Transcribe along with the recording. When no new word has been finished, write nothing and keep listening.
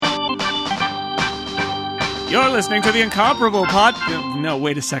You're listening to the Incomparable pod... No,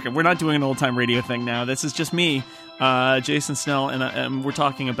 wait a second. We're not doing an old-time radio thing now. This is just me, Jason Snell, and we're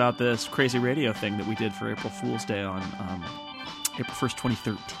talking about this crazy radio thing that we did for April Fool's Day on April 1st,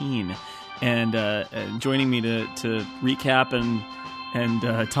 2013. And joining me to recap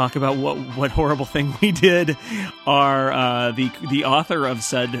and talk about what horrible thing we did are the author of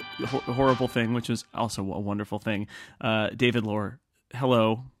said horrible thing, which was also a wonderful thing, David Lohr.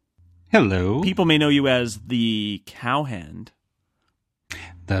 Hello. Hello. People may know you as the Cowhand.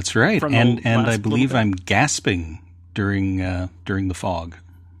 That's right, and I believe I'm gasping during the fog.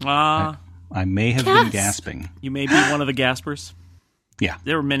 I may have been gasping. You may be one of the gaspers. Yeah,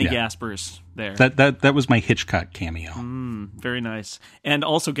 there were many gaspers there. That was my Hitchcock cameo. Very nice. And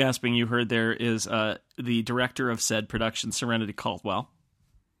also gasping, you heard there is the director of said production, Serenity Caldwell.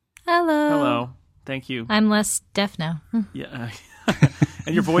 Hello. Thank you. I'm less deaf now. Yeah.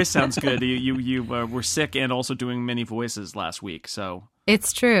 And your voice sounds good. You were sick and also doing many voices last week, so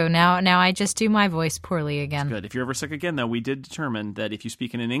it's true. Now I just do my voice poorly again. Good. If you're ever sick again, though, we did determine that if you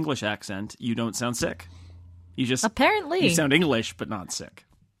speak in an English accent, you don't sound sick. You just apparently you sound English, but not sick.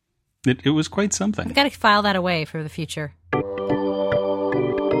 It was quite something. I've got to file that away for the future.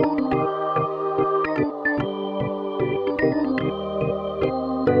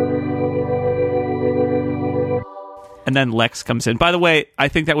 And then Lex comes in. By the way, I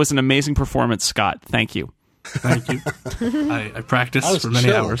think that was an amazing performance, Scott. Thank you. Thank you. I practiced for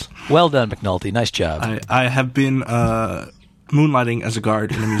many hours. Well done, McNulty. Nice job. I have been moonlighting as a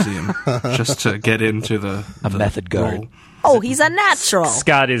guard in a museum just to get into the method guard. role. Oh, he's a natural.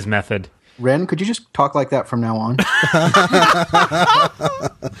 Scott is method. Ren, could you just talk like that from now on?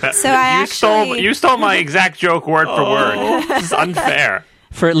 So you stole my exact joke word for word. This is unfair.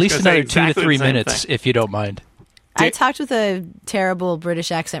 For at least another exactly 2 to 3 minutes, if you don't mind. I talked with a terrible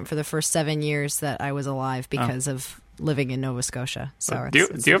British accent for the first 7 years that I was alive because of living in Nova Scotia. So do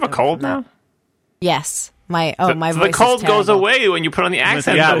you have a cold now? Yes. My so voice the cold is terrible. goes away when you put on the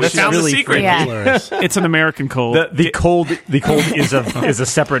accent. Yeah, we that's found really the secret. Yeah. It's an American cold. The cold is a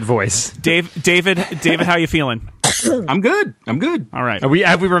separate voice. David, how you feeling? I'm good. All right.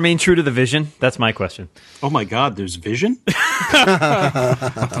 Have we remained true to the vision? That's my question. Oh my God, there's vision?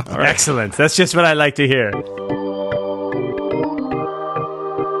 Excellent. That's just what I like to hear.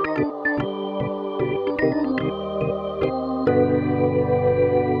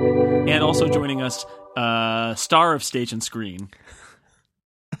 And also joining us, star of stage and screen,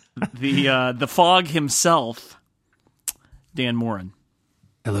 the Fog himself, Dan Morin.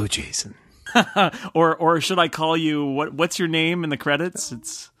 Hello, Jason. or should I call you what's your name in the credits?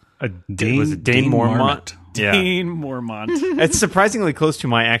 It's Dane Mormont. Yeah. Dane Mormont. It's surprisingly close to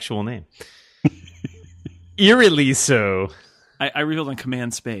my actual name. Eerily so. I revealed on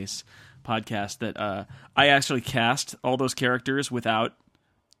Command Space podcast that I actually cast all those characters without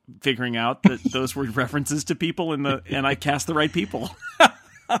figuring out that those were references to people and I cast the right people.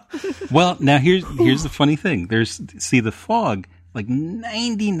 Well, now here's the funny thing. The Fog, like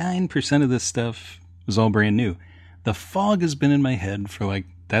 99% of this stuff was all brand new. The Fog has been in my head for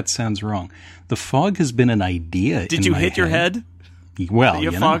that sounds wrong. The Fog has been an idea. Did you hit your head? Well,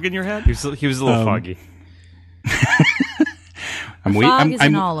 you have fog in your head? He was a little foggy. Fog is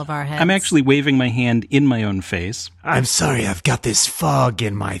in all of our heads. I'm actually waving my hand in my own face. I'm sorry, I've got this fog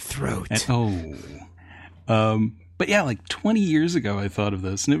in my throat. But yeah, like 20 years ago, I thought of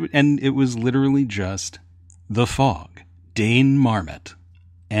this, and it was literally just the Fog, Dane Marmot,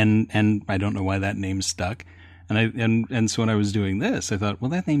 and I don't know why that name stuck. And so when I was doing this, I thought,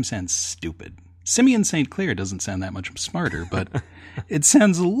 well, that name sounds stupid. Simeon St. Clair doesn't sound that much smarter, but it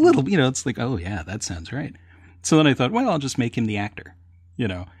sounds a little, it's like, oh yeah, that sounds right. So then I thought, well, I'll just make him the actor,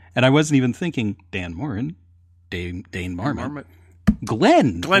 and I wasn't even thinking Dan Morin, Dane Marmot.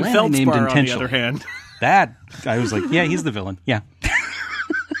 Glenn Feldspar, named intentionally. on the other hand. That, I was like, yeah, he's the villain. Yeah.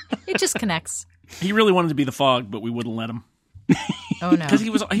 It just connects. He really wanted to be the Fog, but we wouldn't let him. Oh, no. Because he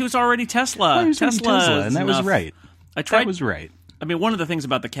was already Tesla. Well, he was Tesla, and that was right. I tried. That was right. I mean, one of the things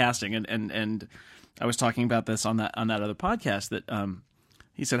about the casting, and I was talking about this on that other podcast, that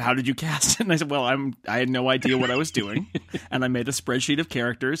he said, how did you cast it? And I said, well, I had no idea what I was doing, and I made a spreadsheet of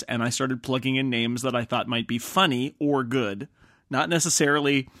characters, and I started plugging in names that I thought might be funny or good, not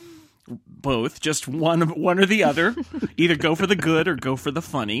necessarily both, just one or the other. Either go for the good or go for the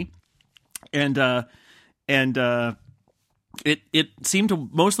funny, and it seemed to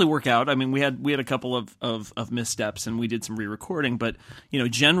mostly work out. I mean, we had a couple of missteps, and we did some re-recording, but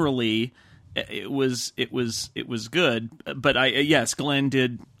generally it was good. But yes, Glenn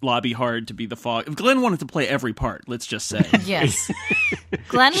did lobby hard to be the fog. Glenn wanted to play every part. Let's just say. Yes.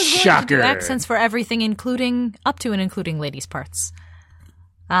 Glenn was willing to do accents for everything, including up to and including ladies' parts.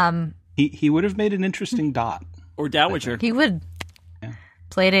 He would have made an interesting Dot or Dowager. He would. Yeah.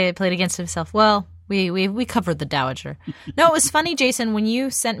 Played against himself. Well, we covered the Dowager. No, it was funny, Jason, when you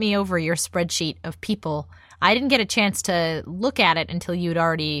sent me over your spreadsheet of people. I didn't get a chance to look at it until you'd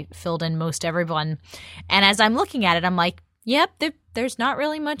already filled in most everyone. And as I'm looking at it, I'm like, yep, there's not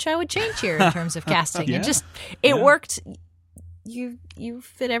really much I would change here in terms of casting. Yeah. It worked. You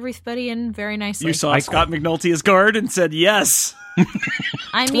fit everybody in very nicely. You saw Scott McNulty as guard and said yes.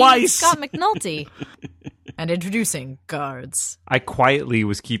 I mean, Twice. Scott McNulty. And introducing guards. I quietly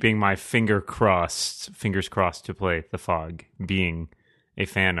was keeping my fingers crossed to play the Fog, being a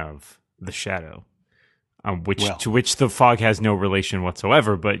fan of The Shadow. To which the Fog has no relation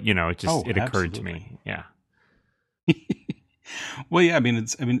whatsoever, but it occurred to me. Yeah. Well, yeah. I mean,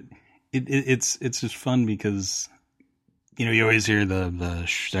 it's just fun because you always hear the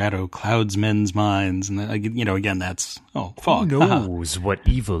shadow clouds men's minds, and again that's Fog. Who knows what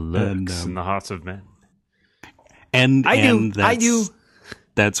evil lurks in the hearts of men? And I do.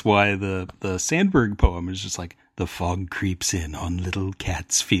 That's why the Sandberg poem is just like the fog creeps in on little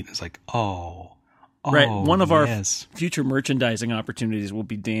cat's feet. It's like right. One of our future merchandising opportunities will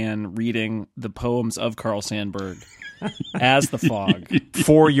be Dan reading the poems of Carl Sandburg as the Fog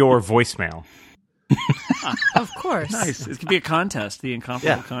for your voicemail. Of course. Nice. It could be a contest, the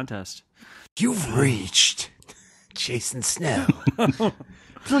Incomparable contest. You've reached Jason Snell.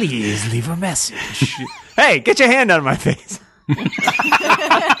 Please leave a message. Hey, get your hand out of my face.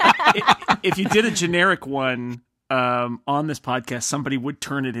 If you did a generic one on this podcast, somebody would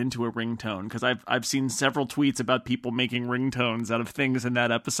turn it into a ringtone, because I've seen several tweets about people making ringtones out of things in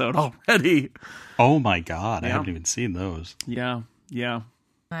that episode already. Oh my God, I haven't even seen those. Yeah.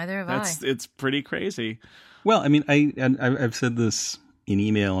 Neither have I. It's pretty crazy. Well, I mean, I've said this in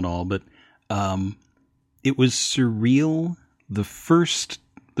email and all, but it was surreal the first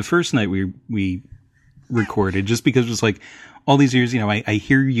night we recorded, just because it was like all these years, I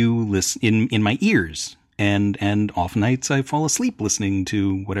hear you listen in my ears, and off nights I fall asleep listening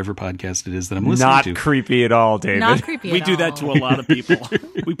to whatever podcast it is that I'm listening to. Not creepy at all, David. Not creepy at all. We do that to a lot of people.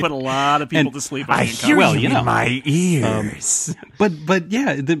 We put a lot of people to sleep. I hear you in my ears. But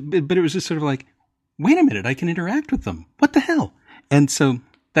yeah, but it was just sort of like, wait a minute, I can interact with them. What the hell? And so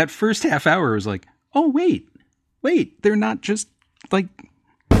that first half hour was like, oh wait, they're not just like.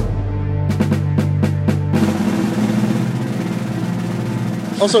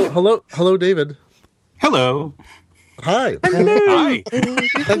 Also, hello, David. Hello. Hi. Hi.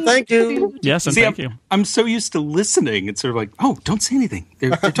 And thank you. Yes, and thank you. I'm so used to listening. It's sort of like, oh, don't say anything.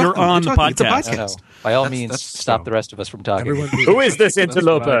 They're You're on the podcast. No. By all means, stop the rest of us from talking. Who is this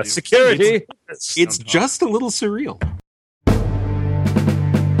interloper? Security. It's just a little surreal.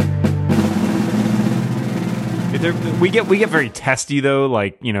 We get very testy though,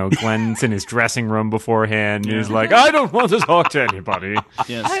 like Glenn's in his dressing room beforehand. And he's like, I don't want to talk to anybody.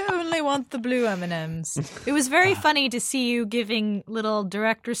 Yes. I only want the blue M&Ms. It was very funny to see you giving little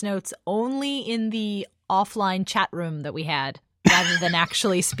director's notes only in the offline chat room that we had, rather than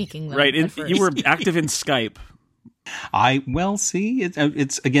actually speaking them. Right, you were active in Skype. See,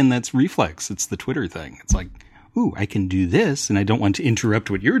 it's again, that's reflex. It's the Twitter thing. It's like, ooh, I can do this, and I don't want to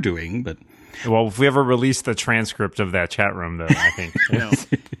interrupt what you're doing, but. Well, if we ever release the transcript of that chat room, though, I think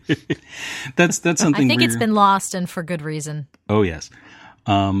that's something. I think it's been lost, and for good reason. Oh yes,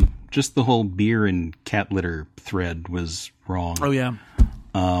 just the whole beer and cat litter thread was wrong. Oh yeah,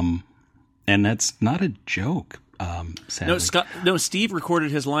 and that's not a joke. Sadly. Steve recorded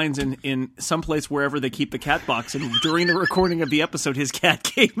his lines in someplace wherever they keep the cat box, and during the recording of the episode, his cat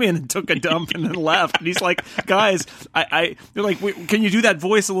came in and took a dump and then left. And he's like, "Guys, they're like, can you do that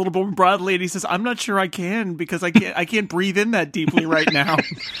voice a little more broadly?" And he says, "I'm not sure I can, because I can't breathe in that deeply right now."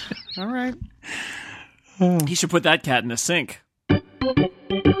 All right, he should put that cat in a sink.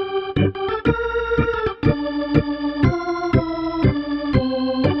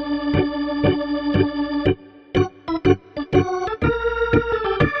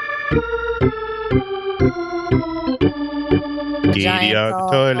 Katie on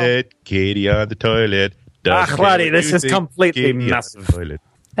the toilet. Katie on the toilet. Laddie, this is completely massive.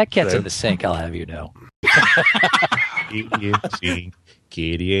 That cat's in the sink, I'll have you know. Katie in the sink.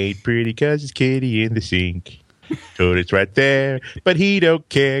 Katie ain't pretty because it's Katie in the sink. Toilet's right there, but he don't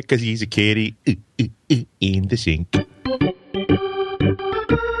care because he's a kitty in the sink.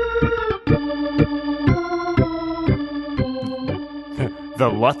 the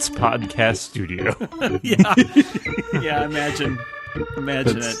Lutz Podcast Studio. Yeah, imagine it.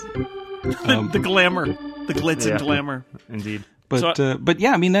 The glamour, the glitz and glamour. Indeed. But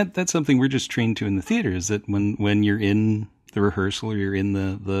yeah, I mean, that's something we're just trained to in the theater, is that when you're in the rehearsal or you're in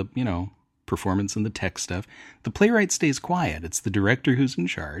the performance and the tech stuff, the playwright stays quiet. It's the director who's in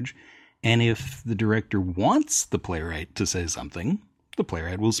charge. And if the director wants the playwright to say something, the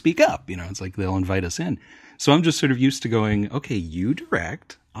playwright will speak up. It's like they'll invite us in. So I'm just sort of used to going, okay, you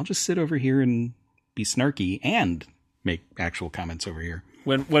direct. I'll just sit over here and be snarky and make actual comments over here.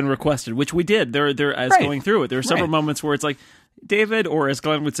 When requested, which we did. There as right. Going through it, there are several moments where it's like, David, or as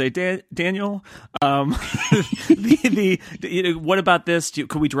Glenn would say, Daniel, what about this?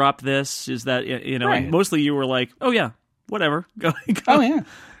 Could we drop this? Is that, right. And mostly you were like, oh yeah, whatever. Go. Oh yeah.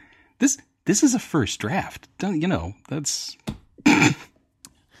 This is a first draft. That's.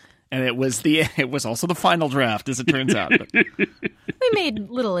 And it was also the final draft, as it turns out. But. We made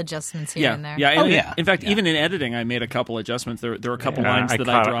little adjustments here and there. Yeah. In fact, even in editing, I made a couple adjustments. There were a couple lines that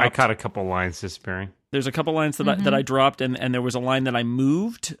I dropped. I caught a couple lines disappearing. There's a couple lines that I dropped, and there was a line that I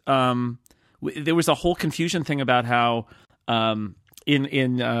moved. There was a whole confusion thing about how in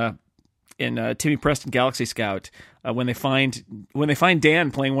Timmy Preston Galaxy Scout, when they find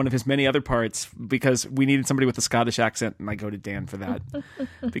Dan playing one of his many other parts, because we needed somebody with a Scottish accent, and I go to Dan for that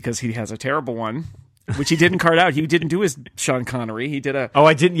because he has a terrible one, which he didn't card out. He didn't do his Sean Connery. He did a. Oh,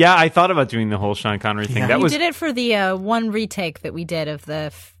 I didn't. Yeah, I thought about doing the whole Sean Connery thing. Yeah. He did it for the one retake that we did of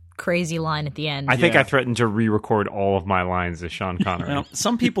the crazy line at the end. I think I threatened to re-record all of my lines as Sean Connery. Well,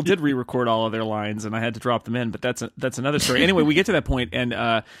 some people did re-record all of their lines, and I had to drop them in. But that's another story. Anyway, we get to that point,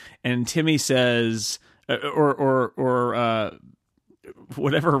 and Timmy says, or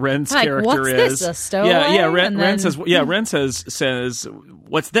whatever Ren's character what's is. This, a stowaway? Yeah. Ren says, Ren says,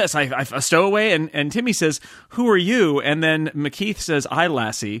 what's this? A stowaway, and Timmy says, who are you? And then McKeith says, I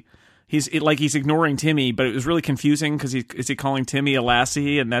lassie. He's ignoring Timmy, but it was really confusing because is he calling Timmy a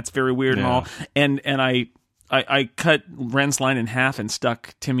lassie, and that's very weird and all. And I cut Ren's line in half and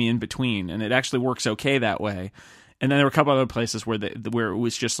stuck Timmy in between, and it actually works okay that way. And then there were a couple other places where it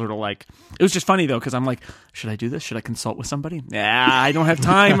was just sort of like, it was just funny though, because I'm like, should I do this? Should I consult with somebody? Nah, I don't have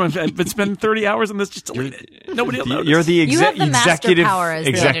time. I've been spending 30 hours on this just to delete it. Nobody will notice. You're the executive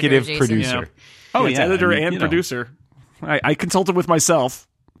editor, producer. Yeah. Oh, yeah, editor and producer. I consulted with myself.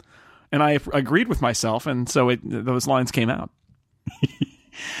 And I agreed with myself, and so those lines came out.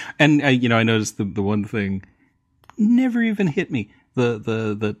 And I noticed the one thing never even hit me: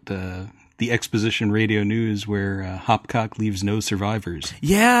 the exposition radio news where Hopcock leaves no survivors.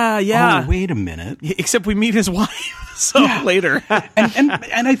 Yeah. Oh, wait a minute. Except we meet his wife later,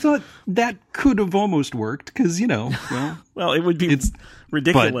 and I thought that could have almost worked because well, it would be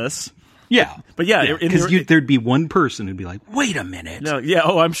ridiculous. But because there'd be one person who'd be like, "Wait a minute." No,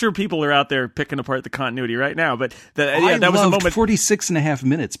 I'm sure people are out there picking apart the continuity right now. But that was a moment. 46 and a half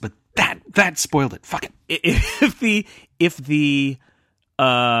minutes, but that spoiled it. Fuck it. If the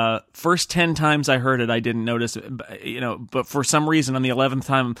first 10 times I heard it, I didn't notice it, but for some reason on the 11th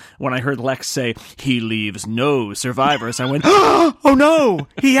time when I heard Lex say he leaves no survivors, I went, oh no,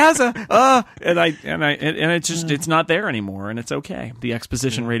 he has and it's not there anymore, and it's okay. The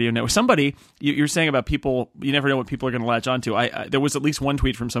exposition radio network. Somebody, you're saying about people, you never know what people are going to latch onto. There was at least one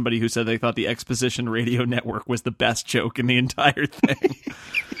tweet from somebody who said they thought the exposition radio network was the best joke in the entire thing.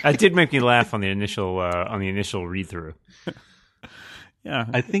 It did make me laugh on the initial read through. Yeah,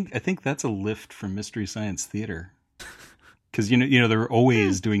 I think that's a lift from Mystery Science Theater, because they're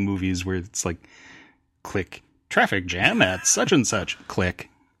always doing movies where it's like, click traffic jam at such and such,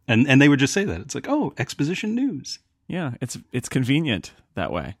 click, and they would just say that it's like, oh, exposition news. Yeah, it's convenient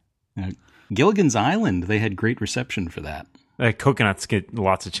that way. Gilligan's Island, they had great reception for that. Coconuts get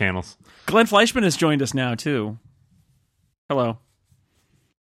lots of channels. Glenn Fleischman has joined us now too. Hello.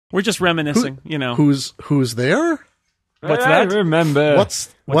 We're just reminiscing, Who's there? What's that? I remember.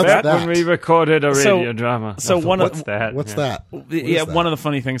 What's that? When we recorded a radio drama. So what's that? What's that? One of the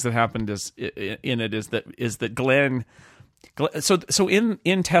funny things that happened is that Glenn. So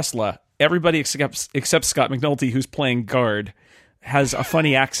in Tesla, everybody except Scott McNulty, who's playing guard, has a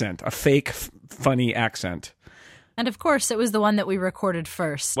funny accent, a fake funny accent. And of course, it was the one that we recorded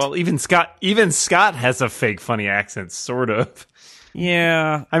first. Well, even Scott has a fake funny accent, sort of.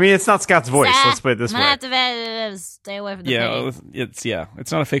 Yeah, I mean, it's not Scott's voice. Let's put it this way. Stay away from the fake.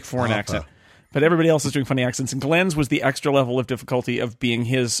 It's not a fake foreign accent, but everybody else is doing funny accents. And Glenn's was the extra level of difficulty of being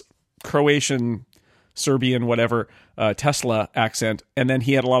his Croatian, Serbian, whatever Tesla accent, and then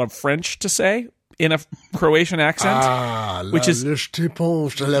he had a lot of French to say in a Croatian accent, which is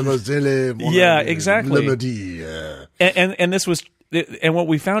yeah, exactly. And this was and what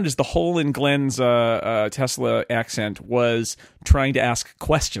we found is the hole in Glenn's Tesla accent was trying to ask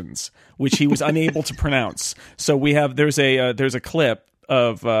questions, which he was unable to pronounce. So there's a clip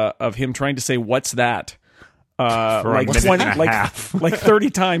of him trying to say "What's that?" Like 30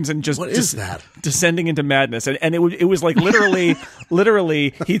 times, and just what is that? Descending into madness, and it was like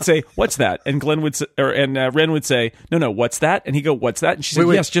literally he'd say "What's that?" and Glenn would Ren would say no, "What's that?" and he'd go "What's that?" and she said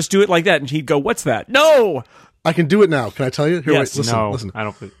 "Yes, just do it like that," and he'd go "What's that?" No. I can do it now. Can I tell you? Here, yes. wait, listen. I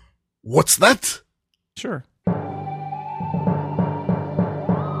don't think. What's that? Sure.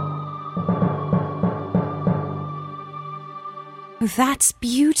 That's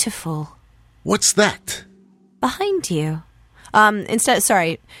beautiful. What's that? Behind you. Instead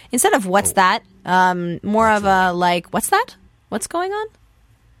of what's that? More of a like, what's that? What's going on?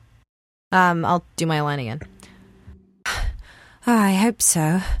 I'll do my line again. Oh, I hope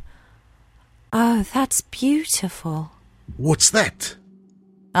so. Oh, that's beautiful. What's that?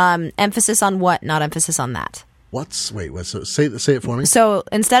 Emphasis on what, not emphasis on that. So say it for me. So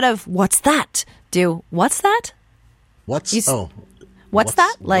instead of what's that, do what's that? What's that? What's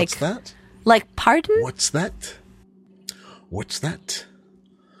that? Like pardon? What's that? What's that?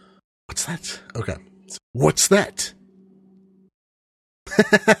 What's that? Okay. What's that?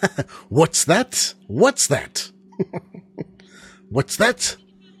 What's that? What's that? What's that?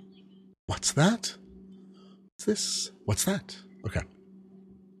 What's that? What's this? What's that? Okay.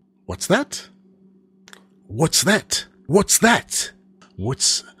 What's that? What's that? What's that?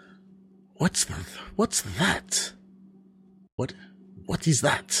 What's that? What is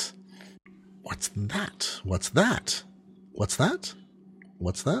that? What's that? What's that? What's that?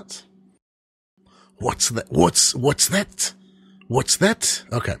 What's that? What's that? What's that? What's that?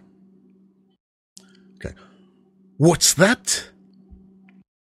 Okay. What's that?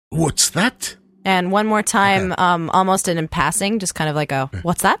 What's that? And one more time, almost in passing, just kind of like a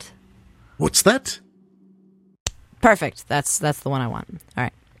what's that? What's that? Perfect. That's the one I want. All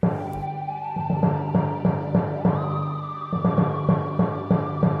right.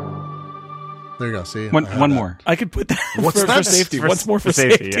 There you go. See, one more. I could put that What's for safety. Once more for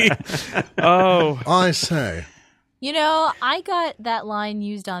safety. Yeah. Oh, I say. You know, I got that line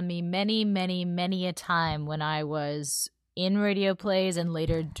used on me many, many, many a time when I was in radio plays and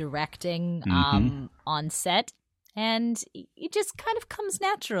later directing on set. And it just kind of comes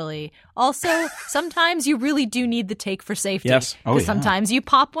naturally. Also, sometimes you really do need the take for safety. Yes. Because sometimes you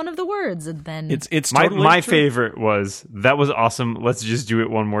pop one of the words and then... It's my totally true. favorite was, that was awesome, let's just do it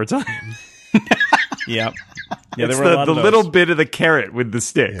one more time. Yeah. Yeah, it's there were a lot the of those. little bit of the carrot with the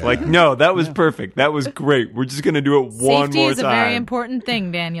stick. Yeah. Like, no, that was perfect. That was great. We're just going to do it one Safety more time. is a very important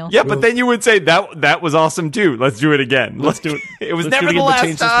thing, Daniel. Yeah, but then you would say, that was awesome too. Let's do it again. Let's do it. It was Let's never do it the again, but last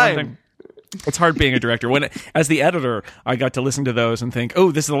change this one time. thing. It's hard being a director. As the editor, I got to listen to those and think,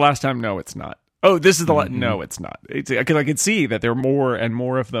 oh, this is the last time. No, it's not. Oh, this is the last. No, it's not. Because I could see that there are more and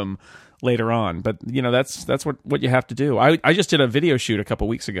more of them later on. But, you know, that's what you have to do. I just did a video shoot a couple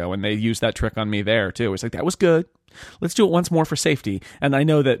weeks ago, and they used that trick on me there, too. It's like, that was good. Let's do it once more for safety. And I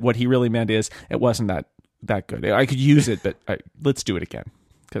know that what he really meant is it wasn't that good. I could use it, but let's do it again.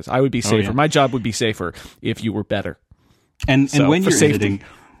 Because I would be safer. Yeah. My job would be safer if you were better. And when you're safety. editing...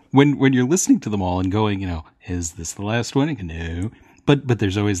 When you're listening to them all and going, you know, is this the last one? No. But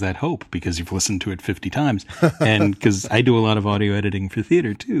there's always that hope because you've listened to it 50 times. And because I do a lot of audio editing for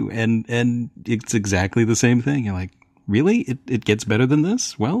theater too. And it's exactly the same thing. You're like, really? It gets better than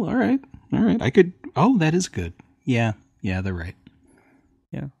this? Well, all right. I could, that is good. Yeah, they're right.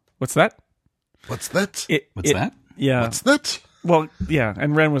 Yeah. What's that? What's that? What's that? Yeah. What's that? Well, yeah,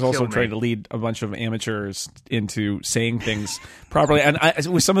 and Ren was also trying to lead a bunch of amateurs into saying things properly. And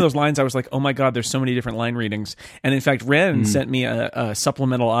with some of those lines, I was like, oh my God, there's so many different line readings. And in fact, Ren sent me a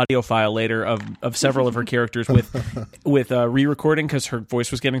supplemental audio file later of several of her characters with re-recording because her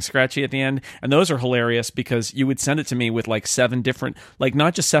voice was getting scratchy at the end. And those are hilarious because you would send it to me with like 7 different, like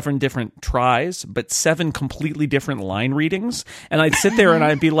not just 7 different tries, but 7 completely different line readings. And I'd sit there and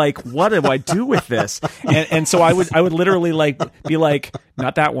I'd be like, what do I do with this? And so I would literally be like,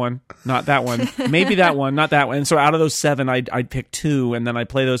 not that one, maybe that one, not that one. And so out of those 7, I'd pick 2, and then I'd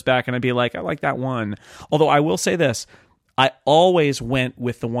play those back, and I'd be like, I like that one. Although I will say this, I always went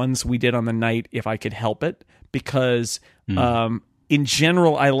with the ones we did on the night if I could help it, because in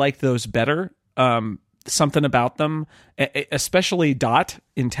general, I liked those better. Something about them, especially Dot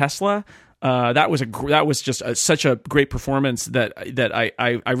in Tesla. That was just such a great performance that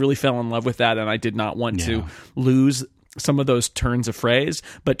I really fell in love with that, and I did not want to lose some of those turns of phrase.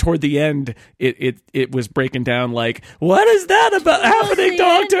 But toward the end, it was breaking down like, what is that about happening,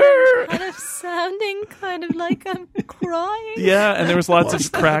 Doctor? Kind of sounding kind of like I'm crying. crying. Yeah, and there was lots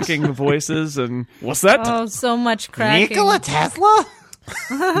of cracking voices, and what's that? Oh, so much cracking. Nikola Tesla?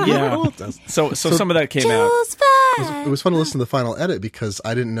 Yeah. So some of that came out. It was fun to listen to the final edit because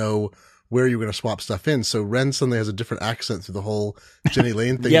I didn't know where you were going to swap stuff in. So Ren suddenly has a different accent through the whole Jenny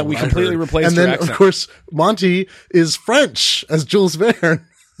Lane thing. Yeah, we completely replaced and her then, accent. of course, Monty is French as Jules Verne.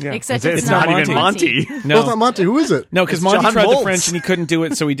 Yeah. Except It's not even Monty. No, it's not Monty. Who is it? No, because It's Monty John tried Moltz. the French and he couldn't do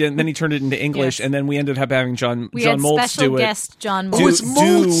it, so he didn't. Then he turned it into English, Yes. and then we ended up having John We had Moltz special do it. guest John Oh, Moltz. it's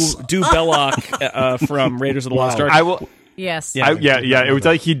Moltz. Do Belloc from Raiders of the Lost Ark. I will. Yes. Yeah. Yeah. It was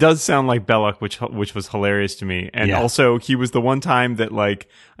like he does sound like Belloc, which was hilarious to me. And also, he was the one time that, like,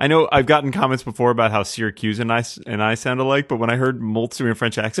 I know I've gotten comments before about how Syracuse and I sound alike, but when I heard Moltz doing a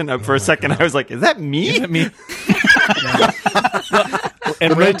French accent, for a second I was like, "Is that me?" Is that me?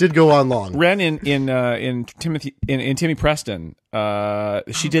 And Ren did go on long. Ren in Timmy Preston,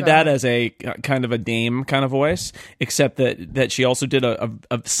 she did that as a kind of a dame kind of voice, except that she also did a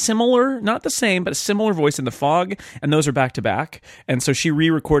similar, not the same, but a similar voice in The Fog, and those are back to back. And so she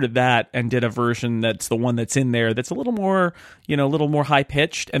re-recorded that and did a version that's the one that's in there that's a little more, a little more high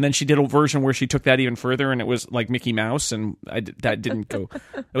pitched. And then she did a version where she took that even further, and it was like Mickey Mouse, and that didn't go.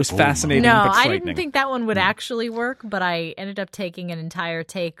 It was fascinating. No, but I frightening. didn't think that one would actually work, but I ended up taking an entire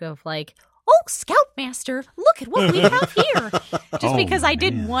take of like, "Oh, Scoutmaster, look at what we have here." Just because I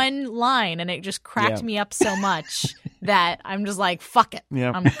did one line and it just cracked me up so much that I'm just like, fuck it.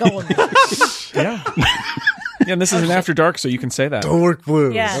 Yeah. I'm going with it. Yeah. Yeah, and this is an After Dark, so you can say that. Don't work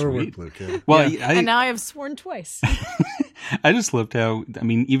blue. Yeah. Don't work blue, kid. Well, And now I have sworn twice. I just loved how,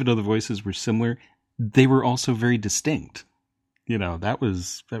 even though the voices were similar, they were also very distinct. That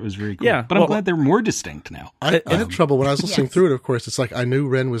was very cool. Yeah, but I'm glad they're more distinct now. I had trouble when I was listening Yes. through it. Of course, it's like I knew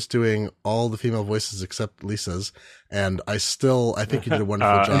Ren was doing all the female voices except Lisa's, and I think he did a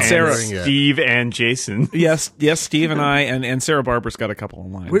wonderful job. And Sarah, doing it. Steve and Jason. Yes, Steve and I, and Sarah Barber's got a couple of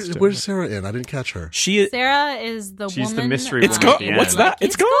lines. too. Where's Sarah in? I didn't catch her. Sarah is the She's the woman. mystery It's woman gone. at the end. What's that?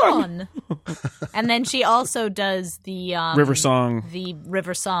 It's gone. And then she also does the River Song. The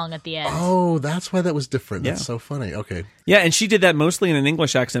River Song at the end. Oh, that's why that was different. Yeah. That's so funny. Okay. Yeah, and she did that mostly in an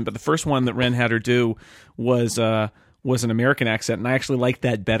English accent, but the first one that Ren had her do was an American accent, and I actually liked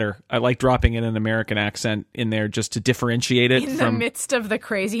that better. I like dropping in an American accent in there just to differentiate it in from the midst of the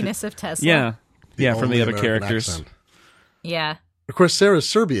craziness of Tesla. Yeah, from the Only other American characters. accent. Yeah. Of course, Sarah's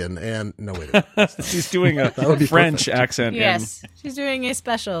Serbian, and no wait. She's doing a would be French perfect. accent. Yes. She's doing a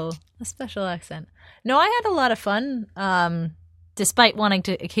special accent. No, I had a lot of fun, despite wanting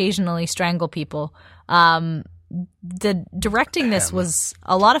to occasionally strangle people. The directing this was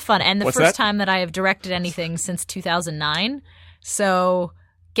a lot of fun, and the What's first that? time that I have directed anything since 2009. So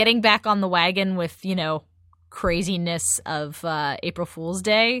getting back on the wagon with, craziness of April Fool's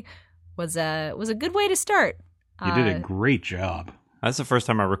Day was a good way to start. You did a great job. That's the first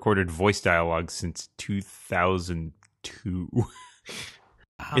time I recorded voice dialogue since 2002.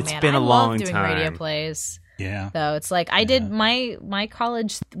 It's been I a love long doing time. radio plays. Yeah. So it's like I did my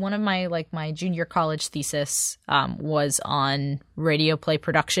college, one of my junior college thesis was on radio play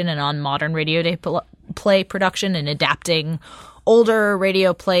production and on modern radio play production and adapting older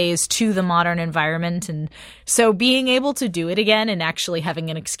radio plays to the modern environment. And so being able to do it again and actually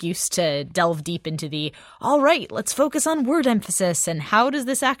having an excuse to delve deep into all right, let's focus on word emphasis and how does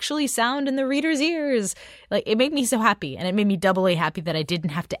this actually sound in the reader's ears? Like, it made me so happy, and it made me doubly happy that I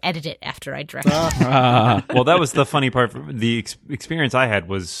didn't have to edit it after I directed it. Well, that was the funny part. The experience I had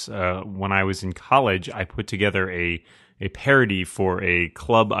was when I was in college, I put together a parody for a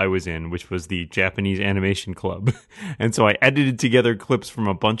club I was in, which was the Japanese Animation Club. And so I edited together clips from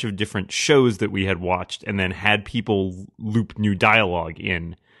a bunch of different shows that we had watched and then had people loop new dialogue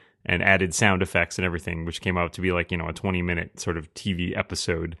in and added sound effects and everything, which came out to be like, a 20-minute sort of TV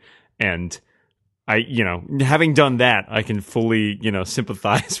episode. And I, having done that, I can fully,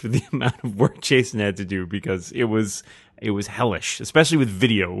 sympathize for the amount of work Jason had to do because it was hellish, especially with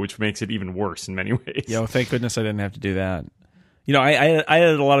video, which makes it even worse in many ways. Yeah, well, thank goodness I didn't have to do that. I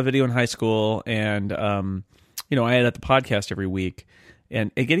edited a lot of video in high school, and I edit the podcast every week,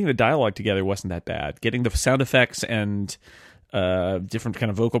 and getting the dialogue together wasn't that bad. Getting the sound effects and different kind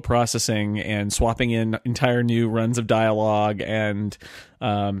of vocal processing and swapping in entire new runs of dialogue and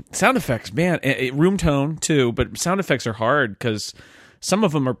sound effects, man, room tone too. But sound effects are hard because some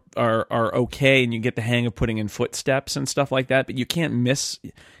of them are okay, and you get the hang of putting in footsteps and stuff like that. But you can't miss.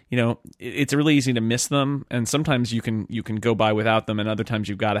 It's really easy to miss them, and sometimes you can go by without them, and other times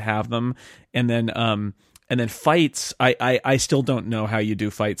you've got to have them. And then fights, I still don't know how you do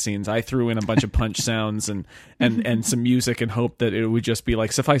fight scenes. I threw in a bunch of punch sounds and some music and hoped that it would just be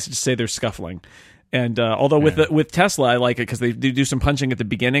like, suffice it to say, they're scuffling. And although with Tesla, I like it because they do some punching at the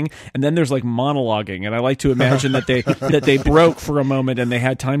beginning, and then there's like monologuing, and I like to imagine that they broke for a moment and they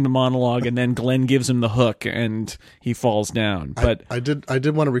had time to monologue, and then Glenn gives him the hook and he falls down. But I did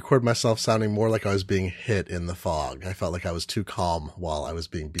want to record myself sounding more like I was being hit in the fog. I felt like I was too calm while I was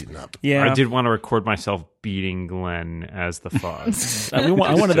being beaten up. Yeah, I did want to record myself beating Glenn as the fog. I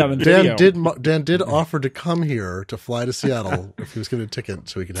wanted that on video. Dan did offer to come here to fly to Seattle if he was given a ticket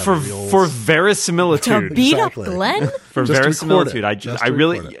so he could have for verisimilitude. To beat up Glenn? For verisimilitude.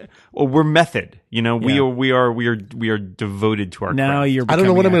 We're method. We are devoted to our now craft. you're I don't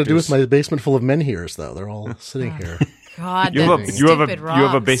know what I'm going to do actors. with my basement full of men here, though. They're all sitting here. God, you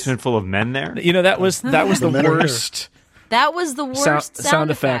have a basement full of men there? That was the worst. That was the worst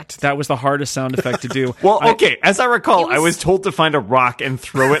sound effect. That was the hardest sound effect to do. Well, okay, as I recall, I was told to find a rock and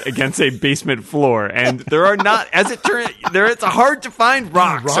throw it against a basement floor, and there are not, as it turns, it's hard to find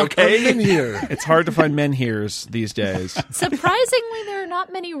rocks, okay? Men here. It's hard to find menhirs these days. Surprisingly, there are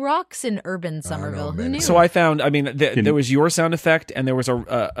not many rocks in urban Somerville. Who knew? So I found, there was your sound effect, and there was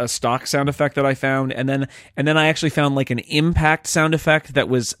a stock sound effect that I found, and then I actually found like an impact sound effect that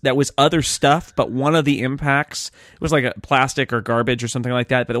was other stuff, but one of the impacts, it was like a plastic or garbage or something like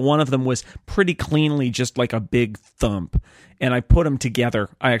that, but one of them was pretty cleanly just like a big thump, and I put them together.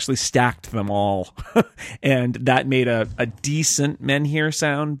 I actually stacked them all and that made a decent menhir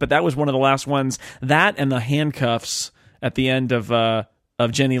sound, but that was one of the last ones. That and the handcuffs at the end of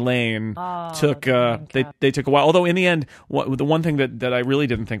Jenny Lane took they took a while. Although in the end, the one thing that I really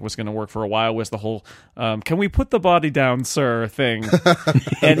didn't think was going to work for a while was the whole "Can we put the body down, sir?" thing.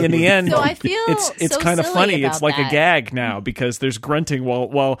 And in the end, so I feel it's so kind of funny. It's like that. a gag now because there's grunting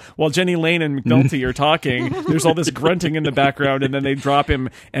while Jenny Lane and McNulty are talking. There's all this grunting in the background, and then they drop him.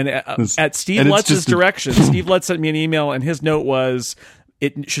 And at Steve Lutz's direction, Steve Lutz sent me an email, and his note was,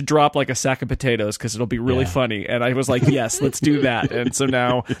 it should drop like a sack of potatoes because it'll be really funny. And I was like, yes, let's do that. And so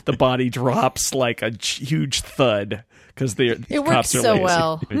now the body drops like a huge thud because the it cops works are so lazy.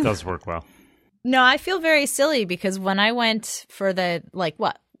 well. It does work well. No, I feel very silly because when I went for the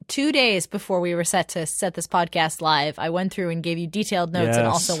 2 days before we were set to set this podcast live, I went through and gave you detailed notes and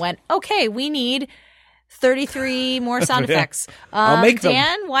also went, okay, we need 33 more sound effects. I'll make them.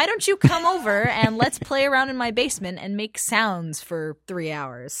 Dan, why don't you come over and let's play around in my basement and make sounds for 3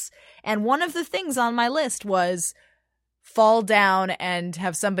 hours? And one of the things on my list was fall down and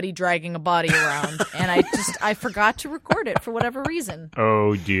have somebody dragging a body around. And I forgot to record it for whatever reason.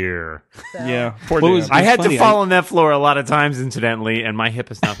 Oh, dear. So. Yeah. Poor Dan. I had to fall on that floor a lot of times, incidentally, and my hip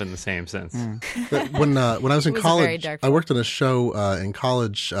has not been the same since. When I was in college, dark I worked on a show in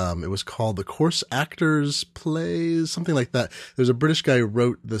college. It was called The Course Actors Plays, something like that. There's a British guy who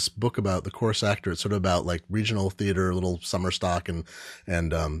wrote this book about the course actor. It's sort of about like regional theater, little summer stock and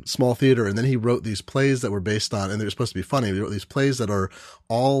small theater. And then he wrote these plays that were based on, and they were supposed to be funny. He wrote these plays that are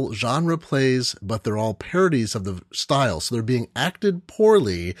all genre plays, but they're all parodies of the style. So they're being acted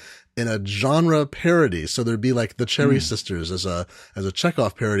poorly in a genre parody. So there'd be like the Cherry Sisters as a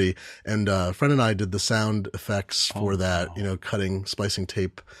Chekhov parody. And a friend and I did the sound effects for that, cutting, splicing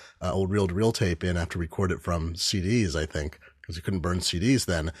tape, old reel-to-reel tape in after record it from CDs, I think. Because you couldn't burn CDs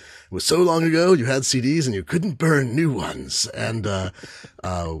then. It was so long ago, you had CDs and you couldn't burn new ones. And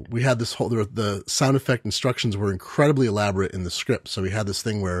we had this the sound effect instructions were incredibly elaborate in the script. So we had this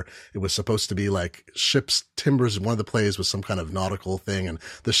thing where it was supposed to be like ship's timbers. One of the plays was some kind of nautical thing, and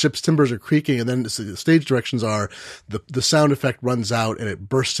the ship's timbers are creaking, and then the stage directions are the sound effect runs out and it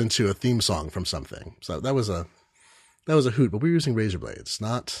bursts into a theme song from something. So that was a hoot, but we were using razor blades,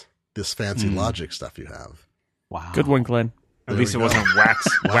 not this fancy Logic stuff you have. Wow. Good one, Glenn. At least it wasn't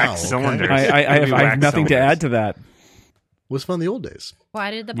wax cylinders. I have nothing to add to that. It was fun in the old days.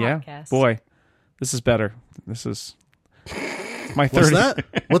 Why did the podcast? Yeah, boy, this is better. This is my 30. What's that?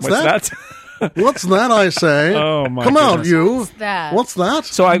 What's that? What's that, I say? Oh, my Come goodness. out, you. What's that? What's that?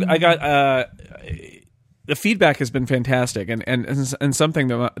 So I got the feedback has been fantastic, and something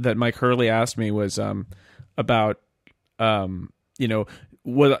that Mike Hurley asked me was about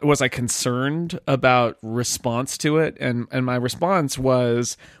was I concerned about response to it, and my response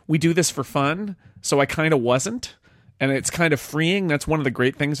was, we do this for fun, so I kind of wasn't. And it's kind of freeing. That's one of the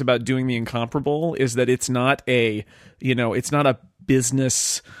great things about doing the Incomparable, is that it's not a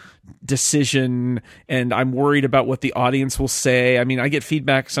business decision, and I'm worried about what the audience will say. I mean, I get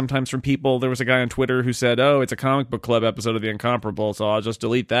feedback sometimes from people. There was a guy on Twitter who said, "Oh, it's a comic book club episode of the Incomparable, so I'll just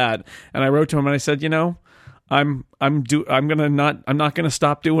delete that." And I wrote to him and I said, I'm not going to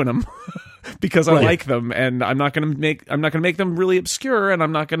stop doing them. because I like them, and I'm not going to make them really obscure, and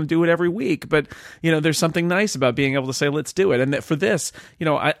I'm not going to do it every week. But there's something nice about being able to say, let's do it. And that for this,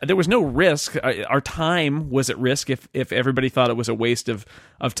 there was no risk. Our time was at risk if everybody thought it was a waste of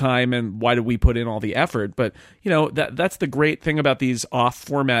time, and why did we put in all the effort? But that's the great thing about these off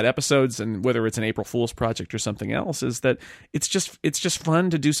format episodes, and whether it's an April Fool's project or something else, is that it's just fun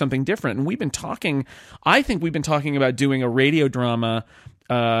to do something different. And I think we've been talking about doing a radio drama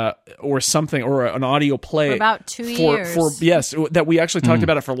or something, or an audio play for about 2 years. Yes, that we actually talked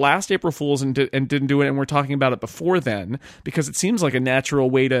about it for last April Fool's and didn't do it, and we're talking about it before then because it seems like a natural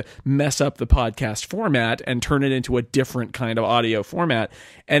way to mess up the podcast format and turn it into a different kind of audio format.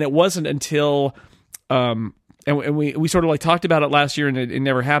 And it wasn't until and we sort of like talked about it last year, and it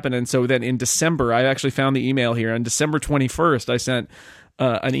never happened. And so then in December, I actually found the email here. On December 21st, I sent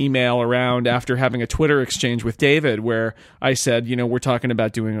an email around after having a Twitter exchange with David where I said, we're talking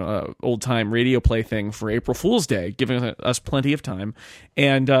about doing an old-time radio play thing for April Fool's Day, giving us plenty of time.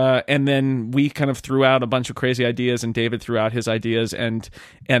 And then we kind of threw out a bunch of crazy ideas, and David threw out his ideas, and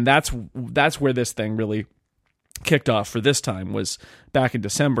that's where this thing really kicked off for this time, was back in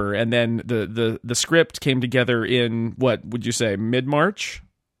December. And then the script came together in, what would you say, mid-March?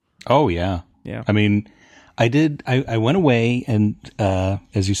 Oh, yeah. Yeah. I mean, I went away, and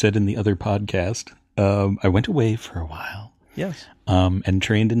as you said in the other podcast, I went away for a while. Yes. And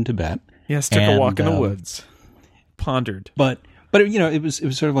trained in Tibet. Yes, took a walk in the woods. Pondered. But it was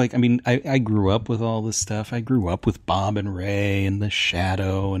sort of like, I mean, I grew up with all this stuff. I grew up with Bob and Ray and The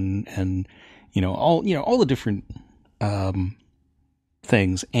Shadow and all the different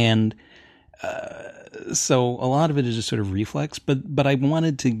things. And so a lot of it is just sort of reflex, but I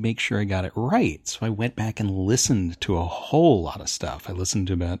wanted to make sure I got it right. So I went back and listened to a whole lot of stuff. I listened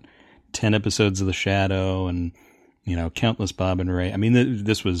to about 10 episodes of The Shadow and, countless Bob and Ray. I mean,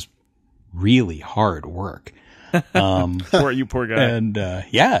 this was really hard work. Poor guy.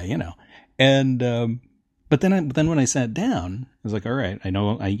 And, but then when I sat down, I was like, all right, I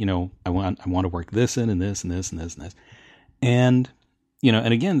know, I want to work this in and this and this and this and this. And,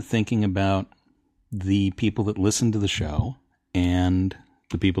 and again, thinking about the people that listen to the show and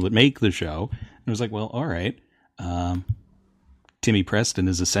the people that make the show. And I was like, well, all right. Timmy Preston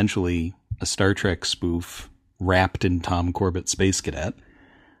is essentially a Star Trek spoof wrapped in Tom Corbett Space Cadet.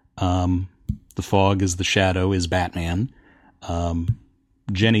 The Fog is The Shadow, is Batman.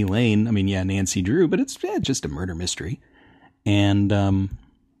 Jenny Lane, I mean, yeah, Nancy Drew, but it's just a murder mystery. And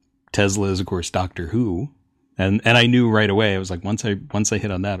Tesla is, of course, Doctor Who. And I knew right away. I was like, once I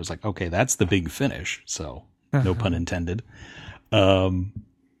hit on that, I was like, okay, that's the big finish. So no pun intended. But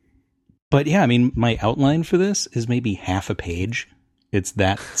yeah, I mean, my outline for this is maybe half a page. It's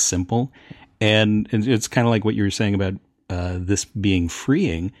that simple. And it's kind of like what you were saying about this being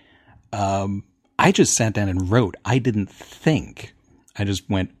freeing. I just sat down and wrote. I didn't think. I just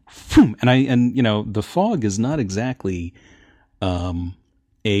went, phoom, and The Fog is not exactly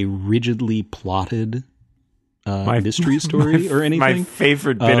a rigidly plotted mystery story or anything. My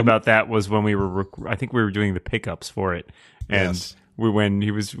favorite bit about that was when we were, I think we were doing the pickups for it, and when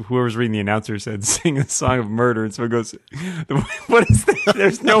whoever's reading the announcer said, "Sing a song of murder," and someone goes, "What is that?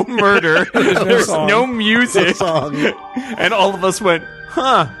 There's no murder. There's no music," and all of us went,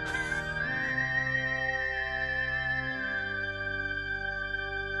 "Huh."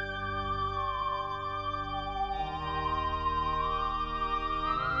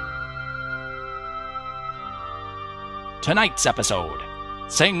 Tonight's episode,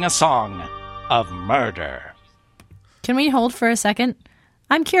 Sing a Song of Murder. Can we hold for a second?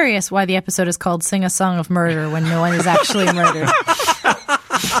 I'm curious why the episode is called Sing a Song of Murder when no one is actually murdered.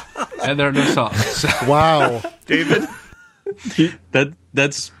 And there are no songs. Wow. David?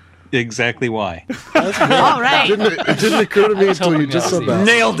 That's exactly why. All right. It didn't occur to me until you just said that.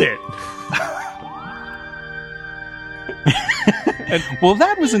 Nailed it. Well,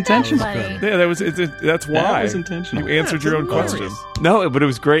 that was intentional. Yeah, that's why. That was intentional. You answered your own question. No, but it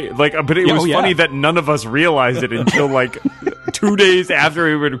was great. But it was funny that none of us realized it until 2 days after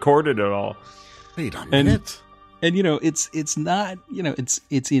we recorded it all. Wait a minute. And it's not,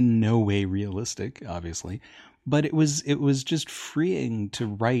 it's in no way realistic, obviously, but it was just freeing to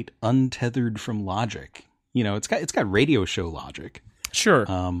write untethered from logic. It's got radio show logic. Sure.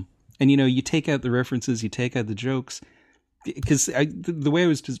 And you take out the references, you take out the jokes. Because the way I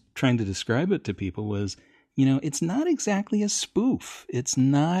was just trying to describe it to people was, it's not exactly a spoof. It's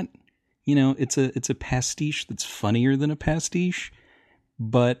not, it's a pastiche that's funnier than a pastiche.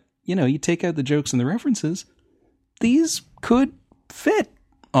 But, you take out the jokes and the references, these could fit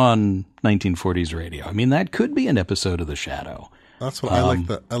on 1940s radio. I mean, that could be an episode of The Shadow. That's what I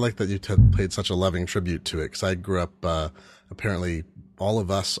like that you paid such a loving tribute to it, because I grew up, apparently all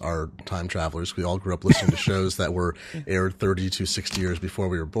of us are time travelers. We all grew up listening to shows that were aired 30 to 60 years before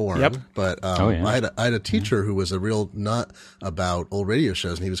we were born. Yep. But I had a teacher who was a real nut about old radio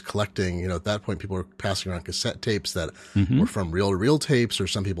shows, and he was collecting, at that point people were passing around cassette tapes that were from reel-to-reel tapes, or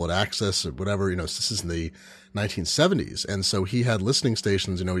some people had access or whatever. This is in the 1970s. And so he had listening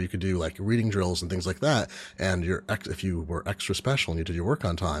stations, you could do like reading drills and things like that. And if you were extra special and you did your work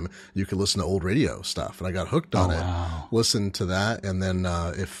on time, you could listen to old radio stuff. And I got hooked on it, listened to that. And then,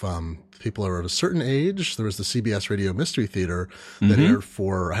 if people are of a certain age, there was the CBS Radio Mystery Theater that aired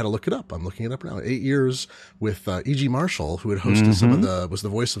I had to look it up. I'm looking it up now. 8 years with E.G. Marshall, who had hosted was the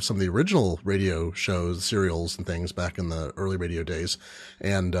voice of some of the original radio shows, serials and things back in the early radio days.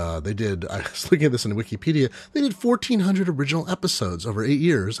 And I was looking at this in Wikipedia, they did 1,400 original episodes over 8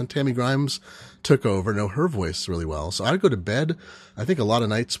 years, and Tammy Grimes took over, know her voice really well. So I'd go to bed, I think a lot of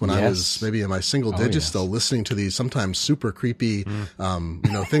nights when I was maybe in my single digits still, listening to these sometimes super creepy,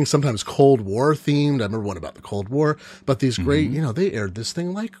 things, sometimes Cold War themed. I remember one about the Cold War, but these great, they aired this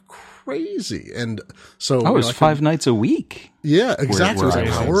thing like crazy. And so it was 5 nights a week. Yeah, exactly. It was an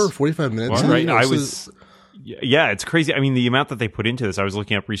hour, 45 minutes. Well, right. Yeah, it's crazy. I mean, the amount that they put into this, I was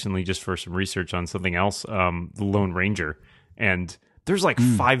looking up recently just for some research on something else, The Lone Ranger, and there's like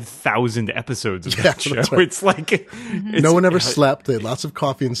 5,000 episodes of that show. Right. It's like no one ever slept. They had lots of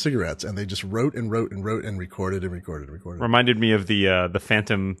coffee and cigarettes, and they just wrote and wrote and wrote and recorded and recorded and recorded. Reminded me of the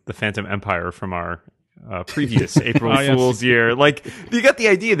Phantom Empire from our previous April Fool's year. Like, you got the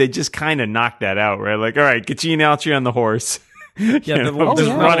idea. They just kind of knocked that out, right? Like, all right, get Gene Autry on the horse. There's not a lot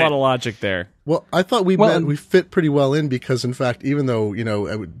of logic there. Well, I thought we fit pretty well in, because, in fact, even though,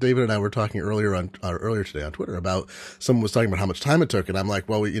 David and I were talking earlier today on Twitter about, someone was talking about how much time it took, and I'm like,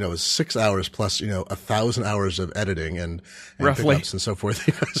 well, it was 6 hours plus, 1,000 hours of editing and roughly pickups and so forth.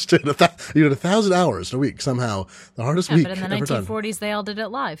 You guys did 1,000 hours a week somehow. The hardest week. But in the 1940s, they all did it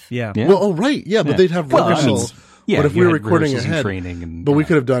live. Yeah. Well, right. Yeah, but they'd have rehearsal. But if we were recording ahead, we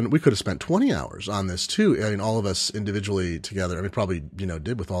could have spent 20 hours on this too. I mean, all of us individually together. I mean, probably,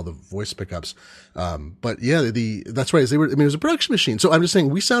 did with all the voice pickups. But yeah, that's right. It was a production machine. So I'm just saying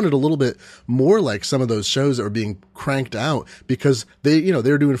we sounded a little bit more like some of those shows that were being cranked out, because they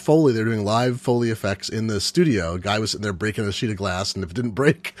were doing Foley. They were doing live Foley effects in the studio. A guy was sitting there breaking a sheet of glass, and if it didn't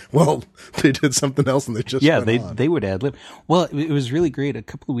break, well, they did something else, and they just they would ad lib. Well, it was really great. A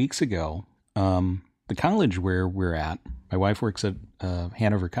couple of weeks ago, the college where we're at, my wife works at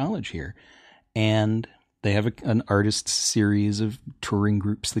Hanover College here, and they have an artists series of touring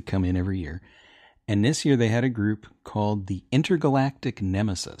groups that come in every year. And this year they had a group called the Intergalactic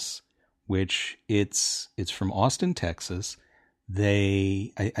Nemesis, which it's from Austin, Texas.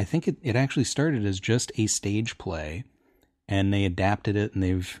 I think it actually started as just a stage play, and they adapted it, and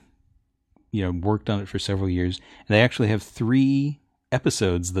they've worked on it for several years. And they actually have 3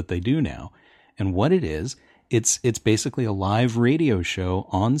 episodes that they do now. And what it is, it's basically a live radio show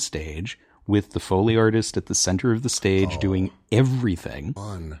on stage with the Foley artist at the center of the stage doing everything.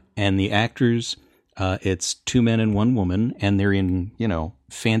 Fun. And the actors, it's 2 men and 1 woman, and they're in,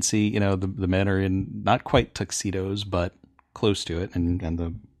 fancy, the men are in not quite tuxedos, but close to it. And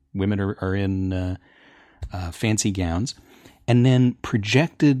the women are in fancy gowns. And then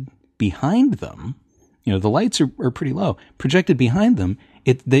projected behind them, the lights are pretty low. Projected behind them,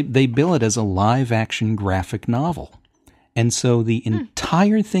 they bill it as a live action graphic novel. And so the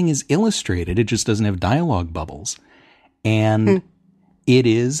entire thing is illustrated. It just doesn't have dialogue bubbles. And it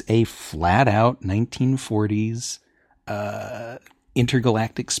is a flat out 1940s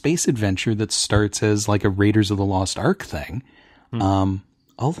intergalactic space adventure that starts as like a Raiders of the Lost Ark thing. A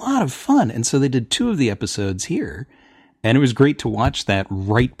lot of fun. And so they did 2 of the episodes here. And it was great to watch that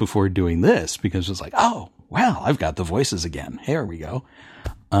right before doing this, because it was like, oh, wow, I've got the voices again. Here we go.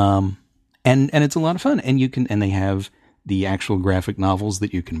 And it's a lot of fun. And they have the actual graphic novels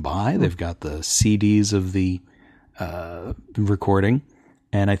that you can buy. They've got the CDs of the recording.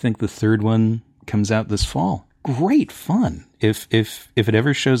 And I think the 3rd one comes out this fall. Great fun. If it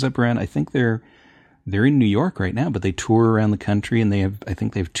ever shows up around, I think they're in New York right now, but they tour around the country, and I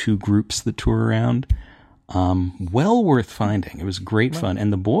think they have 2 groups that tour around. Well worth finding. It was great fun.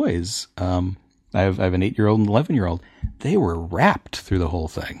 And the boys, I have an 8-year-old and 11-year-old. They were wrapped through the whole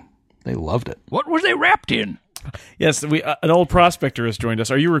thing. They loved it. What were they wrapped in? Yes, an old prospector has joined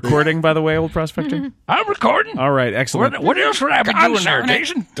us. Are you recording, by the way, old prospector? I'm recording. All right, excellent. What else would I be doing there,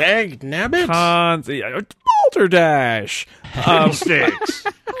 Jason? Dang nabbit. Balderdash. Sticks.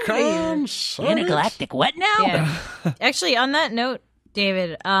 Intergalactic what now? Yeah. Actually, on that note,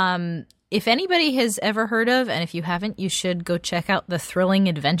 David, if anybody has ever heard of, and if you haven't, you should go check out the Thrilling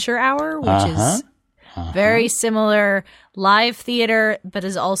Adventure Hour, which is very similar live theater, but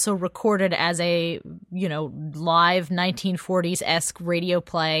is also recorded as a, live 1940s-esque radio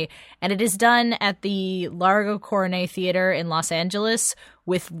play. And it is done at the Largo Coronet Theater in Los Angeles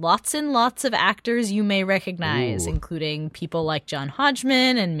with lots and lots of actors you may recognize, including people like John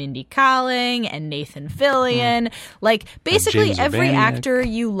Hodgman and Mindy Kaling and Nathan Fillion. Like, basically every actor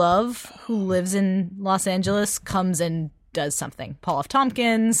you love who lives in Los Angeles comes and does something. Paul F.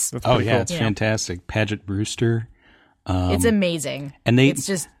 Tompkins. It's fantastic. Paget Brewster. It's amazing. And they did a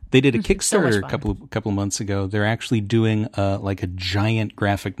so Kickstarter a couple of months ago. They're actually doing like a giant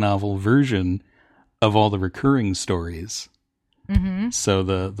graphic novel version of all the recurring stories. Mm-hmm. So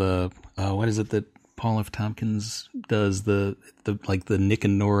the what is it that Paul F. Tompkins does? The Nick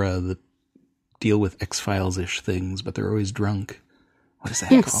and Nora that deal with X-Files-ish things, but they're always drunk. What is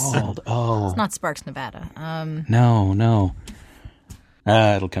that called? Oh, it's not Sparks, Nevada. No.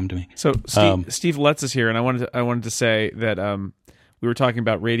 It'll come to me. So Steve Lutz is here, and I wanted to say that we were talking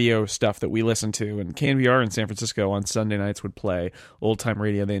about radio stuff that we listen to, and KNVR in San Francisco on Sunday nights would play old time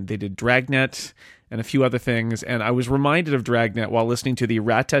radio. They did Dragnet and a few other things, and I was reminded of Dragnet while listening to the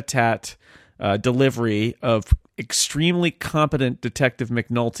Rat-Tat-Tat delivery of extremely competent Detective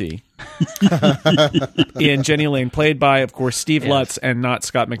McNulty in Jenny Lane, played by, of course, Steve Lutz and not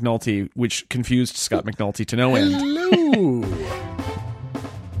Scott McNulty, which confused Scott McNulty to no end. Hello.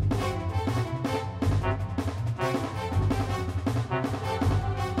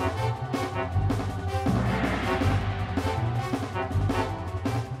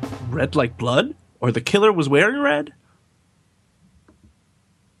 Red like blood? Or the killer was wearing red?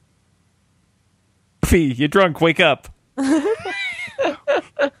 Fee, you're drunk. Wake up.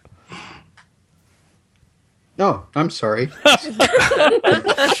 Oh, I'm sorry. I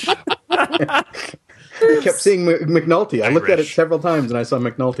kept seeing McNulty. I looked at it several times and I saw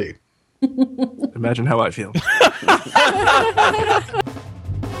McNulty. Imagine how I feel.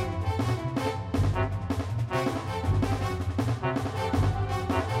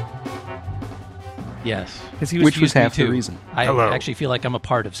 Yes. Which was half the reason. I actually feel like I'm a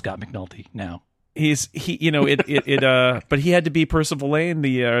part of Scott McNulty now. But he had to be Percival Lane,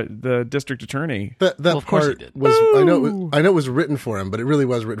 the district attorney. That of course part he did. Was I know it was written for him, but it really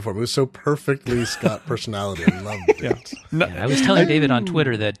was written for him. It was so perfectly Scott personality. I loved it. I was telling David on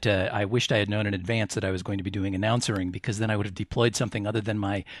Twitter that I wished I had known in advance that I was going to be doing announcering, because then I would have deployed something other than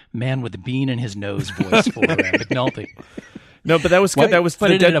my man with the bean in his nose voice for McNulty. No, but that was good. That was the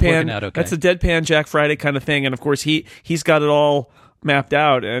deadpan. Okay. That's the deadpan Jack Friday kind of thing, and of course he's got it all mapped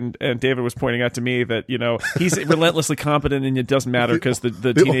out. And David was pointing out to me that he's relentlessly competent, and it doesn't matter because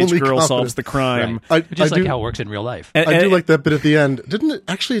the teenage girl solves the crime. Right. Just like how it works in real life. I do like that bit at the end. Didn't it?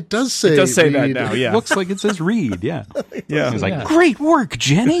 Actually, it does say. It does say Reed. that now. Yeah, it looks like it says Reed. Yeah, yeah. He's like, great work,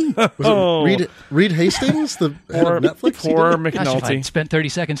 Jenny. Was it Reed Hastings, the head of Netflix? Poor McNulty. Gosh, if I spent 30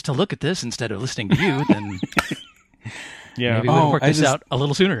 seconds to look at this instead of listening to you, then. Yeah. Maybe we would work this out a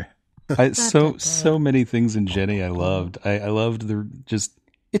little sooner. So many things in Jenny I loved. I loved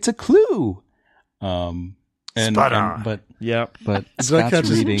it's a clue. Spot on. But Scott's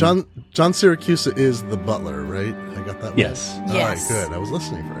reading. John Siracusa is the butler, right? I got that. Yes. All right, good. I was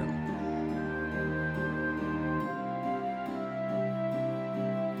listening for him.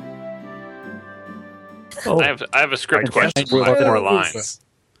 I have a script question for my 4 lines.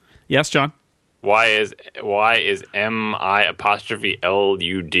 Yes, John. Why is MI''LUD?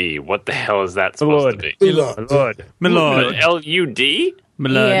 What the hell is that supposed to be? Milord. LUD?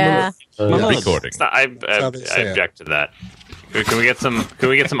 Yeah. Recording. I object to that. Can we get some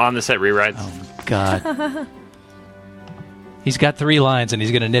on the set rewrites? Oh God. He's got 3 lines and he's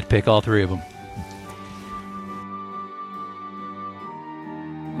going to nitpick all 3 of them.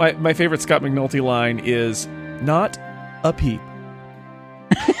 My favorite Scott McNulty line is not a peep.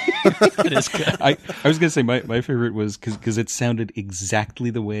 It is good. I was going to say my favorite was because it sounded exactly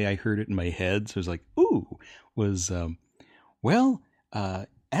the way I heard it in my head. So it was like, ooh, as the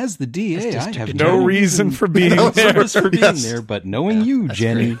DA, I have no reason for being there, but knowing you,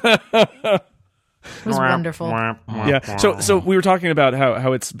 Jenny. It was wonderful. Yeah. So we were talking about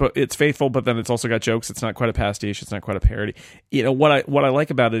how it's faithful, but then it's also got jokes. It's not quite a pastiche. It's not quite a parody. What I like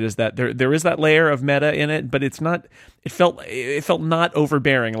about it is that there is that layer of meta in it, but it's not. It felt not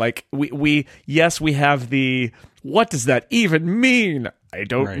overbearing. Like we have the what does that even mean? I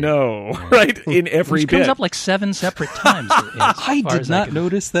don't know. Right in every Which bit comes up like 7 separate times. I did not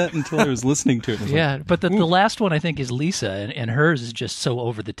notice that until I was listening to it. Yeah, but the last one I think is Lisa, and hers is just so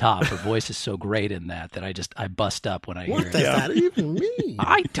over the top. Her voice is so great in that I bust up when I hear it. What does that even mean?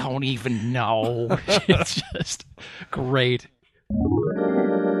 I don't even know. It's just great.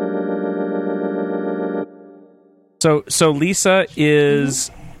 So Lisa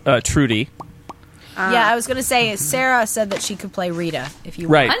is Trudy. Yeah, I was going to say, Sarah said that she could play Rita if you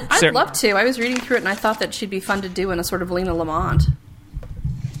Right. want. I'd love to. I was reading through it and I thought that she'd be fun to do in a sort of Lena Lamont.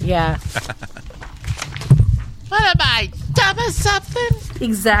 Yeah. What am I, dumb or something?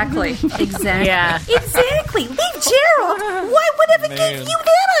 Exactly. Yeah. Exactly. Leave Gerald. Why whatever gave you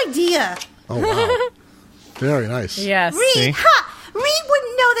that idea? Oh, wow. Very nice. Yes. Reed, Reed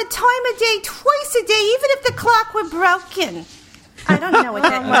wouldn't know the time of day twice a day, even if the clock were broken. I don't know what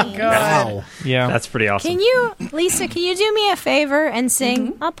that means. Wow. Yeah. That's pretty awesome. Lisa, can you do me a favor and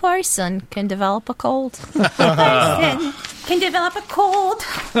sing A Person Can Develop a Cold? Person can develop a cold.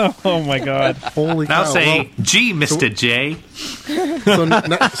 Oh my God. Holy cow. Now say, gee, Mr. J. So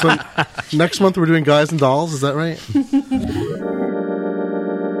next month we're doing Guys and Dolls, is that right?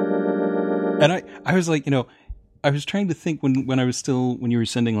 And I was like, I was trying to think when you were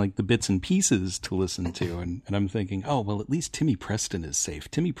sending like the bits and pieces to listen to, and I'm thinking, oh, well, at least Timmy Preston is safe.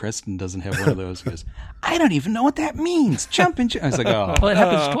 Timmy Preston doesn't have one of those because I don't even know what that means. Jump. I was like, oh. Well, it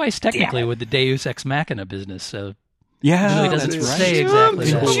happens twice technically with the Deus Ex Machina business, so yeah, it really doesn't say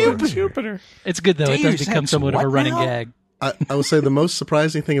exactly that. Jupiter. It's good, though. It does become somewhat of a running gag. I would say the most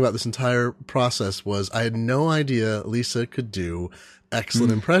surprising thing about this entire process was I had no idea Lisa could do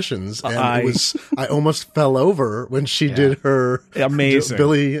excellent impressions, and I almost fell over when she did her amazing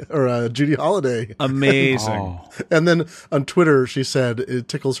Billy or Judy Holliday. Amazing. Oh. And then on Twitter she said it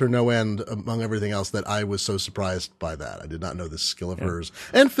tickles her no end among everything else that I was so surprised by that. I did not know this skill of hers.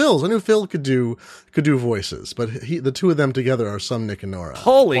 And Phil's. I knew Phil could do voices, but the two of them together are some Nick and Nora.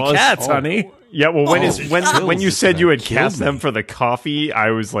 Holy cats, honey. Yeah, well, when you said you had cast them for the coffee,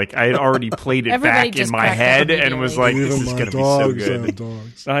 I was like, I had already played it back in my head and was like, this is going to be so good.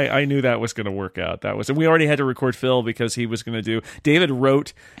 I knew that was going to work out. And we already had to record Phil because he was going to do. David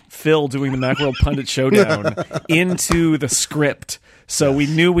wrote Phil doing the Macworld Pundit Showdown into the script. So we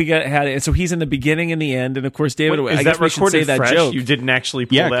knew had it. And so he's in the beginning and the end. And of course, David, I guess we should say that joke. You didn't actually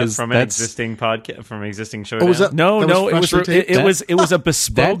pull that from an existing podcast, from an existing Showdown? Was that, no, it was a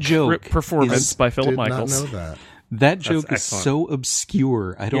bespoke joke performance by Philip Michaels. Did not know that. That joke is so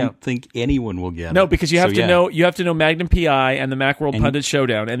obscure. I don't think anyone will get it. No, because you have to know Magnum PI and the Macworld Pundit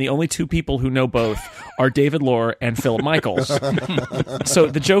Showdown, and the only two people who know both are David Lohr and Philip Michaels. So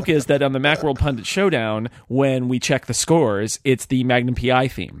the joke is that on the Macworld Pundit Showdown, when we check the scores, it's the Magnum PI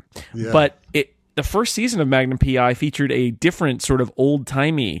theme. Yeah. But the first season of Magnum PI featured a different sort of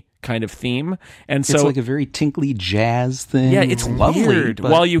old-timey kind of theme, and so it's like a very tinkly jazz thing. Yeah, it's lovely, weird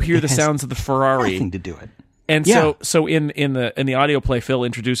while you hear the sounds of the Ferrari. Nothing to do it. And so in the audio play, Phil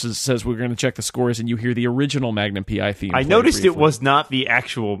says we're going to check the scores, and you hear the original Magnum PI theme. I noticed it was not the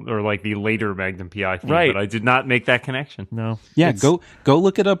actual or like the later Magnum PI theme, but I did not make that connection. No. Yeah, go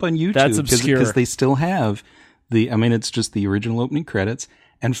look it up on YouTube. That's obscure because they still have it's just the original opening credits.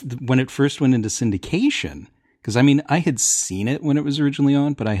 And when it first went into syndication, because I had seen it when it was originally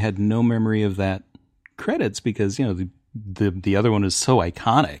on, but I had no memory of that credits because the other one is so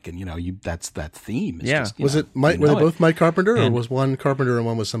iconic, and that's that theme. Just, was it Mike? Were they both Mike Carpenter, or was one Carpenter and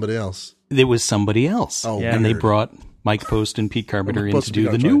one was somebody else? It was somebody else. Oh, and they brought Mike Post and Pete Carpenter in to do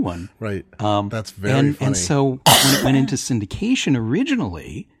the new one. Right. That's very funny. And so when it went into syndication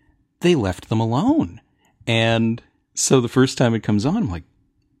originally, they left them alone. And so the first time it comes on, I'm like,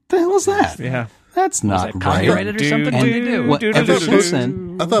 the hell is that? Yeah. That's not right. Copyrighted or something? What did they do? Ever since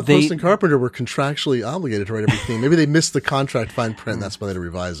then, I thought Post and Carpenter were contractually obligated to write everything. Maybe they missed the contract fine print. That's why they had to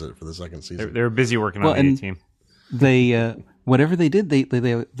revise it for the second season. They were busy working on the A-Team. They whatever they did, they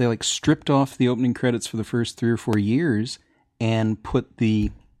like stripped off the opening credits for the first 3 or 4 years and put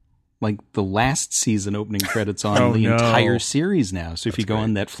the last season opening credits on entire series now. So if you go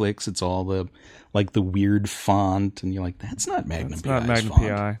on Netflix, it's all the weird font, and you're like, that's not Magnum PI's not Magnum font.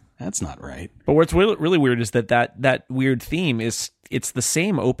 PI. That's not right. But what's really weird is that weird theme it's the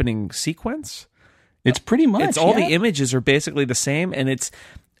same opening sequence. It's pretty much. It's all the images are basically the same, and it's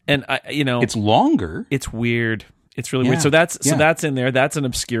longer. It's weird. It's really weird. So that's in there. That's an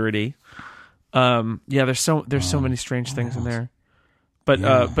obscurity. There's so many strange things in there.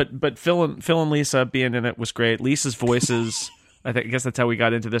 But Phil and Lisa being in it was great. Lisa's voices, I guess that's how we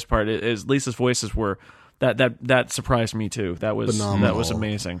got into this part. Is Lisa's voices were that surprised me too. That was phenomenal. That was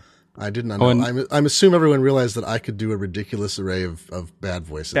amazing. I did not know. I'm assuming everyone realized that I could do a ridiculous array of bad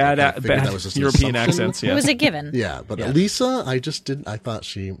voices. Bad that was just European accents. Yeah. It was a given. Yeah, but Lisa, I just didn't. I thought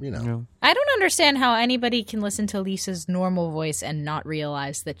she, I don't understand how anybody can listen to Lisa's normal voice and not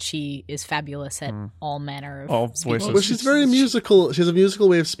realize that she is fabulous at all manner of speaking. Well, she's very musical. She has a musical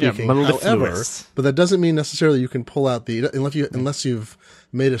way of speaking. However, but that doesn't mean necessarily you can pull out unless you've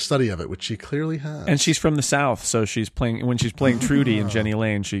made a study of it, which she clearly has. And she's from the South, so she's playing Trudy in Jenny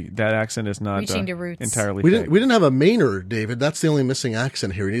Lane. That accent is not reaching to roots. Entirely. We didn't have a Mainer, David. That's the only missing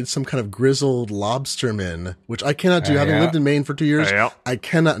accent here. We need some kind of grizzled lobsterman, which I cannot do. Having lived in Maine for 2 years, I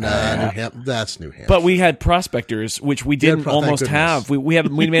cannot. That's New Hampshire. But we had prospectors, which we didn't almost have. We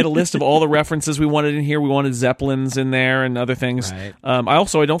made a list of all the references we wanted in here. We wanted Zeppelins in there and other things. Right.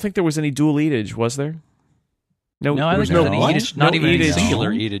 I don't think there was any dual eatage, was there? No, I think there's any Edith, not even a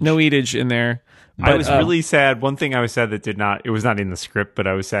singular Edith. No Edith in there. But, I was really sad. One thing I was sad that it was not in the script, but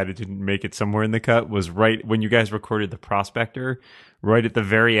I was sad it didn't make it somewhere in the cut, was right when you guys recorded the Prospector, right at the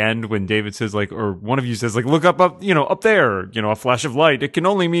very end when David says, like, or one of you says, like, look up there, a flash of light. It can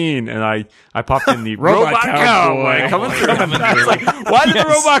only mean, and I popped in the robot cowboy coming through. I was like, why did the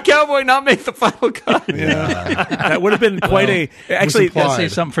robot cowboy not make the final cut? Yeah. That would have been quite actually, gotta say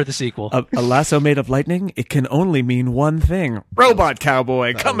something for the sequel. A lasso made of lightning, it can only mean one thing. Robot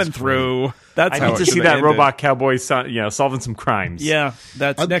cowboy coming through. That's I need to see that robot cowboy solving some crimes. Yeah,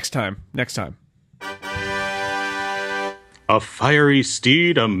 that's next time. Next time. A fiery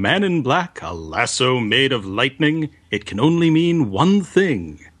steed, a man in black, a lasso made of lightning. It can only mean one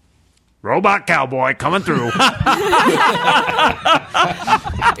thing. Robot cowboy coming through. Is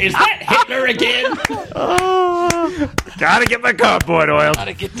that Hitler again? Gotta get my cardboard oiled.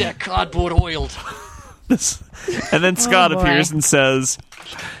 Gotta get that cardboard oiled. And then Scott appears and says,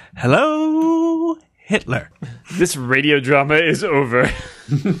 "Hello, Hitler." This radio drama is over.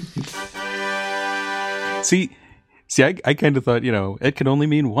 See, I kind of thought, it can only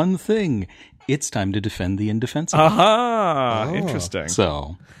mean one thing. It's time to defend the indefensible. Interesting.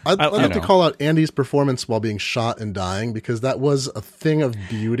 So, I'd like to call out Andy's performance while being shot and dying, because that was a thing of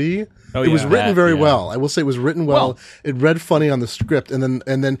beauty. It was written very well. I will say it was written well. It read funny on the script, and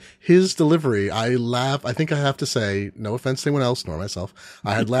then his delivery, I laughed. I think I have to say, no offense to anyone else nor myself,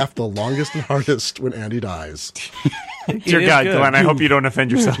 I had laughed the longest and hardest when Andy dies. Dear God, Glenn, I hope you don't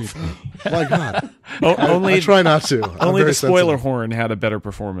offend yourself. My God. I try not to. Only the spoiler horn had a better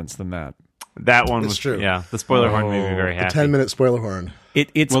performance than that. That one was true. Yeah, the spoiler horn made me very happy. The 10-minute spoiler horn.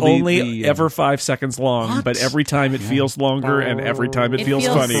 It's only ever 5 seconds long, but every time it feels longer, and every time it feels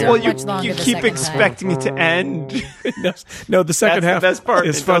funnier. Well, you keep expecting it to end. No, the second half the best part.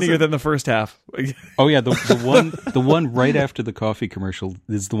 is funnier than the first half. Oh yeah, the one right after the coffee commercial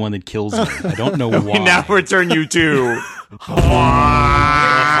is the one that kills me. I don't know why. Now return you to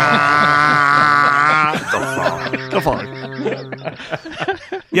the fog.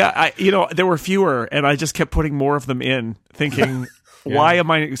 Yeah, there were fewer, and I just kept putting more of them in, thinking, why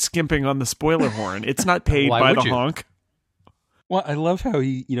am I skimping on the spoiler horn? It's not paid by the honk. Well, I love how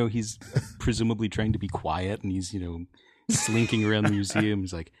he's presumably trying to be quiet, and he's slinking around the museum.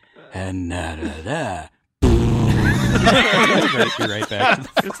 He's like, and da. right back.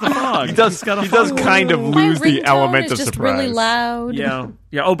 It's the fog. He does kind of lose the element of just surprise. Really loud. Yeah.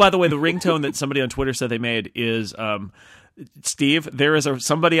 Oh, by the way, the ringtone that somebody on Twitter said they made is Steve. There is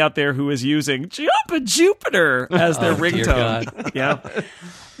somebody out there who is using "Jump Jupiter" as their ringtone. Yeah.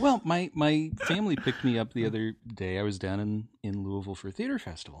 Well, my family picked me up the other day. I was down in Louisville for a theater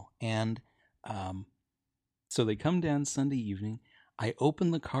festival, and so they come down Sunday evening. I open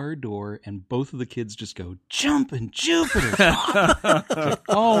the car door, and both of the kids just go, "Jumpin' Jupiter!"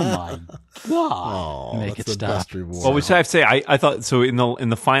 Oh my God! Make it stop. Well, which I have to say, I thought so. In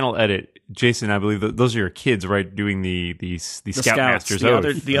the final edit, Jason, I believe those are your kids, right? Doing the Scoutmaster's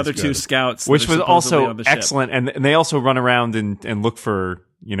oath. The other two scouts, which was also excellent, and they also run around and look for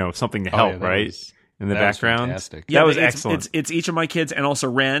something to help, right? In the background, fantastic. Yeah, that was excellent. It's each of my kids, and also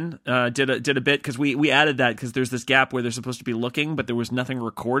Ren did a bit, because we added that because there's this gap where they're supposed to be looking, but there was nothing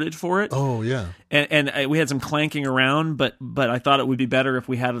recorded for it. Oh yeah, and we had some clanking around, but I thought it would be better if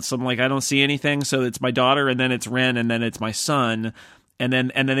we had some, like, I don't see anything, so it's my daughter, and then it's Ren, and then it's my son. And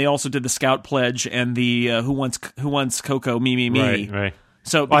then they also did the Scout Pledge and the who wants Coco, me. Right.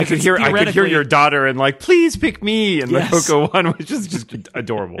 So I could hear your daughter and like, please pick me, and the Coco one, which is just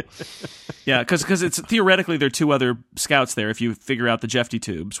adorable. Yeah, because it's theoretically there are two other scouts there if you figure out the Jeffy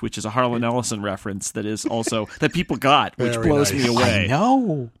Tubes, which is a Harlan Ellison reference that is also that people got, which blows me away. I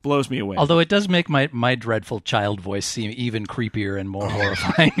know, blows me away. Although it does make my dreadful child voice seem even creepier and more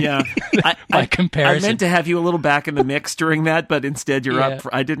horrifying. Yeah, by comparison. I meant to have you a little back in the mix during that, but instead you're up.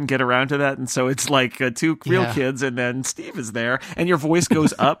 I didn't get around to that, and so it's like two real kids, and then Steve is there, and your voice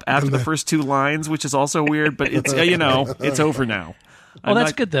goes up after the first two lines, which is also weird, but it's it's over now. Well,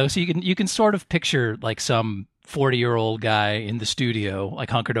 that's good though. So you can sort of picture like some 40-year-old guy in the studio, like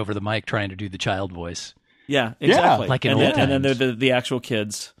hunkered over the mic, trying to do the child voice. Yeah, exactly. Like in and old then times. they're the actual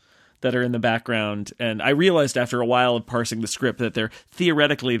kids that are in the background. And I realized after a while of parsing the script that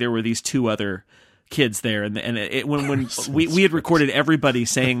theoretically there were these two other kids there, and when we had recorded everybody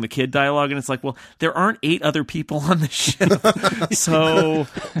saying the kid dialogue, and it's like, well, there aren't 8 other people on the ship, so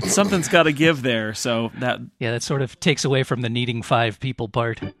something's got to give there. So that sort of takes away from the needing 5 people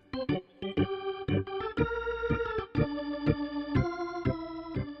part.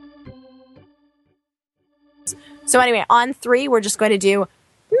 So anyway, on 3, we're just going to do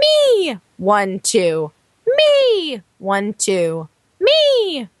me 1 2, me 1 2,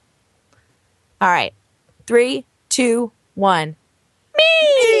 me. All right, 3 2 1.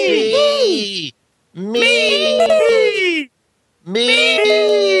 Me. Me.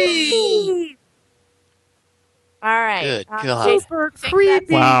 All right. Good God. Super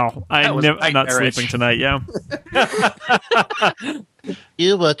creepy. Wow, I'm not sleeping tonight. Yeah.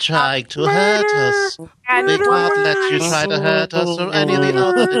 You were trying to hurt us. We can't let you try to hurt us or any of the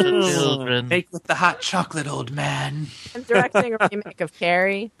other little children. Make with the hot chocolate, old man. I'm directing a remake of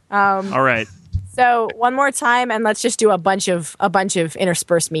Carrie. All right. So one more time, and let's just do a bunch of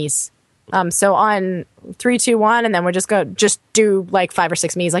interspersed me's. So on 3 2 1, and then we'll just do like 5 or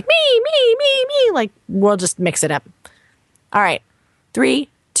 6 me's, like me. Like we'll just mix it up. All right, 3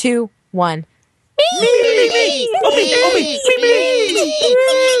 2 1. Me.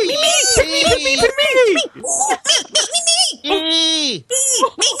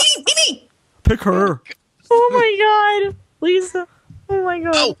 Pick her. Oh my God, Lisa. Oh my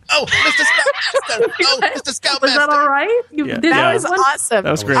God. Oh, Mr. Scoutmaster. Oh, Mr. Scoutmaster. Was that all right? That was awesome.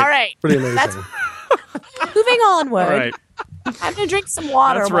 That was great. All right. Pretty amazing. Moving onward. All right. I'm going to drink some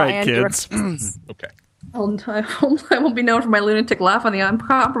water. That's while right, Andrew kids. Okay. I won't be known for my lunatic laugh on the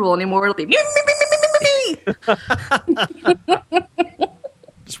Incomparable anymore. It'll be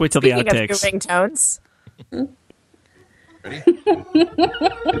Just wait till the Speaking of new outtakes. ringtones. Ready?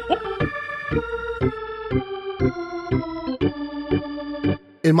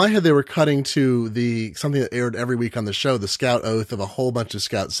 In my head, they were cutting to something that aired every week on the show, the Scout Oath of a whole bunch of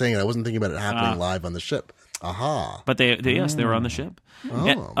Scouts saying it. I wasn't thinking about it happening live on the ship. Aha! But they were on the ship. Oh.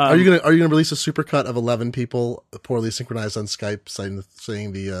 And, are you gonna release a supercut of 11 people poorly synchronized on Skype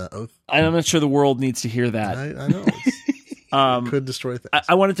saying the oath? I'm not sure the world needs to hear that. I know. It could destroy things.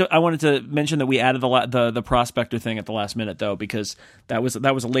 I wanted to mention that we added the prospector thing at the last minute though, because that was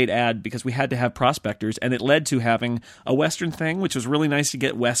a late add because we had to have prospectors, and it led to having a Western thing, which was really nice to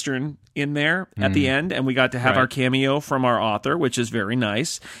get Western in there at the end, and we got to have our cameo from our author, which is very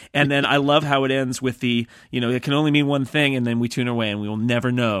nice. And then I love how it ends with it can only mean one thing, and then we tune away, and we will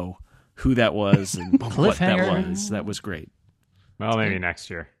never know who that was and what that was. That was great. Well, maybe next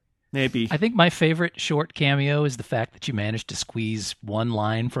year. Maybe. I think my favorite short cameo is the fact that you managed to squeeze one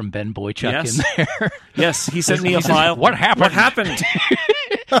line from Ben Boychuk in there. Yes, he sent me a file. What happened? What happened?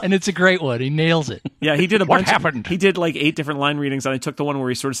 And it's a great one. He nails it. Yeah, he did a What bunch. happened? He did like 8 different line readings, and I took the one where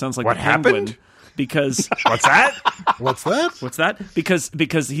he sort of sounds like What the Penguin. happened? Because What's that? What's that? What's that?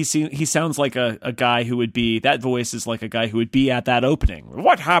 Because he sounds like a guy who would be, that voice is like a guy who would be at that opening.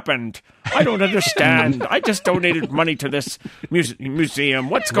 What happened? I don't understand. I just donated money to this museum.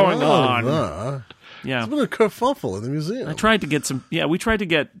 What's going on? Yeah. It's been a kerfuffle in the museum. I tried to get some. Yeah, we tried to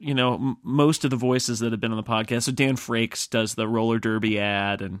get most of the voices that have been on the podcast. So Dan Frakes does the roller derby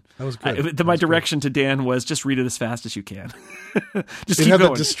ad, and that was good. My direction to Dan was just read it as fast as you can. Just it keep had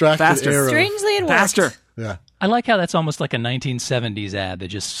going. That distracted faster. arrow. Strangely, it worked. Faster. Yeah. I like how that's almost like a 1970s ad that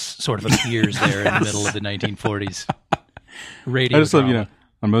just sort of appears there in the middle of the 1940s radio. I just love,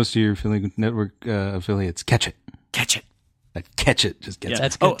 on most of your affiliate network affiliates, catch it. Catch it. Catch it. Just gets it.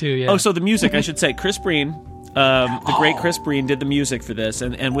 That's good too, yeah. Oh, so the music, I should say, Chris Breen, the great Chris Breen did the music for this,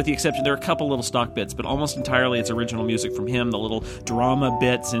 and with the exception, there are a couple little stock bits, but almost entirely it's original music from him, the little drama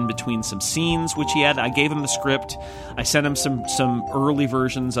bits in between some scenes, which he had. I gave him the script. I sent him some early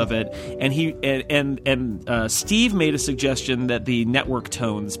versions of it, and he and Steve made a suggestion that the network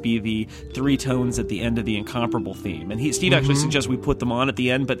tones be the 3 tones at the end of the Incomparable theme, and Steve actually suggested we put them on at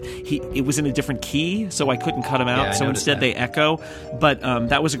the end, but it was in a different key, so I couldn't cut them out, Yeah, so instead they echo, but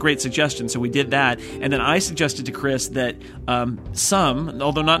that was a great suggestion, so we did that, and then I suggested to Chris that some,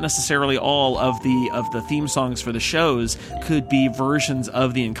 although not necessarily all, of the theme songs for the shows could be versions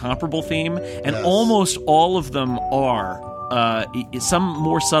of the Incomparable theme, and almost all of them are. some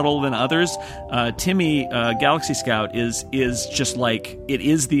more subtle than others. Timmy, Galaxy Scout, is just like, it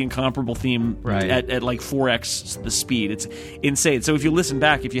is the Incomparable theme at like 4x the speed. It's insane. So if you listen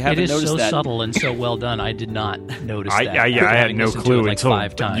back, if you haven't noticed that, it is so subtle and so well done. I did not notice that. I had no clue like until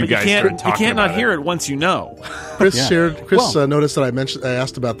 5 times. you guys started talking you can't about not hear it once you know. Chris noticed that I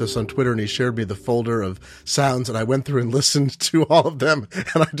asked about this on Twitter, and he shared me the folder of sounds, and I went through and listened to all of them,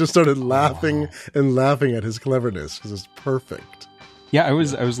 and I just started laughing and laughing at his cleverness because it's perfect. Yeah, I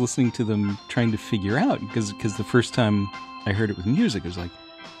was listening to them trying to figure out because the first time I heard it with music, I was like,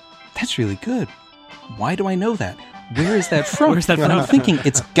 "That's really good. Why do I know that? Where is that from?" Where's that from? And I'm thinking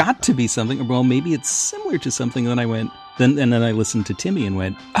it's got to be something. Well, maybe it's similar to something. And then I went, and then I listened to Timmy and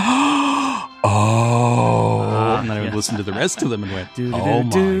went, oh, and then I would listen to the rest of them and went, oh my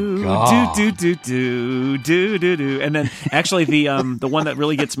god, and then actually the one that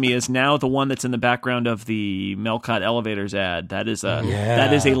really gets me is now the one that's in the background of the Melcott Elevators ad. That is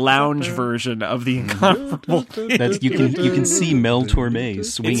a lounge version of the Incomparable. That's, you can see Mel Torme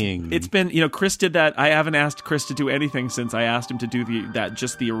swinging. It's been, Chris did that. I haven't asked Chris to do anything since I asked him to do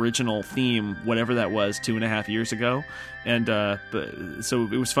the original theme, whatever that was, 2.5 years ago. And so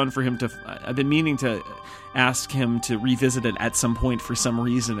it was fun for him to. I've been meaning to ask him to revisit it at some point for some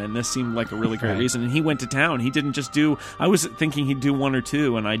reason, and this seemed like a really great reason. And he went to town. He didn't just do. I was thinking he'd do 1 or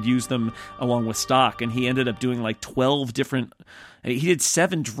 2, and I'd use them along with stock. And he ended up doing like 12 different. He did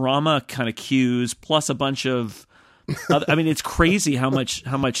 7 drama kind of cues plus a bunch of. I mean, it's crazy how much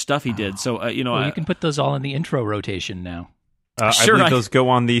stuff he did. So you can put those all in the intro rotation now. Sure, I believe those go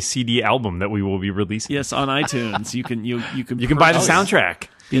on the CD album that we will be releasing. Yes, on iTunes. You can buy the soundtrack.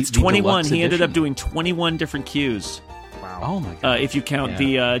 It's 21. He ended up doing 21 different cues. Wow. Oh my god! If you count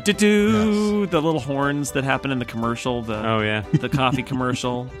the the little horns that happen in the commercial, the coffee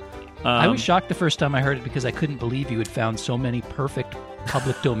commercial. I was shocked the first time I heard it because I couldn't believe you had found so many perfect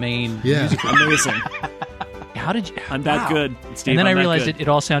public domain music. Amazing. How did you? I'm that good. Steve, and then I realized it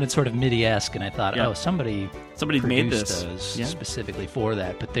all sounded sort of MIDI-esque, and I thought, somebody made this those specifically for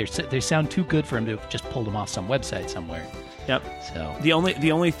that. But they sound too good for him to just pull them off some website somewhere. Yep. So the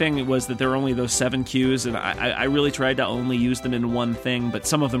only thing was that there were only those 7 cues, and I really tried to only use them in one thing, but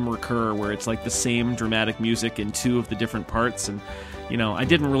some of them recur where it's like the same dramatic music in 2 of the different parts, and I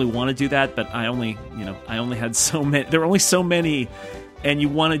didn't really want to do that, but I only had so many. There were only so many. And you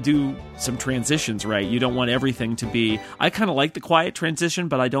want to do some transitions, right? You don't want everything to be. I kind of like the quiet transition,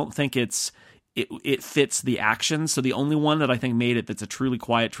 but I don't think it fits the action. So the only one that I think made it that's a truly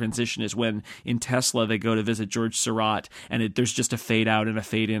quiet transition is when in Tesla they go to visit George Surratt, and there's just a fade out and a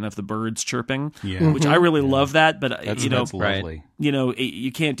fade in of the birds chirping, which I really love that. But that's lovely.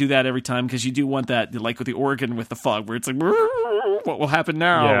 You can't do that every time because you do want that, like with the organ with the fog, where it's like, what will happen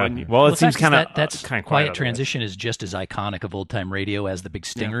now? Yeah. Well, it seems kind of that's quiet transition is just as iconic of old time radio as the big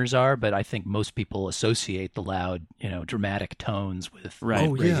stingers are, but I think most people associate the loud, dramatic tones with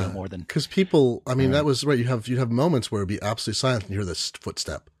radio more than because people. I mean, that was right. You have moments where it'd be absolutely silent, and you hear this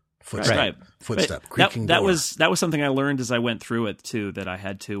footstep, creaking that door. was something I learned as I went through it too. That I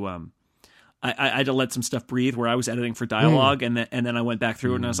had to. I had to let some stuff breathe where I was editing for dialogue, and then I went back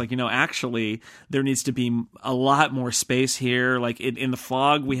through it and I was like, actually there needs to be a lot more space here. Like in the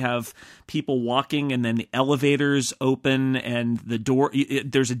fog, we have people walking, and then the elevators open, and the door.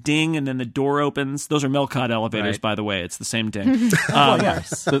 There's a ding, and then the door opens. Those are Melcott elevators, by the way. It's the same ding.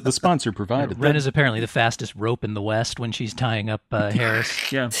 The sponsor provided. Ren is apparently the fastest rope in the West when she's tying up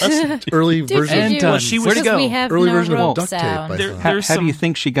Harris. Yeah, that's early version. And she was early version of duct tape. How do you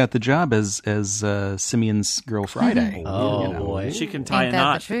think she got the job as Simeon's girl Friday? Oh boy, she can tie Ain't a that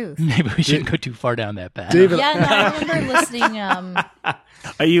knot. the truth? Maybe we shouldn't go too far down that path. David, I remember listening.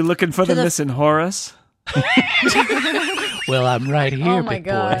 Are you looking for the missing Horace? Well, I'm right here, oh my big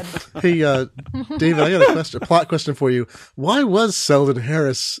God. boy. Hey, David, I got a plot question for you. Why was Selden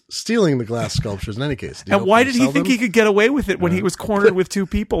Harris stealing the glass sculptures in any case? And why did he think he could get away with it when he was cornered with 2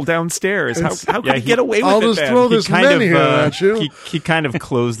 people downstairs? How could he get away with it? I'll just throw this man here at you. He kind of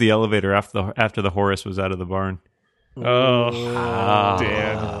closed the elevator after the Horace was out of the barn. Dan.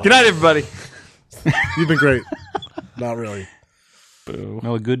 Good night, everybody. You've been great. Not really. Boo.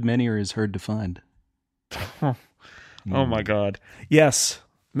 Well, a good many are as hard to find. Oh my God! Yes,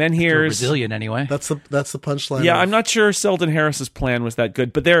 Menhirs. Brazilian anyway. That's the punchline. Yeah, I'm not sure Selden Harris's plan was that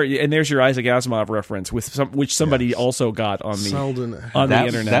good, but there's your Isaac Asimov reference which somebody also got on the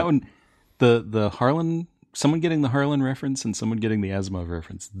internet. That one, the Harlan. Someone getting the Harlan reference and someone getting the Asimov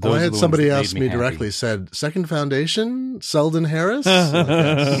reference. I had somebody ask me directly, said, Second Foundation, Selden Harris?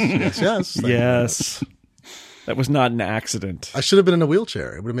 Yes. Yes. That was not an accident. I should have been in a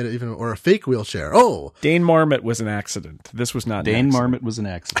wheelchair. It would have made it even, or a fake wheelchair. Oh, Dane Marmot was an accident. This was not. Dane Marmot was an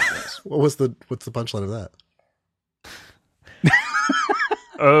accident. What's the punchline of that?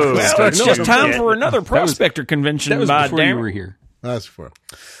 Oh, well, it's just time for another prospector convention. That was before you were here. That's before.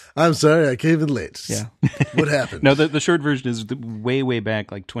 I'm sorry, I came in late. Yeah. What happened? No, the short version is way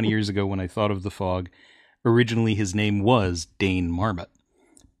back, like 20 years ago when I thought of the Fog. Originally, his name was Dane Marmot.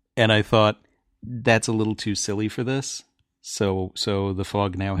 And I thought, that's a little too silly for this. So the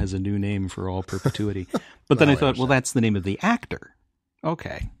Fog now has a new name for all perpetuity. But then I thought, well, that's the name of the actor.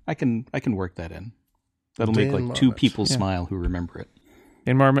 Okay, I can work that in. That'll make like two people smile who remember it.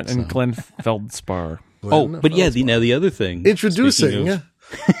 Dane Marmot and Glenn Feldspar. But yeah, the other thing. Introducing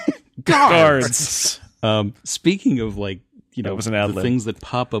guards. Speaking of like, that was an ad-lib. The things that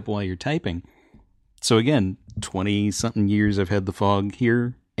pop up while you're typing. So again, 20-something years I've had the Fog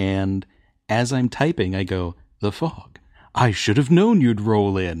here, and as I'm typing, I go, the Fog. I should have known you'd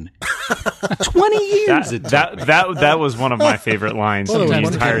roll in. 20 years. That was one of my favorite lines in the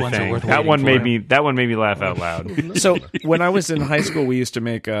entire thing. That one made me laugh out loud. So when I was in high school, we used to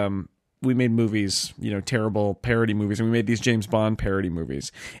make we made movies, terrible parody movies, and we made these James Bond parody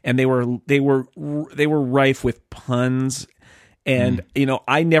movies, and they were rife with puns. And,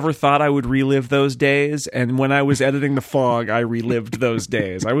 I never thought I would relive those days. And when I was editing The Fog, I relived those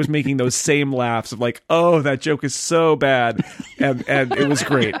days. I was making those same laughs of like, oh, that joke is so bad. And it was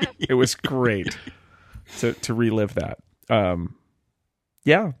great. It was great to relive that.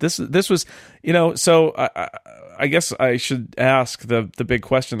 This was, so I guess I should ask the big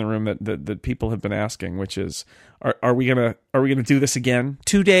question in the room that people have been asking, which is, are we gonna do this again?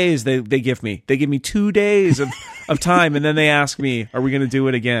 2 days they give me 2 days of time, and then they ask me, are we gonna do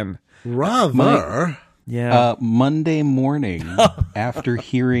it again? Rather, Monday morning after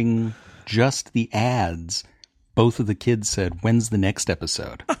hearing just the ads, both of the kids said, "When's the next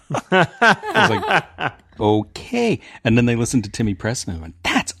episode?" I was like, okay, and then they listened to Timmy Preston and went,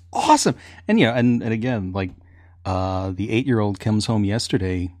 "That's awesome!" And and again, like the 8-year-old comes home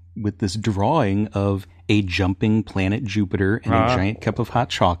yesterday with this drawing of a jumping planet Jupiter and a giant cup of hot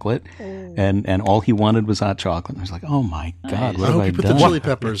chocolate, and all he wanted was hot chocolate. And I was like, "Oh my god, what have I hope you put done?" the chili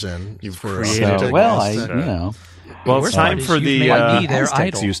peppers in. You've for created well, it's time for the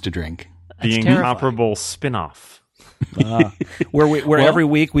Aztecs used to drink. The Incomparable spin-off. Where every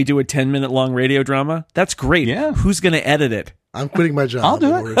week we do a 10-minute long radio drama. That's great. Yeah. Who's going to edit it? I'm quitting my job. I'll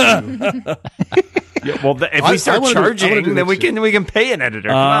do it. If we start charging, then we can pay an editor.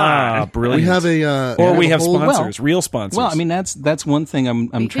 Brilliant. We have a we have sponsors, real sponsors. Well, I mean that's one thing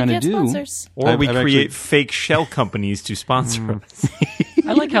I'm trying to do. Sponsors. Or we create fake shell companies to sponsor us.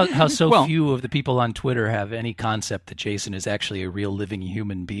 I like how few of the people on Twitter have any concept that Jason is actually a real living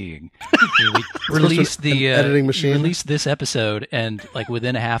human being. We released the editing machine. Released this episode, and like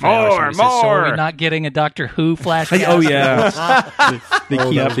within a half hour, so are we not getting a Doctor Who flashback? Oh yeah.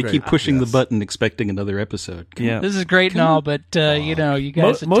 They keep pushing the button, expecting another episode. This is great and all, but you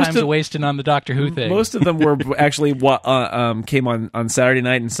guys, time's a wasting on the Doctor Who thing. Most of them were actually came on Saturday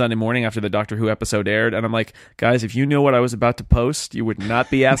night and Sunday morning after the Doctor Who episode aired, and I'm like, guys, if you knew what I was about to post, you would not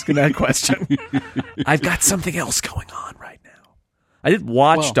be asking that question. I've got something else going on right now. I did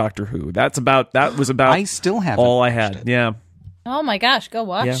watch Doctor Who. That was about. I still haven't all I had. It. Yeah. Oh my gosh, go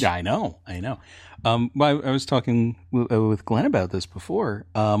watch. Yeah, I know. I was talking with Glenn about this before.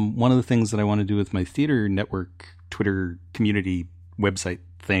 One of the things that I want to do with my theater network Twitter community website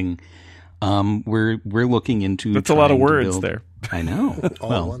thing, we're looking into. That's a lot of words there. I know.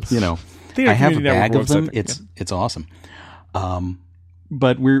 Well, theater I have a community bag network of them. website, It's awesome.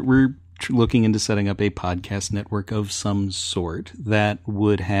 But we're looking into setting up a podcast network of some sort that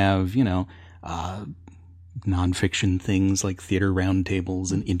would have nonfiction things like theater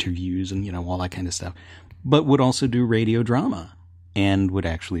roundtables and interviews and all that kind of stuff, but would also do radio drama and would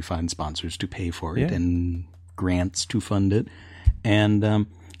actually find sponsors to pay for it and grants to fund it. And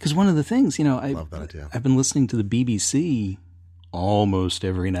because one of the things, love that idea. I've been listening to the BBC almost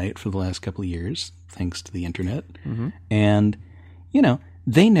every night for the last couple of years, thanks to the internet, and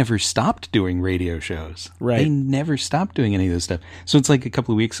they never stopped doing radio shows. Right. They never stopped doing any of this stuff. So it's like a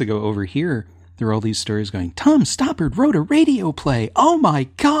couple of weeks ago over here, there were all these stories going, Tom Stoppard wrote a radio play. Oh, my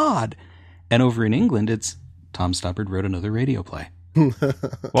God. And over in England, it's Tom Stoppard wrote another radio play. Well,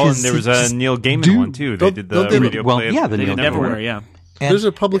 and there was a Neil Gaiman one, too. They did the radio play. Yeah, the They Neil did Neverwhere, Gaiman. yeah. There's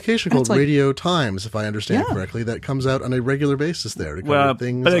a publication called like, Radio Times, if I understand correctly, that comes out on a regular basis there to cover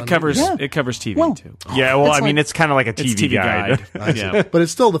things. But it covers TV too. Yeah, well, I mean, it's kind of like a TV guide. Yeah. But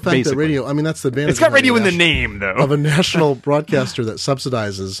it's still the fact that radio. I mean, that's the advantage. It's got radio in the name, though, of a national broadcaster that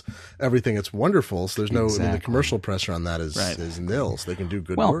subsidizes everything. It's wonderful. So there's no I mean, the commercial pressure on that is nil. So they can do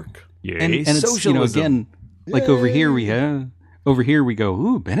good work. And it's again like over here we go,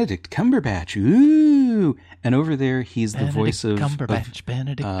 ooh, Benedict Cumberbatch, ooh, and over there he's the voice of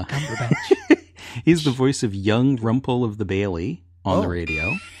Benedict Cumberbatch. He's the voice of young Rumpel of the Bailey on the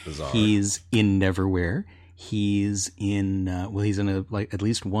radio. Bizarre. He's in Neverwhere. He's in he's in at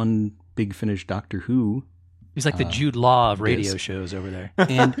least one Big Finish Doctor Who. He's like the Jude Law of radio shows over there.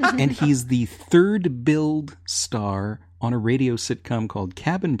 And he's the third billed star on a radio sitcom called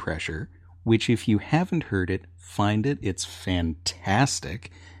Cabin Pressure, which if you haven't heard it, find it. It's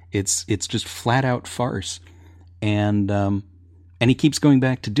fantastic. It's just flat out farce. And he keeps going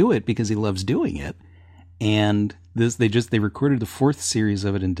back to do it because he loves doing it. And they recorded the 4th series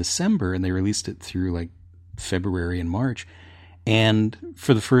of it in December, and they released it through like February and March. And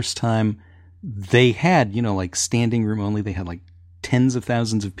for the first time, they had, like standing room only. They had like tens of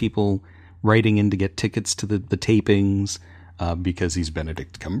thousands of people writing in to get tickets to the tapings because he's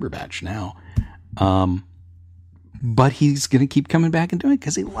Benedict Cumberbatch now. But he's going to keep coming back and doing it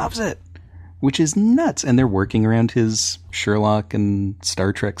because he loves it, which is nuts. And they're working around his Sherlock and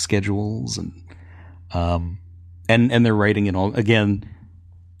Star Trek schedules, and they're writing in all. Again,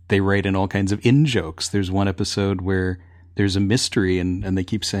 they write in all kinds of in jokes. There's one episode where there's a mystery, and they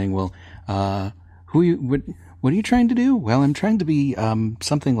keep saying, "Well, what are you trying to do?" "Well, I'm trying to be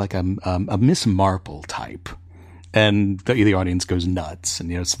something like a Miss Marple type." And the audience goes nuts,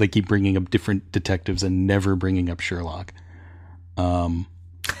 and so they keep bringing up different detectives and never bringing up Sherlock.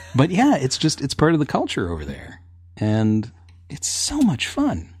 But yeah, it's part of the culture over there, and it's so much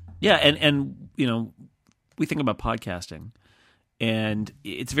fun. Yeah, and we think about podcasting, and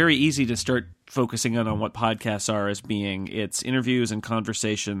it's very easy to start focusing on what podcasts are as being it's interviews and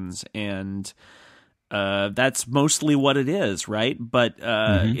conversations, and that's mostly what it is, right? But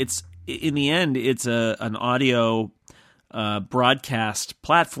it's in the end, it's an audio broadcast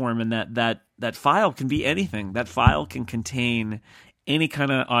platform, and that file can be anything. That file can contain any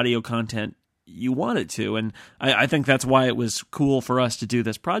kind of audio content you want it to, and I think that's why it was cool for us to do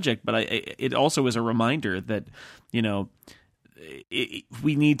this project. But it also is a reminder that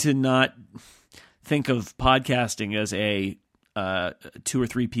we need to not think of podcasting as a 2 or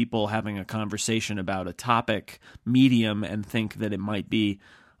 3 people having a conversation about a topic medium and think that it might be.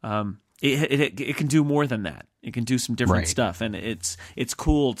 It can do more than that. It can do some different stuff, and it's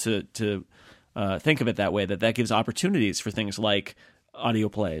cool to think of it that way. That gives opportunities for things like audio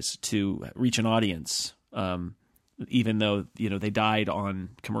plays to reach an audience, even though they died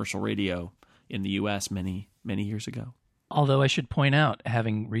on commercial radio in the U.S. many years ago. Although I should point out,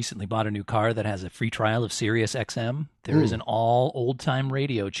 having recently bought a new car that has a free trial of Sirius XM, there is an all old time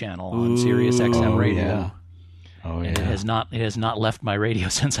radio channel on Sirius XM radio. Yeah. Oh, yeah. It has not left my radio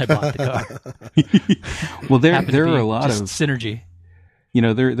since I bought the car. Well, there are a lot of synergy.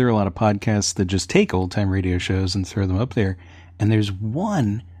 There are a lot of podcasts that just take old time radio shows and throw them up there. And there's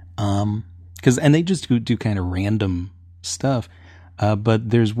one, and they just do kind of random stuff.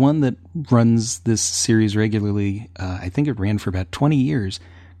 But there's one that runs this series regularly. I think it ran for about 20 years,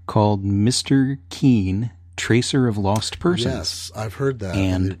 called Mr. Keen, Tracer of Lost Persons. Yes, I've heard that.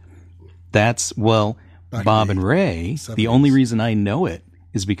 And that's, Bob and Ray. 70s. The only reason I know it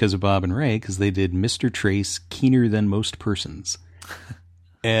is because of Bob and Ray, because they did Mr. Trace, Keener Than Most Persons.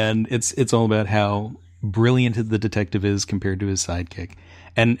 And it's all about how brilliant the detective is compared to his sidekick.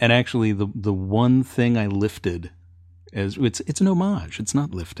 And actually, the one thing I lifted as it's an homage. It's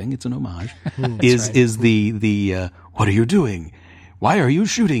not lifting. It's an homage. is the what are you doing? Why are you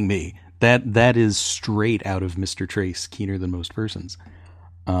shooting me? That is straight out of Mr. Trace, Keener Than Most Persons.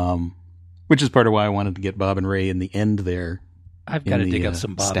 Which is part of why I wanted to get Bob and Ray in the end there. I've got to dig up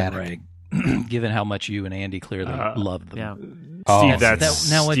some Bob and Ray, given how much you and Andy clearly love them. Yeah. Steve,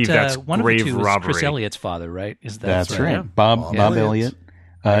 that's one grave of the two robbery. is Chris Elliott's father, right? That's right. Yeah. Bob Elliott.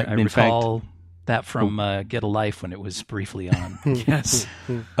 I recall that from Get a Life when it was briefly on. Yes.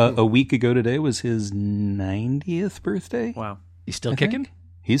 A week ago today was his 90th birthday. Wow. He's still kicking?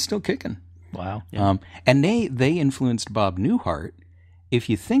 He's still kicking. Wow. Yeah. And they influenced Bob Newhart. If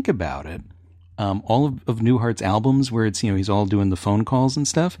you think about it, all of Newhart's albums where it's, he's all doing the phone calls and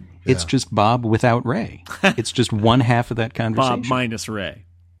stuff, it's just Bob without Ray. It's just one half of that conversation. Bob minus Ray.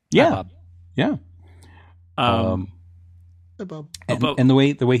 Yeah. Hi, Bob. Yeah. Hi, Bob. And the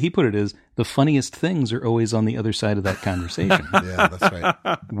way he put it is, the funniest things are always on the other side of that conversation. Yeah, that's right.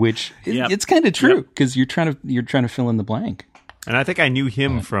 Which it's kind of true because you're trying to fill in the blank. And I think I knew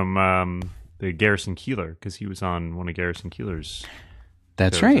him from the Garrison Keillor because he was on one of Garrison Keillor's.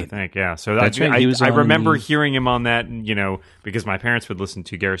 That's shows, right. I think, yeah. So That's right. I remember hearing him on that, because my parents would listen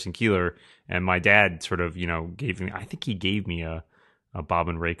to Garrison Keillor, and my dad sort of, gave me. I think he gave me a Bob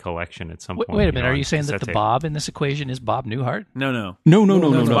and Ray collection at some point. Wait a minute. Are you saying that the Bob in this equation is Bob Newhart? No.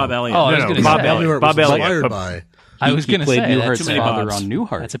 Bob Elliott. Oh, I was going to say Bob Elliott was inspired by. I was going to say Newhart's that's father on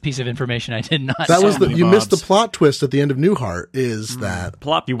Newhart. That's a piece of information I did not. That was know. you missed the plot twist at the end of Newhart. Is that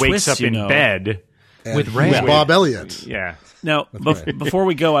he wakes up in bed with Ray, Bob Elliott? Yeah. Now, before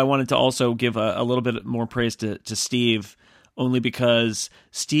we go, I wanted to also give a little bit more praise to Steve, only because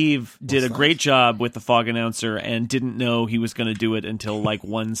Steve did a great job with the fog announcer and didn't know he was going to do it until like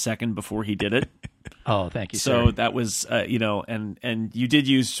 1 second before he did it. Oh, thank you, So sir. that was, and you did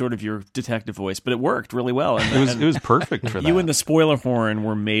use sort of your detective voice, but it worked really well. And, it was perfect for that. You and the spoiler horn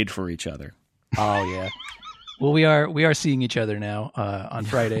were made for each other. Oh, yeah. Well, we are seeing each other now on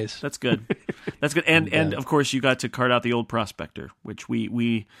Fridays. That's good. That's good. And of course, you got to cart out the old Prospector, which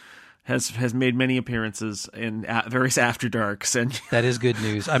we has made many appearances in various After Darks, and that is good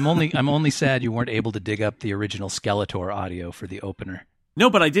news. I'm only sad you weren't able to dig up the original Skeletor audio for the opener. No,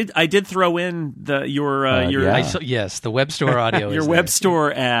 but I did throw in your yes, the web store audio. Your web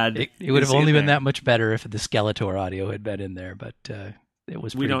store ad. It would have only been that much better if the Skeletor audio had been in there, but it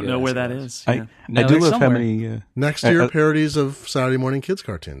was. We don't know where that is. I do love how many next year parodies of Saturday morning kids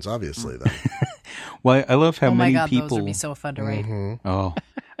cartoons. Obviously, then. Well, I love how many God, people. Those would be so fun to write. Mm-hmm. Oh,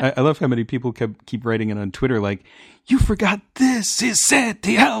 I love how many people keep writing it on Twitter like, "You forgot this is set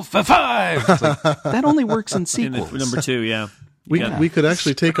the Alpha 5." It's like, that only works in sequels. Number 2, yeah. We could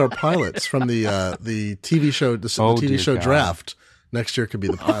actually take our pilots from the TV show TV show draft. Next year could be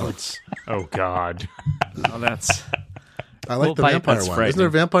the pilots. Oh God. Oh, that's. I like the vampire one. Isn't there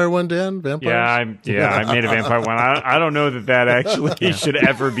a vampire one, Dan? Vampires? Yeah, I made a vampire one. I don't know that actually should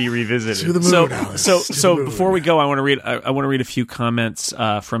ever be revisited. To the moon, Alice. So before we go, I want to read a few comments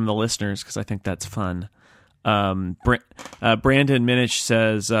from the listeners because I think that's fun. Brandon Minish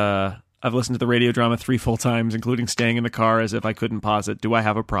says, "I've listened to the radio drama 3 full times, including staying in the car as if I couldn't pause it. Do I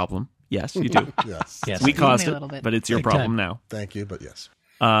have a problem? Yes, you do. Yes. We caused it, but it's your problem now. Thank you, but yes.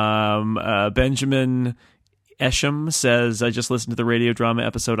 Benjamin Esham says, I just listened to the radio drama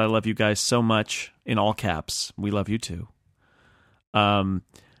episode. I love you guys so much. In all caps. We love you too.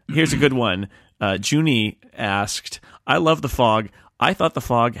 Here's a good one. Junie asked, I love the fog. I thought the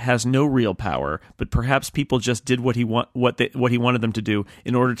fog has no real power, but perhaps people just did what he wanted them to do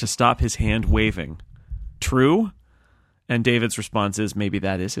in order to stop his hand waving. True? And David's response is, maybe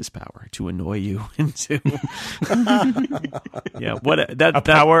that is his power, to annoy you into. Yeah, a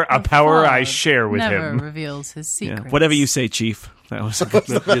power I share with never him. Never reveals his secrets. Yeah, whatever you say, Chief. That was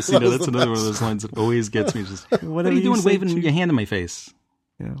that's another one of those lines that always gets me. Just what are you doing, waving your hand in my face?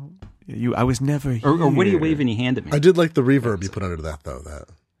 Yeah, I was never. Or what are you waving your hand at me? I did like the reverb you put under that, though.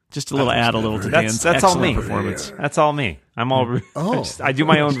 Just a little add a little to Dan's that's all me. Performance. That's all me. I'm all. I do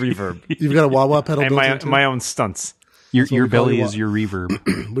my own reverb. You've got a wah-wah pedal and my own stunts. Your belly is your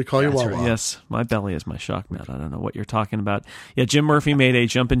reverb. We call you wah-wah. Right. Yes, my belly is my shock nut. I don't know what you're talking about. Yeah, Jim Murphy made a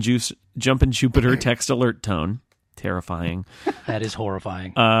jump in Jupiter text alert tone. Terrifying. That is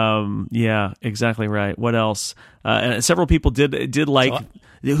horrifying. Yeah, exactly right. What else? And several people did like.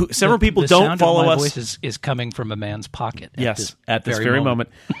 Several people the don't sound follow of my us. Voice is coming from a man's pocket. Yes, at this very moment.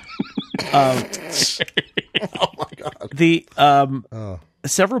 Oh my God.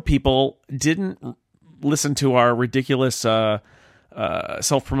 Several people didn't listen to our ridiculous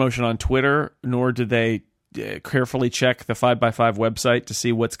self-promotion on Twitter, nor did they carefully check the 5x5 website to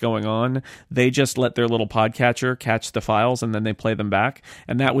see what's going on. They just let their little podcatcher catch the files and then they play them back.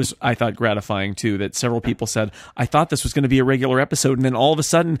 And that was, I thought, gratifying too, that several people said, I thought this was going to be a regular episode, and then all of a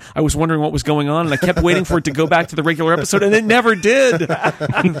sudden I was wondering what was going on, and I kept waiting for it to go back to the regular episode, and it never did.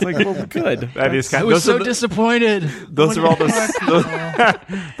 It's like, well, good. That is kind I was so disappointed. Those are all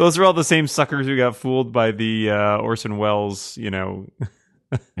those are all the same suckers who got fooled by the Orson Welles,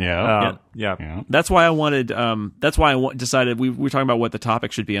 Yeah. That's why I wanted. That's why I decided we were talking about what the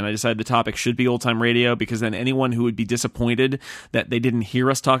topic should be, and I decided the topic should be old time radio, because then anyone who would be disappointed that they didn't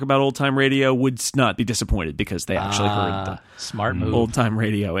hear us talk about old time radio would not be disappointed because they actually heard the smart move. Old time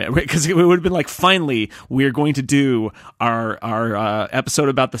radio. Because it would have been like, finally, we are going to do our episode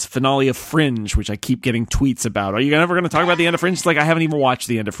about the finale of Fringe, which I keep getting tweets about. Are you ever going to talk about the end of Fringe? It's like, I haven't even watched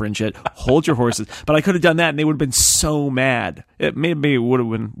the end of Fringe yet. Hold your horses. But I could have done that, and they would have been so mad. It maybe would have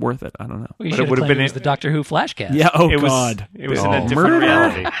been worth it. I don't know. Well, you But should it would have been been the Doctor Who flashcast. Yeah. Oh, it God. It was in a different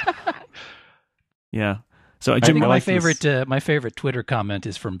reality. Yeah. So I Jim, think like my favorite Twitter comment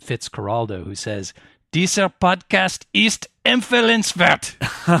is from Fitz Coraldo, who says, "Dieser Podcast ist empfehlenswert."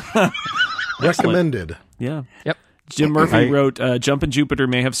 Recommended. Yeah. Yep. Jim Murphy wrote, Jumpin' Jupiter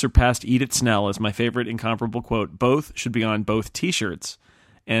may have surpassed Eat It Snell as my favorite incomparable quote. Both should be on both T-shirts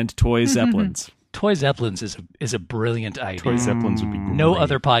and Toy Zeppelins. Toy Zeppelins is a brilliant idea. Toy Zeppelins would be great. No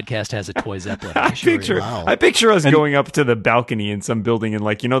other podcast has a Toy Zeppelin. I picture us going up to the balcony in some building and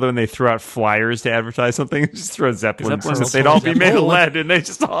when they throw out flyers to advertise something, just throw Zeppelins. They'd all be made of lead and they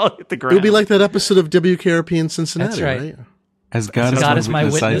just all hit the ground. It would be like that episode of WKRP in Cincinnati, That's right? As God is my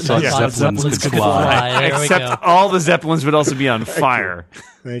witness, I thought Zeppelins could fly. Except all the Zeppelins would also be on fire.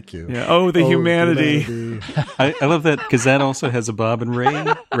 Thank you. Yeah. Oh, the humanity. I love that because that also has a Bob and Ray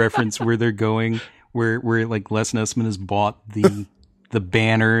reference where they're going, where like Les Nessman has bought the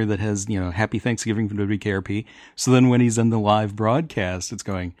banner that has, Happy Thanksgiving from WKRP. So then when he's on the live broadcast, it's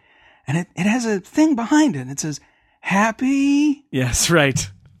going, and it has a thing behind it. And it says, Happy. Yes,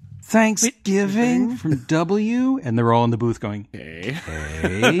 right. Thanksgiving from W, and they're all in the booth going, hey.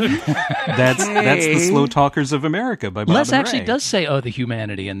 That's the Slow Talkers of America by Bob Les and actually Ray. does say, "Oh, the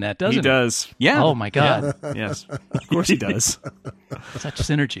humanity," in that, doesn't he? He does. Yeah. Oh my God. Yeah. Yes. Of course he does. Such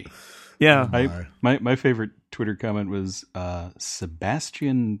synergy. Yeah. My favorite Twitter comment was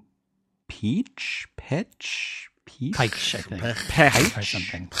Sebastian Peach, I think. Peach or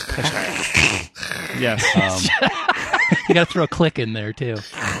something. Yes. You got to throw a click in there too.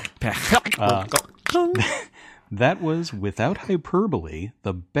 That was, without hyperbole,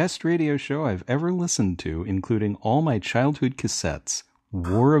 the best radio show I've ever listened to, including all my childhood cassettes.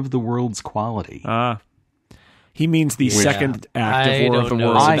 War of the Worlds quality. He means the second act of War of the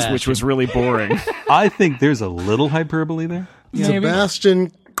Worlds, which was really boring. I think there's a little hyperbole there.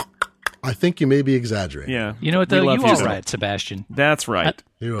 Sebastian, I think you may be exaggerating. Yeah. You know what, though? You are right, Sebastian. That's right.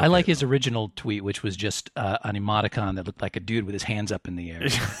 I like his original tweet, which was just an emoticon that looked like a dude with his hands up in the air.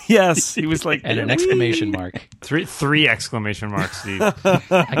 Yes, he was like... and an exclamation mark. Three exclamation marks, Steve. I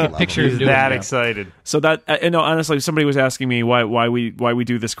can picture him doing that excited. So that, honestly, somebody was asking me why we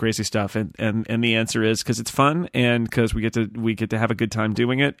do this crazy stuff, and the answer is because it's fun, and because we get to have a good time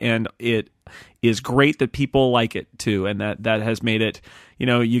doing it, and it is great that people like it too, and that has made it.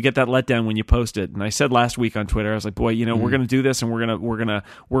 You get that letdown when you post it. And I said last week on Twitter, I was like, boy, we're going to do this, and we're gonna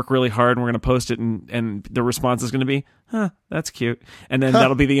work really hard, and we're going to post it, and the response is going to be, that's cute, and then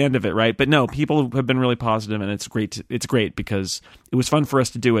that'll be the end of it, right? But no, people have been really positive, and it's great. It's great because it was fun for us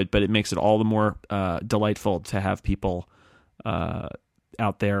to do it, but it makes it all the more delightful to have people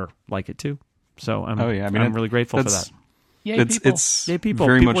out there like it too. So I'm really grateful for that. Yay, it's people.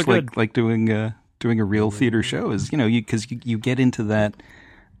 Very people much like doing a real theater show is, because you get into that.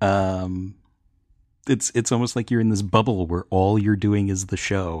 It's almost like you're in this bubble where all you're doing is the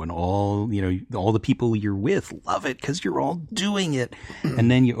show, and all the people you're with love it because you're all doing it.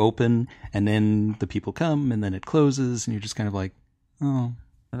 And then you open, and then the people come, and then it closes, and you're just kind of like, oh,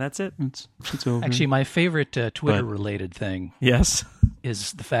 and that's it. It's over. Actually, my favorite Twitter-related thing, is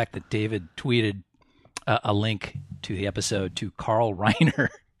the fact that David tweeted a link to the episode to Carl Reiner.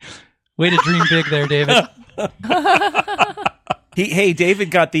 Way to dream big there, David.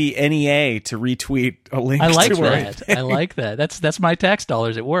 David got the NEA to retweet a link. I like to that. I like that. That's my tax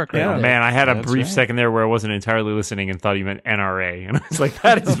dollars at work. Right there. Man, I had a brief second there where I wasn't entirely listening and thought you meant NRA, and I was like,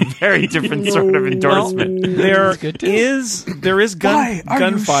 that is a very different sort of endorsement. There is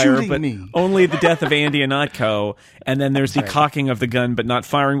gunfire, but only the death of Andy Anatko, and then there's the cocking of the gun, but not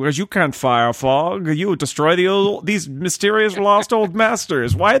firing, because you can't fire, Fog. You destroy these mysterious lost old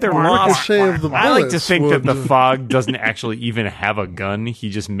masters. Why they're lost? I like to think that the Fog doesn't actually even have a gun. He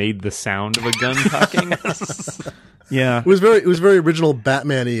just made the sound of a gun cocking. Yeah, it was very original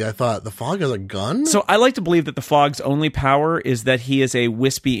Batman-y. I thought the Fog has a gun. So I like to believe that the Fog's only power is that he is a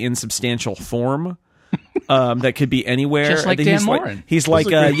wispy, insubstantial form. That could be anywhere. Just like Dan Morin. He's like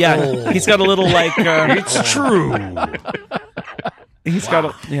he's got a little like. It's true. He's got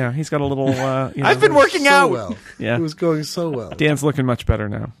a little. I've been working out. Well. Yeah, it was going so well. Dan's looking much better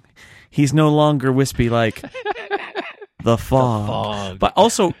now. He's no longer wispy like the Fog. But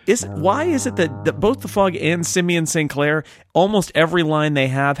also, why is it that both the Fog and Simeon St. Clair, almost every line they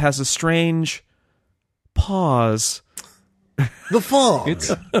have has a strange pause. The Fog.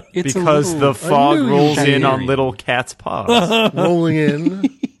 It's because the Fog rolls in on little cat's paws. Rolling in.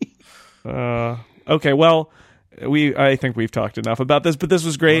 Okay, well, I think we've talked enough about this, but this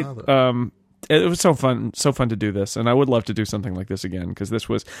was great. Wow. it was so fun to do this, and I would love to do something like this again because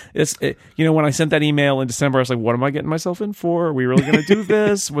when I sent that email in December, I was like, "What am I getting myself in for? Are we really going to do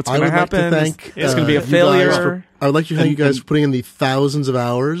this? What's going to happen? It's going to be a failure." I would like to thank you guys for putting in the thousands of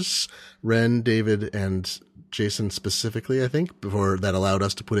hours, Ren, David, and Jason specifically. I think before that allowed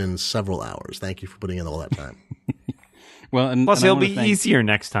us to put in several hours. Thank you for putting in all that time. Well, plus it'll be easier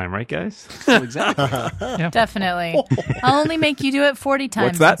next time, right, guys? Exactly. Definitely. I'll only make you do it 40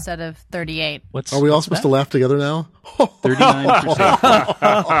 times instead of 38. Are we all supposed to laugh together now? 39%.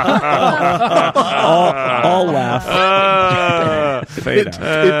 all laugh. It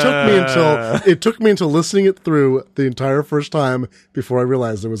took me until listening it through the entire first time before I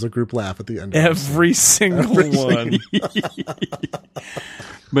realized there was a group laugh at the end. Every single one.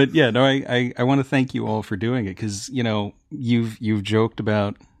 But yeah, no, I want to thank you all for doing it because you've joked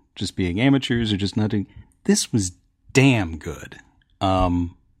about just being amateurs or just not doing. This was damn good. I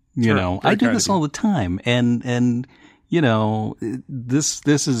do this all the time, and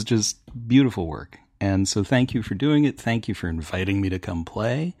this is just beautiful work. And so thank you for doing it. Thank you for inviting me to come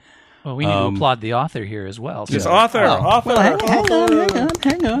play. Well, we need to applaud the author here as well. Yes, author. Hang on.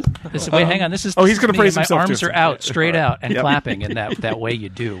 Wait, hang on. This is. He's going to praise my himself. My arms too. are out, straight out, and clapping in that way you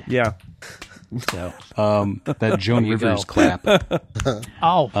do. Yeah. So, that Joan Rivers clap. But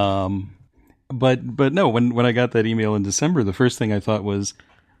no. When I got that email in December, the first thing I thought was,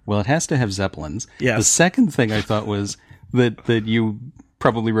 well, it has to have Zeppelins. Yes. The second thing I thought was that you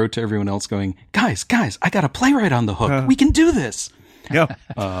probably wrote to everyone else going, guys, I got a playwright on the hook. We can do this. Yeah,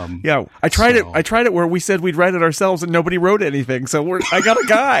 I tried it. I tried it where we said we'd write it ourselves, and nobody wrote anything. So I got a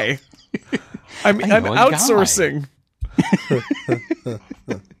guy. I'm outsourcing.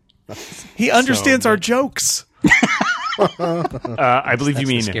 He understands our jokes. I believe you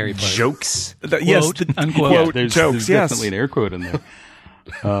mean jokes. Yes, unquote. There's jokes. Definitely an air quote in there.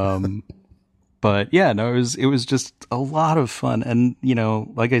 But yeah, no, it was just a lot of fun, and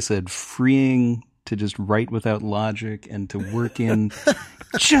like I said, freeing to just write without logic and to work in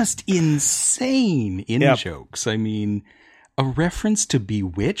just insane in-jokes. I mean, a reference to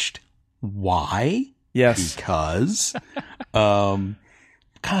Bewitched. Why? Yes. Because. God,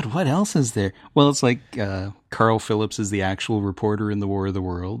 what else is there? Well, it's like Carl Phillips is the actual reporter in the War of the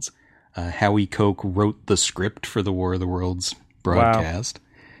Worlds. Howie Koch wrote the script for the War of the Worlds broadcast.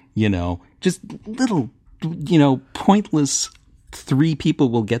 Wow. Just little, pointless 3 people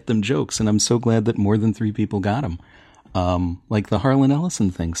will get them jokes, and I'm so glad that more than 3 people got them. Like the Harlan Ellison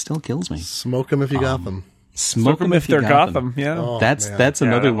thing still kills me. Smoke them if you got them. Smoke them if they're you got them. Yeah, that's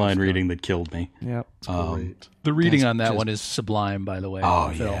another line reading that killed me. Yeah, great. The reading on that one is sublime, by the way. Oh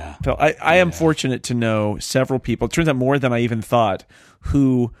Phil. yeah, Phil, I am fortunate to know several people. It turns out more than I even thought,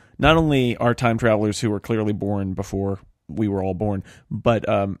 who not only are time travelers who were clearly born before we were all born, but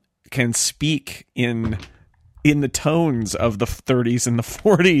can speak in the tones of the 30s and the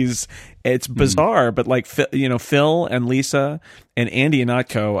 40s. It's bizarre, but like Phil and Lisa and Andy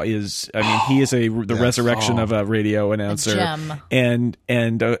Ihnatko he is the resurrection of a radio announcer, and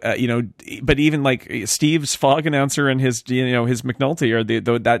but even like Steve's fog announcer and his his McNulty are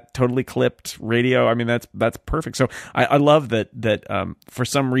that totally clipped radio. I mean that's perfect. So I love that for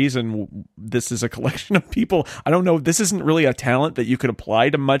some reason this is a collection of people. I don't know. This isn't really a talent that you could apply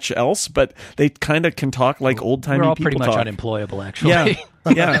to much else, but they kind of can talk like old timey people. We're all pretty much talk. Unemployable, actually. Yeah.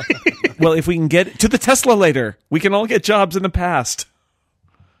 Yeah. Well, if we can get to the Tesla later, we can all get jobs in the past.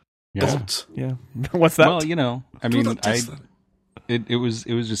 Don't. Yeah. What's that? Well, I mean, it was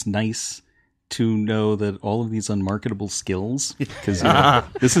just nice to know that all of these unmarketable skills, because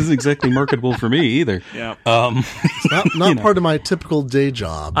this isn't exactly marketable for me either. Yeah. It's not part of my typical day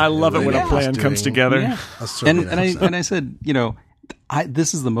job. I love it when a plan comes together. Yeah. And I said,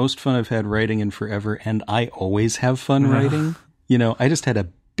 this is the most fun I've had writing in forever, and I always have fun writing. I just had a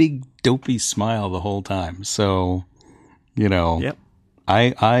big dopey smile the whole time. So, Yep.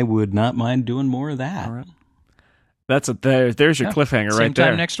 I would not mind doing more of that. All right. There's your cliffhanger right there. Same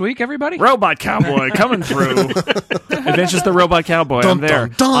time next week, everybody. Robot Cowboy coming through. Adventures of the Robot Cowboy. I'm there.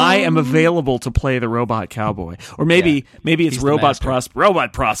 I am available to play the Robot Cowboy, or maybe it's Robot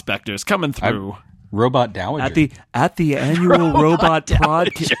Prospectors coming through. Robot Dowager at the annual Robot Prod.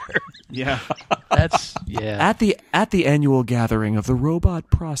 Yeah, that's at the annual gathering of the Robot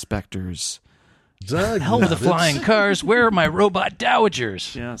Prospectors. Hell with the flying cars. Where are my robot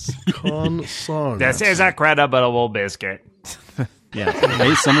dowagers? Yes. This is a credible biscuit. Yeah.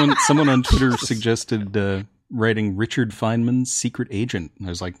 Hey, someone on Twitter suggested writing Richard Feynman's Secret Agent. And I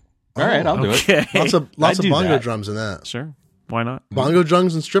was like, all right, I'll do it. Lots of bongo drums in that. Sure. Why not? Bongo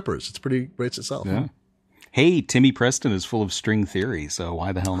drums and strippers. It's pretty great itself. Yeah. Hey, Timmy Preston is full of string theory, so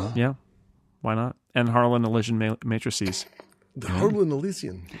why the hell not? Yeah. Why not? And Harlan Elysian matrices. The Harlan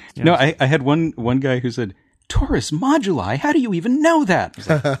Elysian. Yeah. No, I had one guy who said, Taurus moduli, how do you even know that?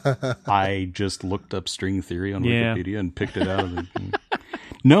 I just looked up string theory on Wikipedia and picked it out of the...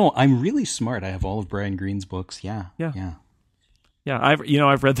 No, I'm really smart. I have all of Brian Greene's books. Yeah.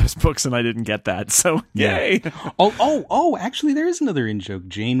 I've read those books and I didn't get that. So yay! Oh! Actually, there is another in joke.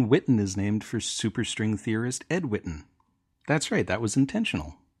 Jane Whitten is named for superstring theorist Ed Whitten. That's right. That was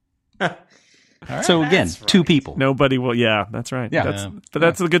intentional. Right, so again, two people. Nobody will. Yeah, that's right. Yeah, but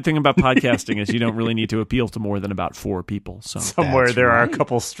that's the good thing about podcasting is you don't really need to appeal to more than about 4 people. So somewhere there are a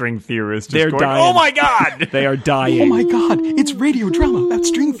couple string theorists. They're going, dying. Oh my god! They are dying. Oh my god! It's radio drama about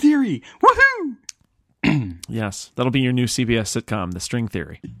string theory. Woohoo! Yes, that'll be your new CBS sitcom, The String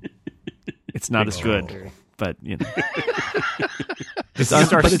Theory. It's not as good, but you know, it's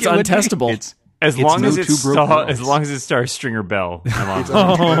untestable. As long as it stars Stringer Bell, I'm on.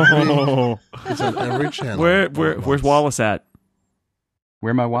 It's on every channel. Where's Wallace at?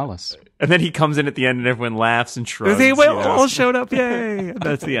 Where my Wallace? And then he comes in at the end, and everyone laughs and shrugs. They all showed up, yay! And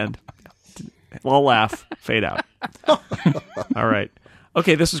that's the end. All laugh, fade out. All right.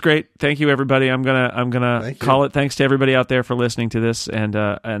 Okay, this was great. Thank you, everybody. I'm gonna call it. Thanks to everybody out there for listening to this, and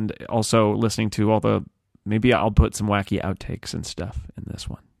also listening to all the. Maybe I'll put some wacky outtakes and stuff in this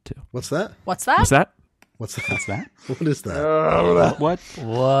one too. What's that? What's that? What's that? What's that? What's that? What is that?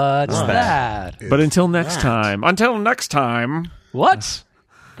 What's that? But until next time. What's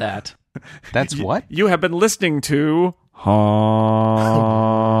that? That's what? You have been listening to Honk.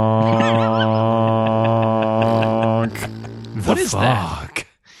 What is that?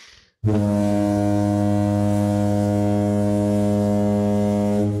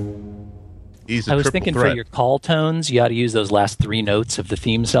 I was thinking for your call tones, you ought to use those last 3 notes of the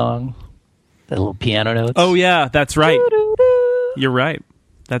theme song. The little piano notes. Oh, yeah, that's right. You're right.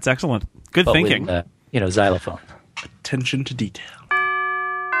 That's excellent. Good thinking. With, xylophone. Attention to detail.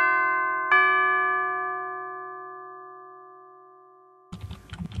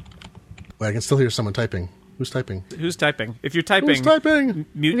 Wait, I can still hear someone typing. Who's typing? Who's typing? If you're typing... Who's typing?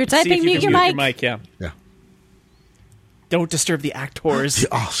 Mute, if you're typing, mute your mic. Yeah. Yeah. Don't disturb the actors.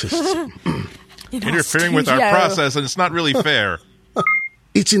 The artists. Interfering with our process, and it's not really fair.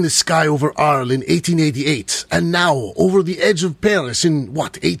 It's in the sky over Arles in 1888, and now over the edge of Paris in,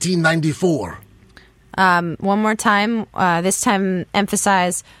 1894? One more time. This time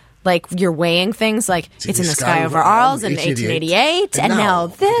emphasize, like, you're weighing things, like, it's in the sky over Arles in 1888, and now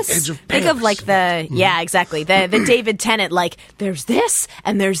this. Think of, like, the, yeah, exactly, the David Tennant, like, there's this,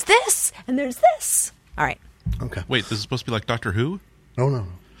 and there's this, and there's this. All right. Okay. Wait, this is supposed to be like Doctor Who? Oh, no.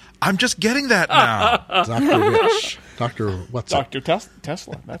 I'm just getting that now. Dr. Rich. Dr.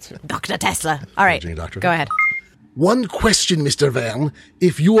 Tesla. That's it. Dr. Tesla. All right. Go ahead. One question, Mr. Verne.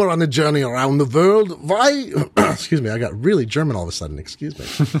 If you are on a journey around the world, why... Excuse me, I got really German all of a sudden. Excuse me.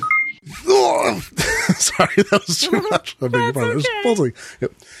 Sorry, that was too much. I beg your pardon. It was pulsing.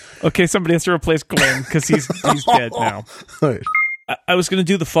 Yep. Okay, somebody has to replace Glenn because he's dead now. All right. I was going to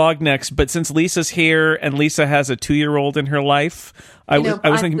do the fog next, but since Lisa's here and Lisa has a 2-year-old in her life, I was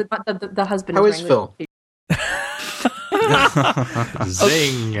thinking the husband. How is Phil?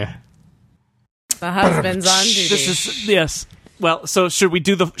 Zing. The husband's on duty. Yes. Well, so should we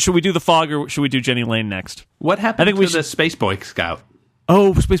do the fog or should we do Jenny Lane next? What happened to the Space Boy Scout?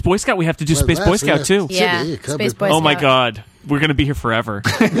 Oh, Space Boy Scout. We have to do Space Boy Scout too. Yeah. Space Boy Scout. Oh my God, we're going to be here forever.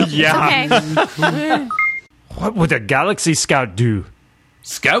 Yeah. Okay. What would a Galaxy Scout do?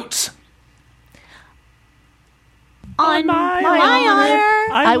 Scouts? On my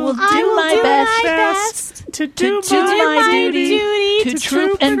honor, I will do my best to do my duty to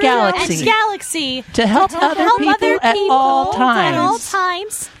Troop and Galaxy, to help other people at all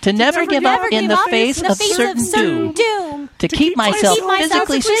times, to never give up in the face of certain doom, to keep myself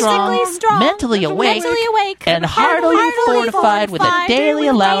physically strong, mentally awake, and heartily fortified with a daily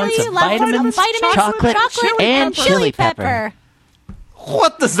allowance of vitamins, chocolate, and chili pepper.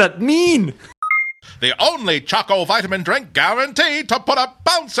 What does that mean? The only Choco vitamin drink guaranteed to put a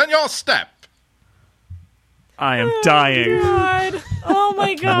bounce in your step. I am dying. Oh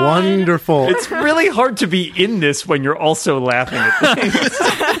my God. Wonderful. It's really hard to be in this when you're also laughing at things.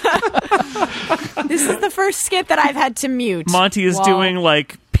 This is the first skit that I've had to mute. Monty is doing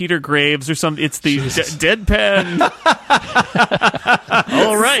like Peter Graves or something. It's the deadpan.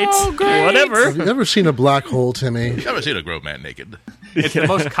 All right. So great. Whatever. Have you ever seen a black hole, Timmy? You ever seen a grown man naked? It's the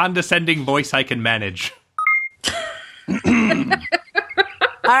most condescending voice I can manage.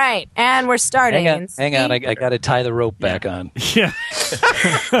 All right, and we're starting. Hang on. I got to tie the rope back on. Yeah.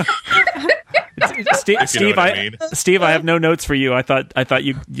 Steve, I have no notes for you. I thought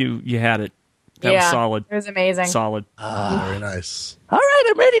you had it. That was solid. It was amazing. Solid. Very nice. All right,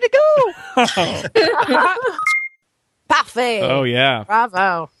 I'm ready to go. Parfait. Oh, yeah.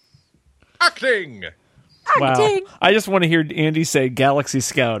 Bravo. Acting. Wow. I just want to hear Andy say Galaxy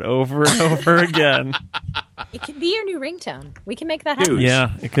Scout over and over again. It could be your new ringtone. We can make that happen. Dude,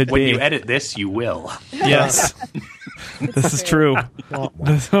 Yeah, it could when be. you edit this, you will. Yes. This is true. right.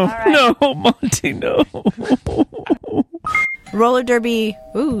 No, Monty, no. Roller derby.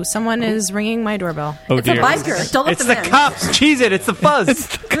 Ooh, someone is ringing my doorbell. Oh, It's a dear. biker. Don't let It's them the in. cops. Cheese it. It's the fuzz.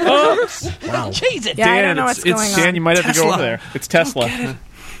 Cheese it. Yeah, I Dan, don't know what's it's going Dan, on. you might have to go over there. It's Tesla.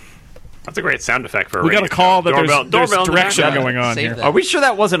 That's a great sound effect for a We got a radio call show. that there's direction going on Save here. that. Are we sure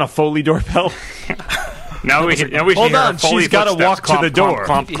that wasn't a Foley doorbell? Now we can Hold hear on, Foley's she's gotta footsteps. walk to the door.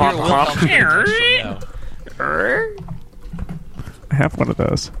 Clomp, You clomp, hear clomp, Will clomp. from now. I have one of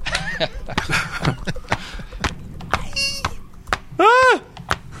those.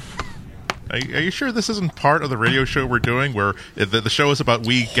 Are you sure this isn't part of the radio show we're doing, where the show is about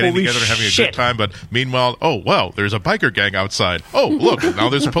we getting Holy together and having a shit. good time, but meanwhile, oh, wow, there's a biker gang outside. Oh, look, now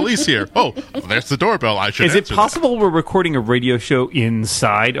there's police here. Oh, there's the doorbell. I should Is it answer possible we're recording a radio show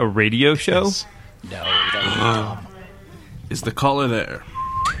inside a radio show? Yes. No, that would be dumb. Is the caller there?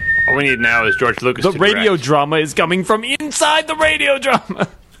 All we need now is George Lucas The to radio direct. drama is coming from inside the radio drama.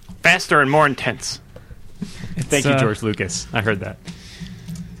 Faster and more intense. Thank you, George Lucas. I heard that.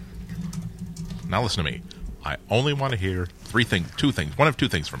 Now listen to me. I only want to hear two things. One of two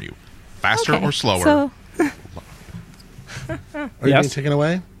things from you. Faster Okay, or slower. so- Are you being taken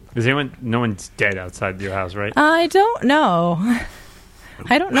away? Is anyone? No one's dead outside your house, right? I don't know.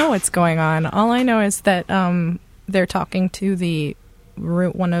 I don't know what's going on. All I know is that they're talking to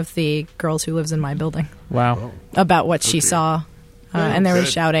one of the girls who lives in my building. Wow. About what she saw, and they were good.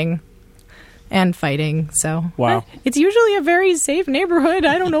 shouting and fighting. So Wow. it's usually a very safe neighborhood.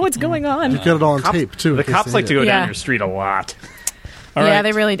 I don't know what's going on. You got it all on tape, too. The cops like to go Yeah. down your street a lot. All Yeah, right.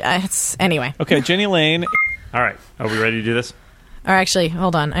 they really. Anyway. Okay, Jenny Lane. All right, are we ready to do this? Or actually,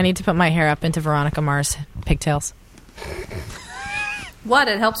 hold on. I need to put my hair up into Veronica Mars pigtails. What?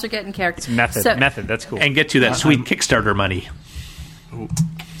 It helps her get in character. Method. So- Method. That's cool. And get to that sweet Kickstarter money.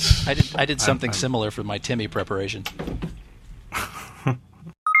 I did something similar for my Timmy preparation.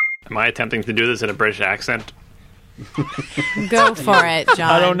 Am I attempting to do this in a British accent? Go for it,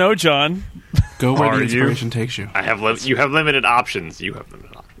 John. I don't know, John. Go where Are the you? inspiration takes you. You have limited options. You have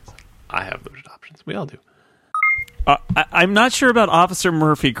limited options. I have limited options. We all do. I'm not sure about Officer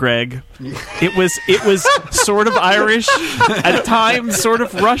Murphy, Greg. It was sort of Irish, at times sort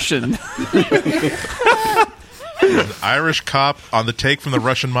of Russian. An Irish cop on the take from the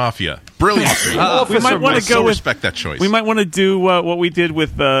Russian mafia. Brilliant. We might want to go with respect that choice. We might want to do what we did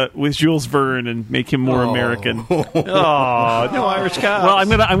with Jules Verne and make him more American. Oh, no Irish cops. Well, I'm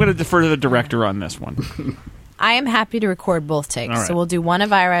gonna defer to the director on this one. I am happy to record both takes. All right. So we'll do one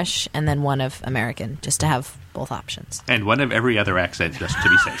of Irish and then one of American, just to have both options. And one of every other accent, just to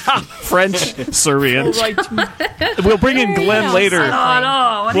be safe. French, Serbian. We'll bring in Glenn later. Oh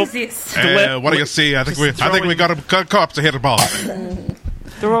no! What Well, is this? What do you see? I think we got a cops to hit the ball.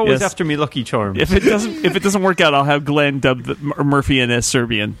 They're always Yes. after me, Lucky Charms. If it doesn't work out, I'll have Glenn dub Murphy in as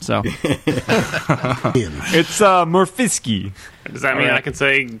Serbian. So It's Murphisky. Does that mean I can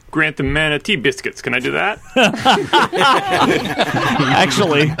say, grant the man a tea biscuits? Can I do that?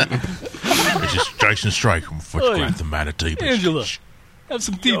 actually, This is Jason Strike for Grant the Manatee. Angela, have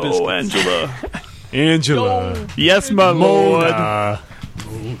some tea oh biscuits. Angela. yes, my lord. Mona.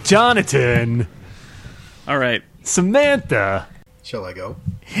 Jonathan. All right, Samantha. Shall I go?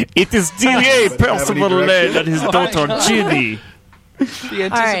 it is D.A. Percival Lane and his daughter Ginny. The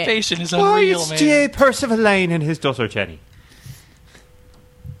anticipation is Why unreal, it's man. G.A. Percival Lane and his daughter Jenny.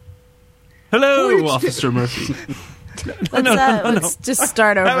 Hello, Officer Murphy. Let's just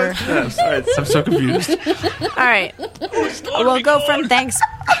start over. I'm so confused. All right. We'll go from thanks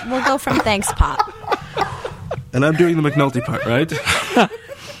pop. And I'm doing the McNulty part, right?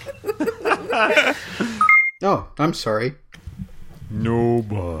 Oh, I'm sorry.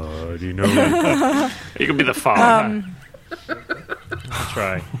 Nobody knows. You can be the father. I'll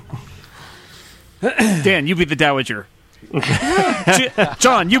try. Dan, you be the dowager.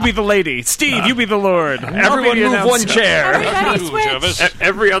 John, you be the lady. Steve, you be the lord. Everyone move one chair.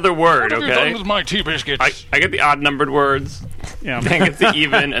 Every other word, okay? with my tea biscuits? I get the odd-numbered words. Yeah. Dan gets the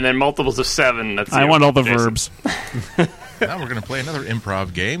even, and then multiples of 7. That's I you, want all the Jason. verbs. Now we're going to play another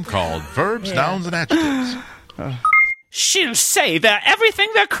improv game called Verbs, Nouns, and Adjectives. She'll say they're everything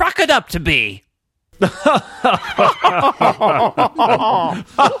they're crocked up to be.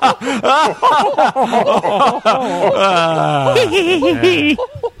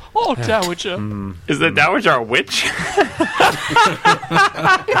 Oh, Dowager. Is the Dowager a witch?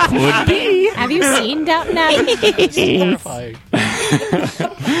 Could be. Have you seen Downton Abbey? It's terrifying.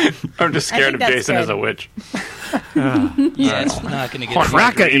 I'm just scared of Jason as a witch. Yeah, it's not going to get...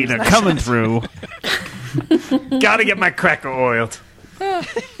 Cracker eater coming through. Gotta get my cracker oiled.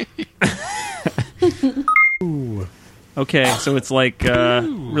 Okay, so it's like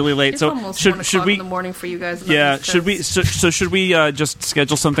really late. It's So almost should 1 o'clock we? in the morning for you guys. Yeah, should we? So should we just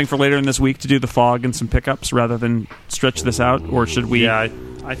schedule something for later in this week to do the fog and some pickups rather than stretch this out, or should we? Yeah,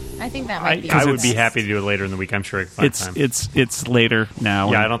 I think that might be. I would be happy to do it later in the week. I'm sure I can find time. It's later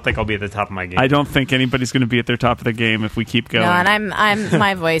now. Yeah, I don't think I'll be at the top of my game. I don't think anybody's going to be at their top of the game if we keep going. No, and I'm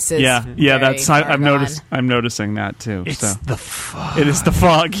my voice is I'm noticing that too. It's so. the fog. It is the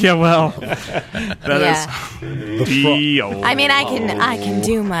fog. Yeah, well, that is the old. I mean, I can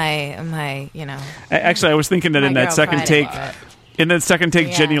do my Actually, I was thinking that in that second take. In that second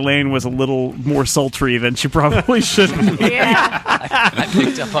take, Jenny Lane was a little more sultry than she probably should be. Yeah. I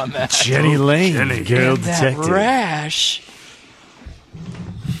picked up on that. Jenny Lane, girl that detective. Rash.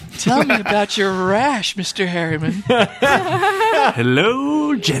 Tell me about your rash, Mr. Harriman.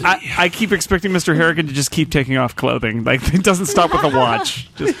 Hello, Jenny. I keep expecting Mr. Harrigan to just keep taking off clothing. Like, it doesn't stop with a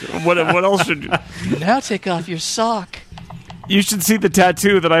watch. Just what else should you... Now take off your sock. You should see the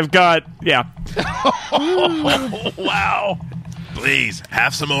tattoo that I've got. Yeah. Wow. Please,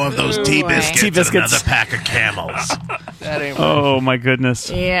 have some more of those tea biscuits, and another pack of Camels. That ain't Oh, my goodness.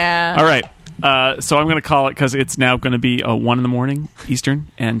 Yeah. All right. So I'm going to call it because it's now going to be 1 in the morning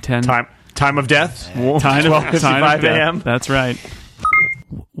Eastern and 10. Time of death? Time of 12:55 death. a.m. That's right.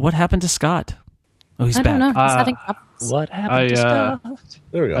 What happened to Scott? Oh, he's I back. don't know. He's having problems. What happened to Scott?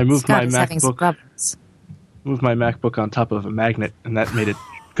 There we go. I moved Scott my is having some MacBook. problems. Moved my MacBook on top of a magnet, and that made it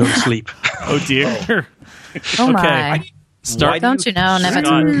go to sleep. Oh, dear. Oh, my. Start. Don't you know? Never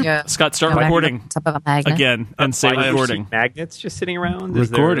to Scott, start recording top of a magnet. again and say Why do you recording. see magnets just sitting around?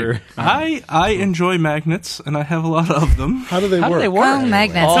 Recording. I enjoy magnets, and I have a lot of them. How do they work? Oh,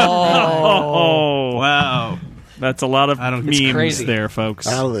 magnets. Oh, wow. That's a lot of memes crazy. there, folks.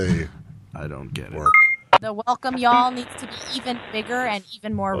 How do they I don't get it. work? The welcome y'all needs to be even bigger and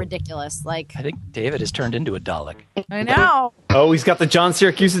even more ridiculous. Like, I think David has turned into a Dalek. I know. Oh, he's got the John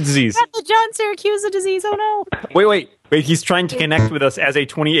Syracuse disease. Got the John Syracuse disease. Oh no. Wait. He's trying to connect with us as a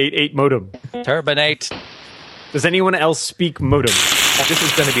 28.8 modem. Turbinate. Does anyone else speak modem? This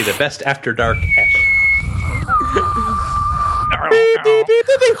is going to be the best After Dark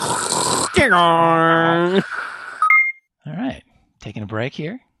All right. Taking a break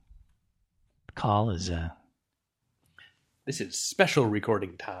here. The call is... This is special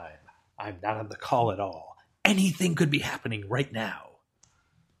recording time. I'm not on the call at all. Anything could be happening right now.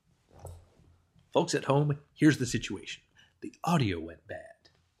 Folks at home, here's the situation. The audio went bad.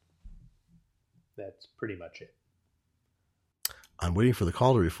 That's pretty much it. I'm waiting for the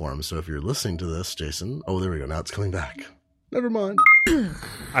call to reform, so if you're listening to this, Jason... Oh, there we go. Now it's coming back. Never mind.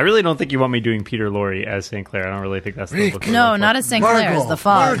 I really don't think you want me doing Peter Lorre as St. Clair. I don't really think that's the look. No, not as St. Clair, as the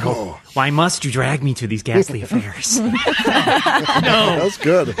fog. Why must you drag me to these ghastly affairs? No. That's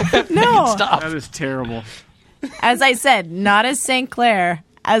good. No. Stop. That is terrible. As I said, not as St. Clair,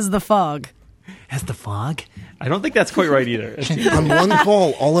 as the fog. As the fog? I don't think that's quite right either. On one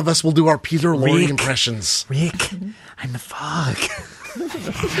call, all of us will do our Peter Lorre impressions. Rick, I'm the fog.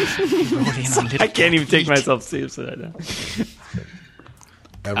 I I can't even take myself seriously right now.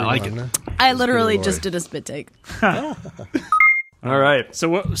 Everyone, I like it. I literally just did a spit take. All right.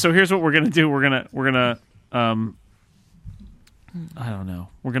 So here's what we're gonna do. We're gonna I don't know.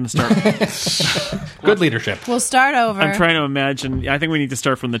 We're gonna start. Good leadership. We'll start over. I'm trying to imagine. I think we need to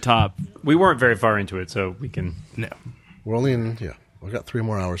start from the top. We weren't very far into it, so we can. No. We're only in, we've got 3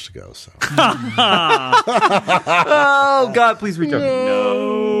 more hours to go, so. Oh, God, please return.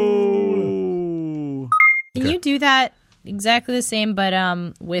 No. Can you do that exactly the same, but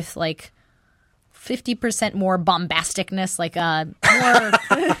with like 50% more bombasticness, like more,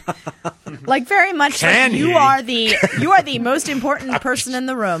 like very much like you are the most important person in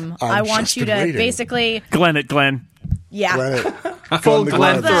the room. I want you to basically Glenn it, Glenn. Yeah. Full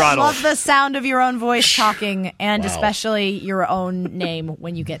Glenn throttle. Love the sound of your own voice talking, and especially your own name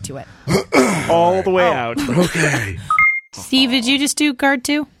when you get to it. All the way out. Okay. Steve, did you just do guard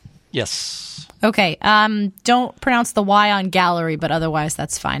 2? Yes. Okay. Don't pronounce the Y on gallery, but otherwise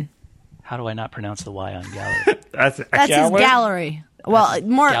that's fine. How do I not pronounce the Y on gallery? That's his gallery. Well,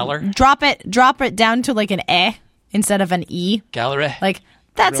 more Galler? drop it down to like an E instead of an E. Gallery. Like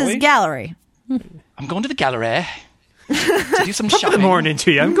that's his gallery. I'm going to the gallery to do some Put the shopping. horn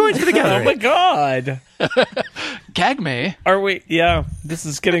into you. I'm going to the gallery. Oh my God. Gag me. Are we? Yeah. This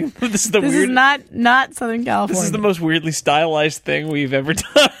is the This weird. is not Southern California. This is the most weirdly stylized thing we've ever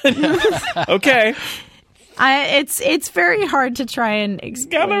done. Okay. It's very hard to try and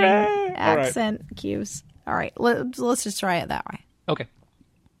explain Gallery. accent cues. All right, let's just try it that way. Okay.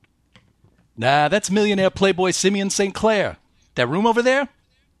 Nah, that's millionaire playboy Simeon St. Clair. That room over there?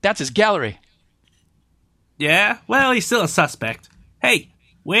 That's his gallery. Yeah? Well, he's still a suspect. Hey,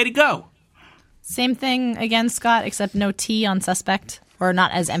 where'd he go? Same thing again, Scott, except no T on suspect, or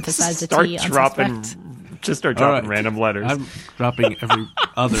not as emphasized a T on suspect. Just start dropping random letters. I'm dropping every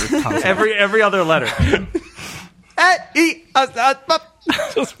other concept. every other letter.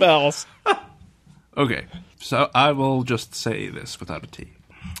 Just spells. Okay, so I will just say this without a T.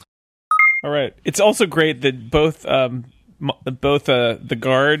 All right. It's also great that both the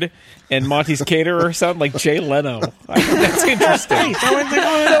guard and Monty's caterer sound like Jay Leno. I think that's interesting.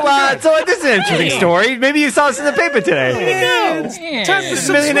 So this is an interesting story. Maybe you saw this in the paper today. Yeah.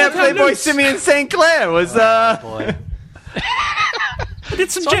 Millionaire playboy Simeon St. Clair was I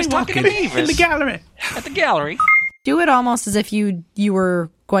did some So he's talking to jaywalking in the gallery. At the gallery. Do it almost as if you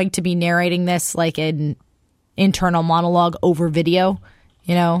were going to be narrating this like an internal monologue over video,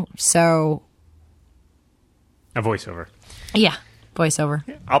 so... a voiceover. Yeah, voiceover.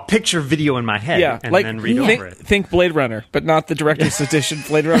 I'll picture video in my head and then read over it. Think Blade Runner, but not the director's edition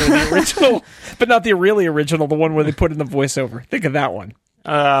Blade Runner, the original, but not the really original, the one where they put in the voiceover. Think of that one.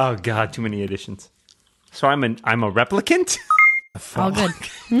 Oh, God, too many editions. So I'm a replicant? All good.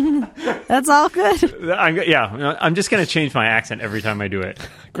 That's all good. I'm just going to change my accent every time I do it.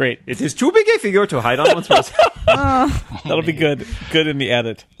 Great. It is too big a figure to hide on one's person. That'll be good. Good in the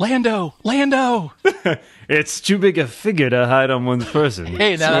edit. Lando! It's too big a figure to hide on one's person.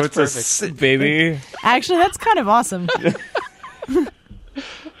 Hey, now that's perfect. Sit, baby. Actually, that's kind of awesome.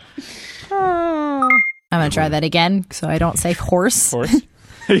 I'm going to try that again so I don't say horse. Horse?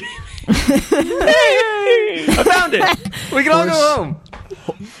 I found it. We can all go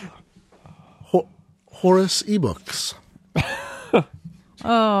home. Horace ebooks.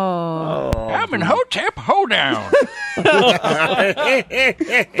 Amenhotep, hoedown.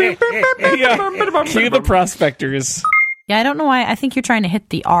 Cue the prospectors. Yeah, I don't know why. I think you're trying to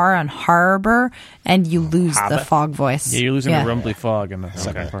hit the R on harbor, and you lose the fog voice. Yeah, you're losing the rumbly fog in the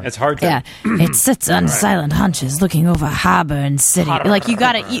second part. It's hard to... Yeah, it sits on silent hunches, looking over harbor and city. Like you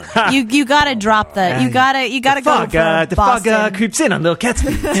gotta drop the. You gotta go for the Boston. fog creeps in on little cat's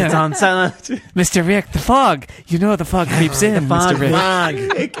feet. It's on silent. Mr. Rick, the fog. You know the fog creeps in, Mr. Rick.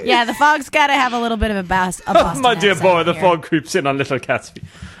 Yeah, the fog's gotta have a little bit of a Boston My dear accent boy, the here. fog creeps in on little cat's feet.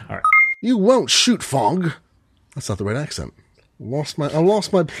 All right. You won't shoot fog. That's not the right accent. I lost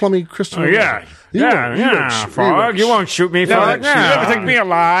my plummy Christian. Oh, yeah. Fog. You won't shoot me, Fog. You never take me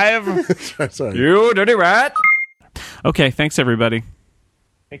alive. Sorry. You dirty rat. Okay, thanks, everybody.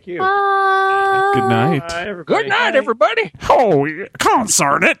 Thank you. Good night. Good night, everybody. Oh,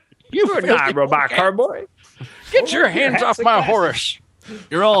 consarn it. You Good night, robot carboy. Get your hands off my Horace.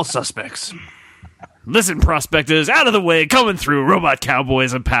 You're all suspects. Listen, prospectors, out of the way, coming through. Robot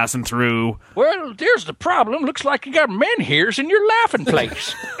cowboys are passing through. Well, there's the problem. Looks like you got men here's in your laughing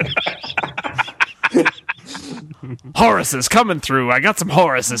place. Horace is coming through. I got some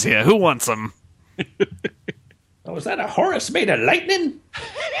Horaces here. Who wants them? Oh, is that a Horace made of lightning?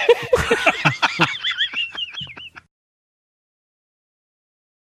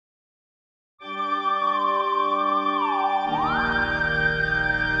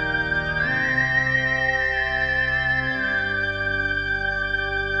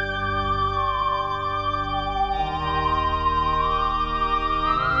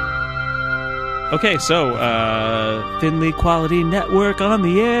 Okay, so, Finley Quality Network on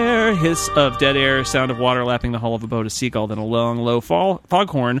the air. Hiss of dead air, sound of water lapping the hull of a boat, a seagull, then a long, low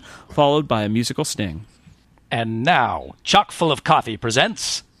foghorn, followed by a musical sting. And now, Chock Full of Coffee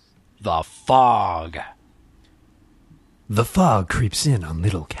presents The Fog. The fog creeps in on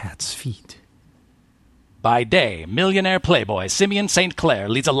little cat's feet. By day, millionaire playboy Simeon St. Clair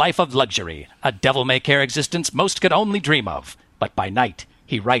leads a life of luxury, a devil-may-care existence most could only dream of. But by night,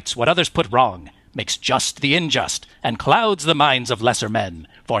 he rights what others put wrong, makes just the unjust, and clouds the minds of lesser men,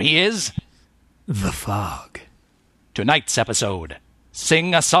 for he is... The Fog. Tonight's episode,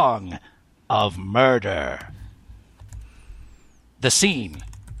 Sing a Song of Murder. The scene,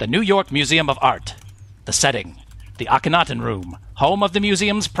 the New York Museum of Art. The setting, the Akhenaten Room, home of the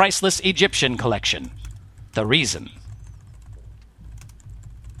museum's priceless Egyptian collection. The reason...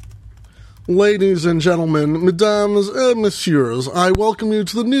 Ladies and gentlemen, mesdames et messieurs, I welcome you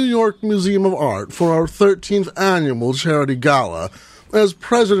to the New York Museum of Art for our 13th annual charity gala, as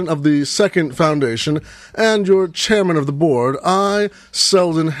president of the Second Foundation and your chairman of the board, I,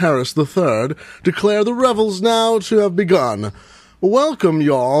 Selden Harris III, declare the revels now to have begun. Welcome,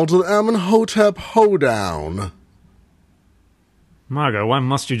 y'all, to the Amenhotep Hoedown. Margot, why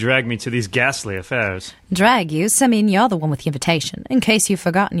must you drag me to these ghastly affairs? Drag you? Simeon, you're the one with the invitation, in case you've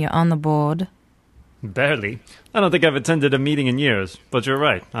forgotten you're on the board. Barely. I don't think I've attended a meeting in years, but you're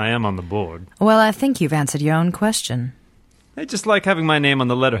right, I am on the board. Well, I think you've answered your own question. I just like having my name on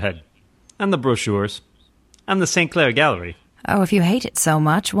the letterhead, and the brochures, and the St. Clair Gallery. Oh, if you hate it so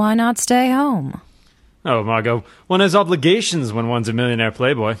much, why not stay home? Oh, Margot, one has obligations when one's a millionaire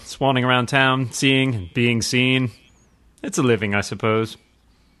playboy, swanning around town, seeing and being seen. It's a living, I suppose.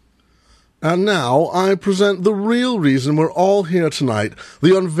 And now I present the real reason we're all here tonight,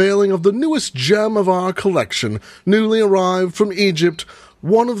 the unveiling of the newest gem of our collection, newly arrived from Egypt,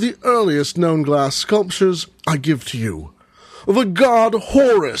 one of the earliest known glass sculptures I give to you. The god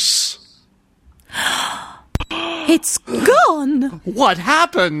Horus. It's gone! What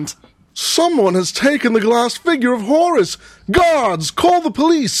happened? Someone has taken the glass figure of Horus. Guards, call the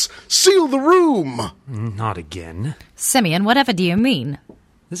police. Seal the room. Not again. Simeon, whatever do you mean?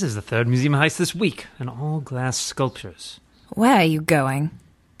 This is the third museum heist this week, and all glass sculptures. Where are you going?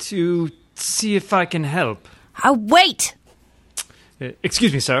 To see if I can help. Oh, wait!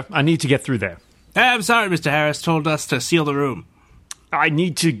 Excuse me, sir. I need to get through there. I'm sorry, Mr. Harris told us to seal the room. I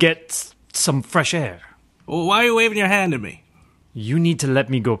need to get some fresh air. Well, why are you waving your hand at me? You need to let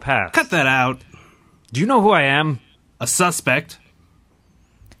me go past. Cut that out. Do you know who I am? A suspect.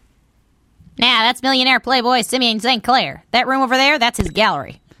 Nah, that's millionaire playboy Simeon St. Clair. That room over there, that's his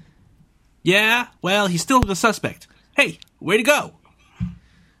gallery. Yeah, well, he's still the suspect. Hey, way to go.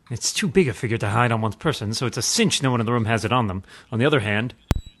 It's too big a figure to hide on one's person, so it's a cinch no one in the room has it on them. On the other hand,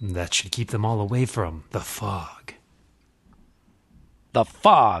 that should keep them all away from the fog. The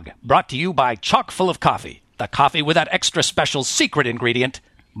Fog, brought to you by Chock Full of Coffee. The coffee with that extra special secret ingredient,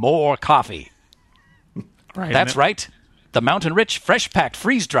 more coffee. Right. That's right. The mountain-rich, fresh-packed,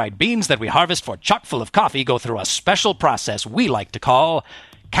 freeze-dried beans that we harvest for Chock Full of Coffee go through a special process we like to call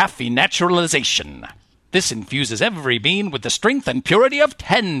caffeine naturalization. This infuses every bean with the strength and purity of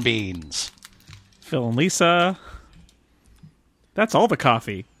 10 beans. Phil and Lisa. That's all the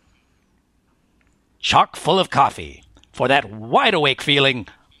coffee. Chock Full of Coffee. For that wide-awake feeling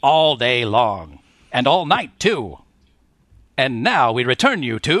all day long. And all night, too. And now we return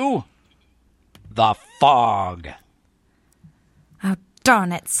you to the Fog. Oh,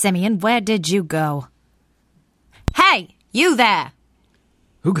 darn it, Simeon. Where did you go? Hey, you there!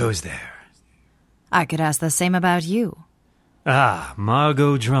 Who goes there? I could ask the same about you. Ah,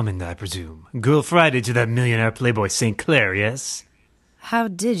 Margot Drummond, I presume. Girl Friday to that millionaire playboy St. Clair, yes? How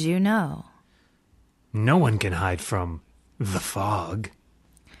did you know? No one can hide from the fog.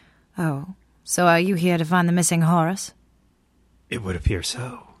 Oh, so are you here to find the missing Horus? It would appear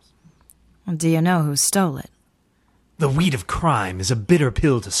so. Do you know who stole it? The weed of crime is a bitter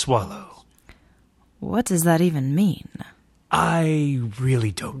pill to swallow. What does that even mean? I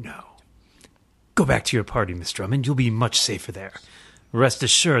really don't know. Go back to your party, Miss Drummond. You'll be much safer there. Rest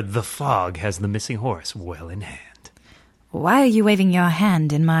assured, the fog has the missing horse well in hand. Why are you waving your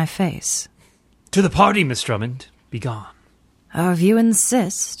hand in my face? To the party, Miss Drummond. Be gone. Oh, if you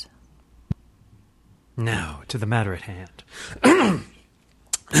insist. Now, to the matter at hand.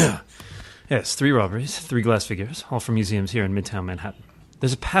 Yes, 3 robberies, 3 glass figures, all from museums here in Midtown Manhattan.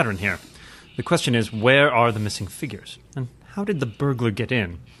 There's a pattern here. The question is, where are the missing figures? And how did the burglar get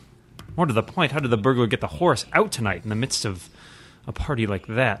in? More to the point, how did the burglar get the horse out tonight in the midst of a party like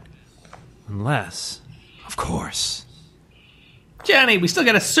that? Unless, of course... Johnny, we still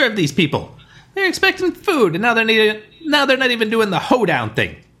gotta serve these people. They're expecting food, and now they're not even doing the hoedown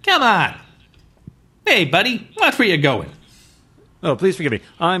thing. Come on. Hey, buddy, watch where you're going. Oh, please forgive me.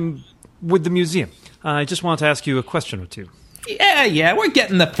 I'm with the museum. I just want to ask you a question or two. Yeah, we're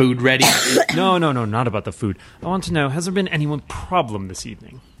getting the food ready. No, not about the food. I want to know, has there been any problem this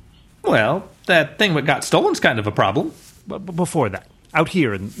evening? Well, that thing that got stolen's kind of a problem. But before that, out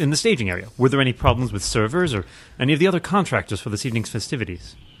here in the staging area, were there any problems with servers or any of the other contractors for this evening's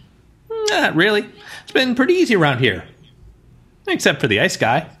festivities? Not really. It's been pretty easy around here. Except for the ice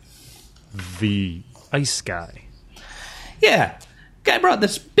guy. The ice guy? Yeah. Guy brought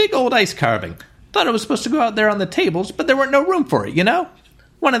this big old ice carving. Thought it was supposed to go out there on the tables, but there weren't no room for it, you know?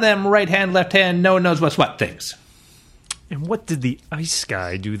 One of them right hand, left hand, no one knows what's what things. And what did the ice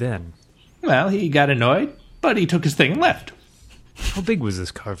guy do then? Well, he got annoyed, but he took his thing and left. How big was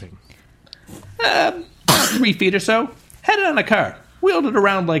this carving? 3 feet or so. Had it on a car. Wheeled it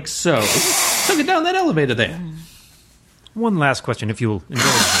around like so. Took it down that elevator there. One last question, if you'll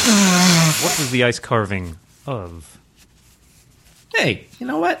indulge me. What was the ice carving of? Hey, you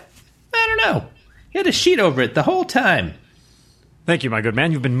know what? I don't know. He had a sheet over it the whole time. Thank you, my good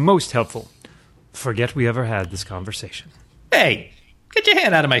man. You've been most helpful. Forget we ever had this conversation. Hey, get your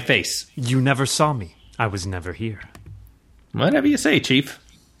hand out of my face. You never saw me. I was never here. Whatever you say, Chief.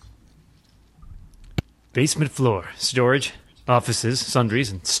 Basement floor, storage, offices,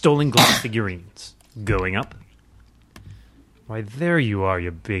 sundries, and stolen glass figurines. Going up. Why, there you are,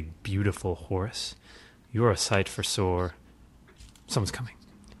 you big, beautiful horse. You're a sight for sore. Someone's coming.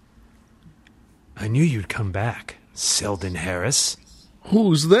 I knew you'd come back, Selden Harris.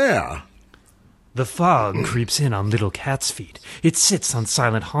 Who's there? The fog creeps in on little cat's feet. It sits on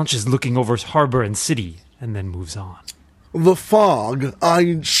silent haunches looking over harbor and city, and then moves on. The fog?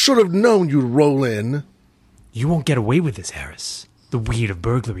 I should have known you'd roll in. You won't get away with this, Harris. The weed of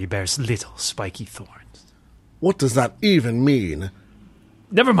burglary bears little spiky thorns. What does that even mean?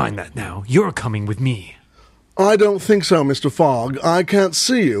 Never mind that now. You're coming with me. I don't think so, Mr. Fogg. I can't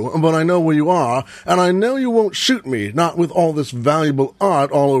see you, but I know where you are, and I know you won't shoot me, not with all this valuable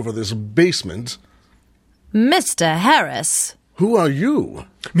art all over this basement. Mr. Harris. Who are you?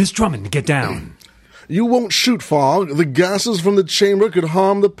 Miss Drummond, get down. You won't shoot, Fogg. The gases from the chamber could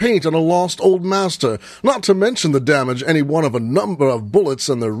harm the paint on a lost old master, not to mention the damage any one of a number of bullets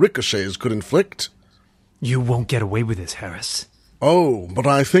and the ricochets could inflict. You won't get away with this, Harris. Oh, but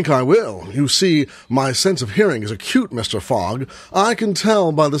I think I will. You see, my sense of hearing is acute, Mr. Fogg. I can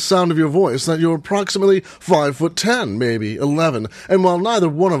tell by the sound of your voice that you're approximately 5'10", maybe 11, and while neither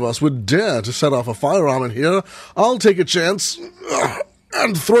one of us would dare to set off a firearm in here, I'll take a chance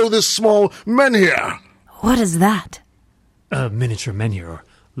and throw this small menhir. What is that? A miniature menhir, or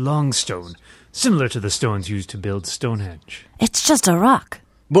long stone, similar to the stones used to build Stonehenge. It's just a rock.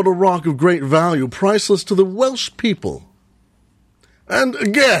 But a rock of great value, priceless to the Welsh people. And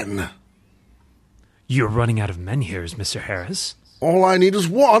again. You're running out of menhirs, Mr. Harris. All I need is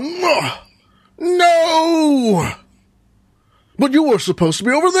one. No! But you were supposed to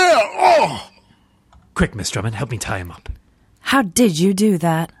be over there. Oh! Quick, Miss Drummond, help me tie him up. How did you do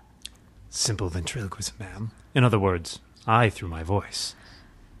that? Simple ventriloquism, ma'am. In other words, I threw my voice.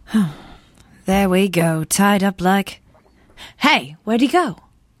 There we go, tied up like... Hey, where'd he go?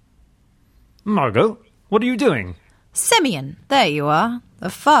 Margot, what are you doing? Simeon, there you are. The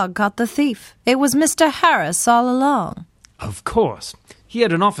fog caught the thief. It was Mr. Harris all along. Of course. He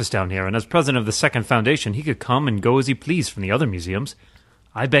had an office down here, and as president of the Second Foundation, he could come and go as he pleased from the other museums.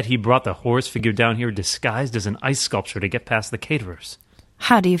 I bet he brought the horse figure down here disguised as an ice sculpture to get past the caterers.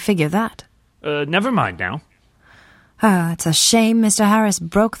 How do you figure that? Never mind now. It's a shame Mr. Harris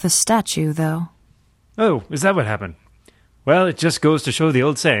broke the statue, though. Oh, is that what happened? Well, it just goes to show the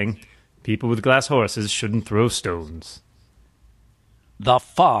old saying, people with glass horses shouldn't throw stones. The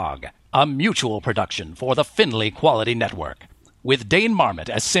Fog, a mutual production for the Finley Quality Network, with Dane Marmot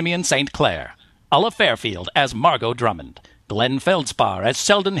as Simeon St. Clair, Ulla Fairfield as Margot Drummond, Glenn Feldspar as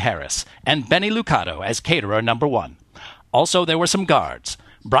Selden Harris, and Benny Lucado as Caterer No. 1. Also, there were some guards,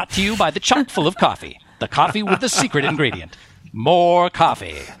 brought to you by the chock full of coffee, the coffee with the secret ingredient. More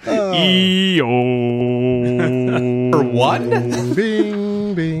coffee. E-O. For one?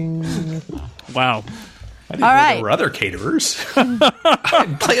 Bing, bing. Wow. I didn't know there were other caterers.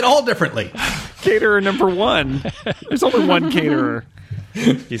 Play it all differently. Caterer number 1. There's only one caterer.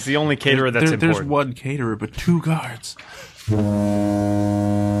 He's the only caterer that's important. There's one caterer, but 2 guards.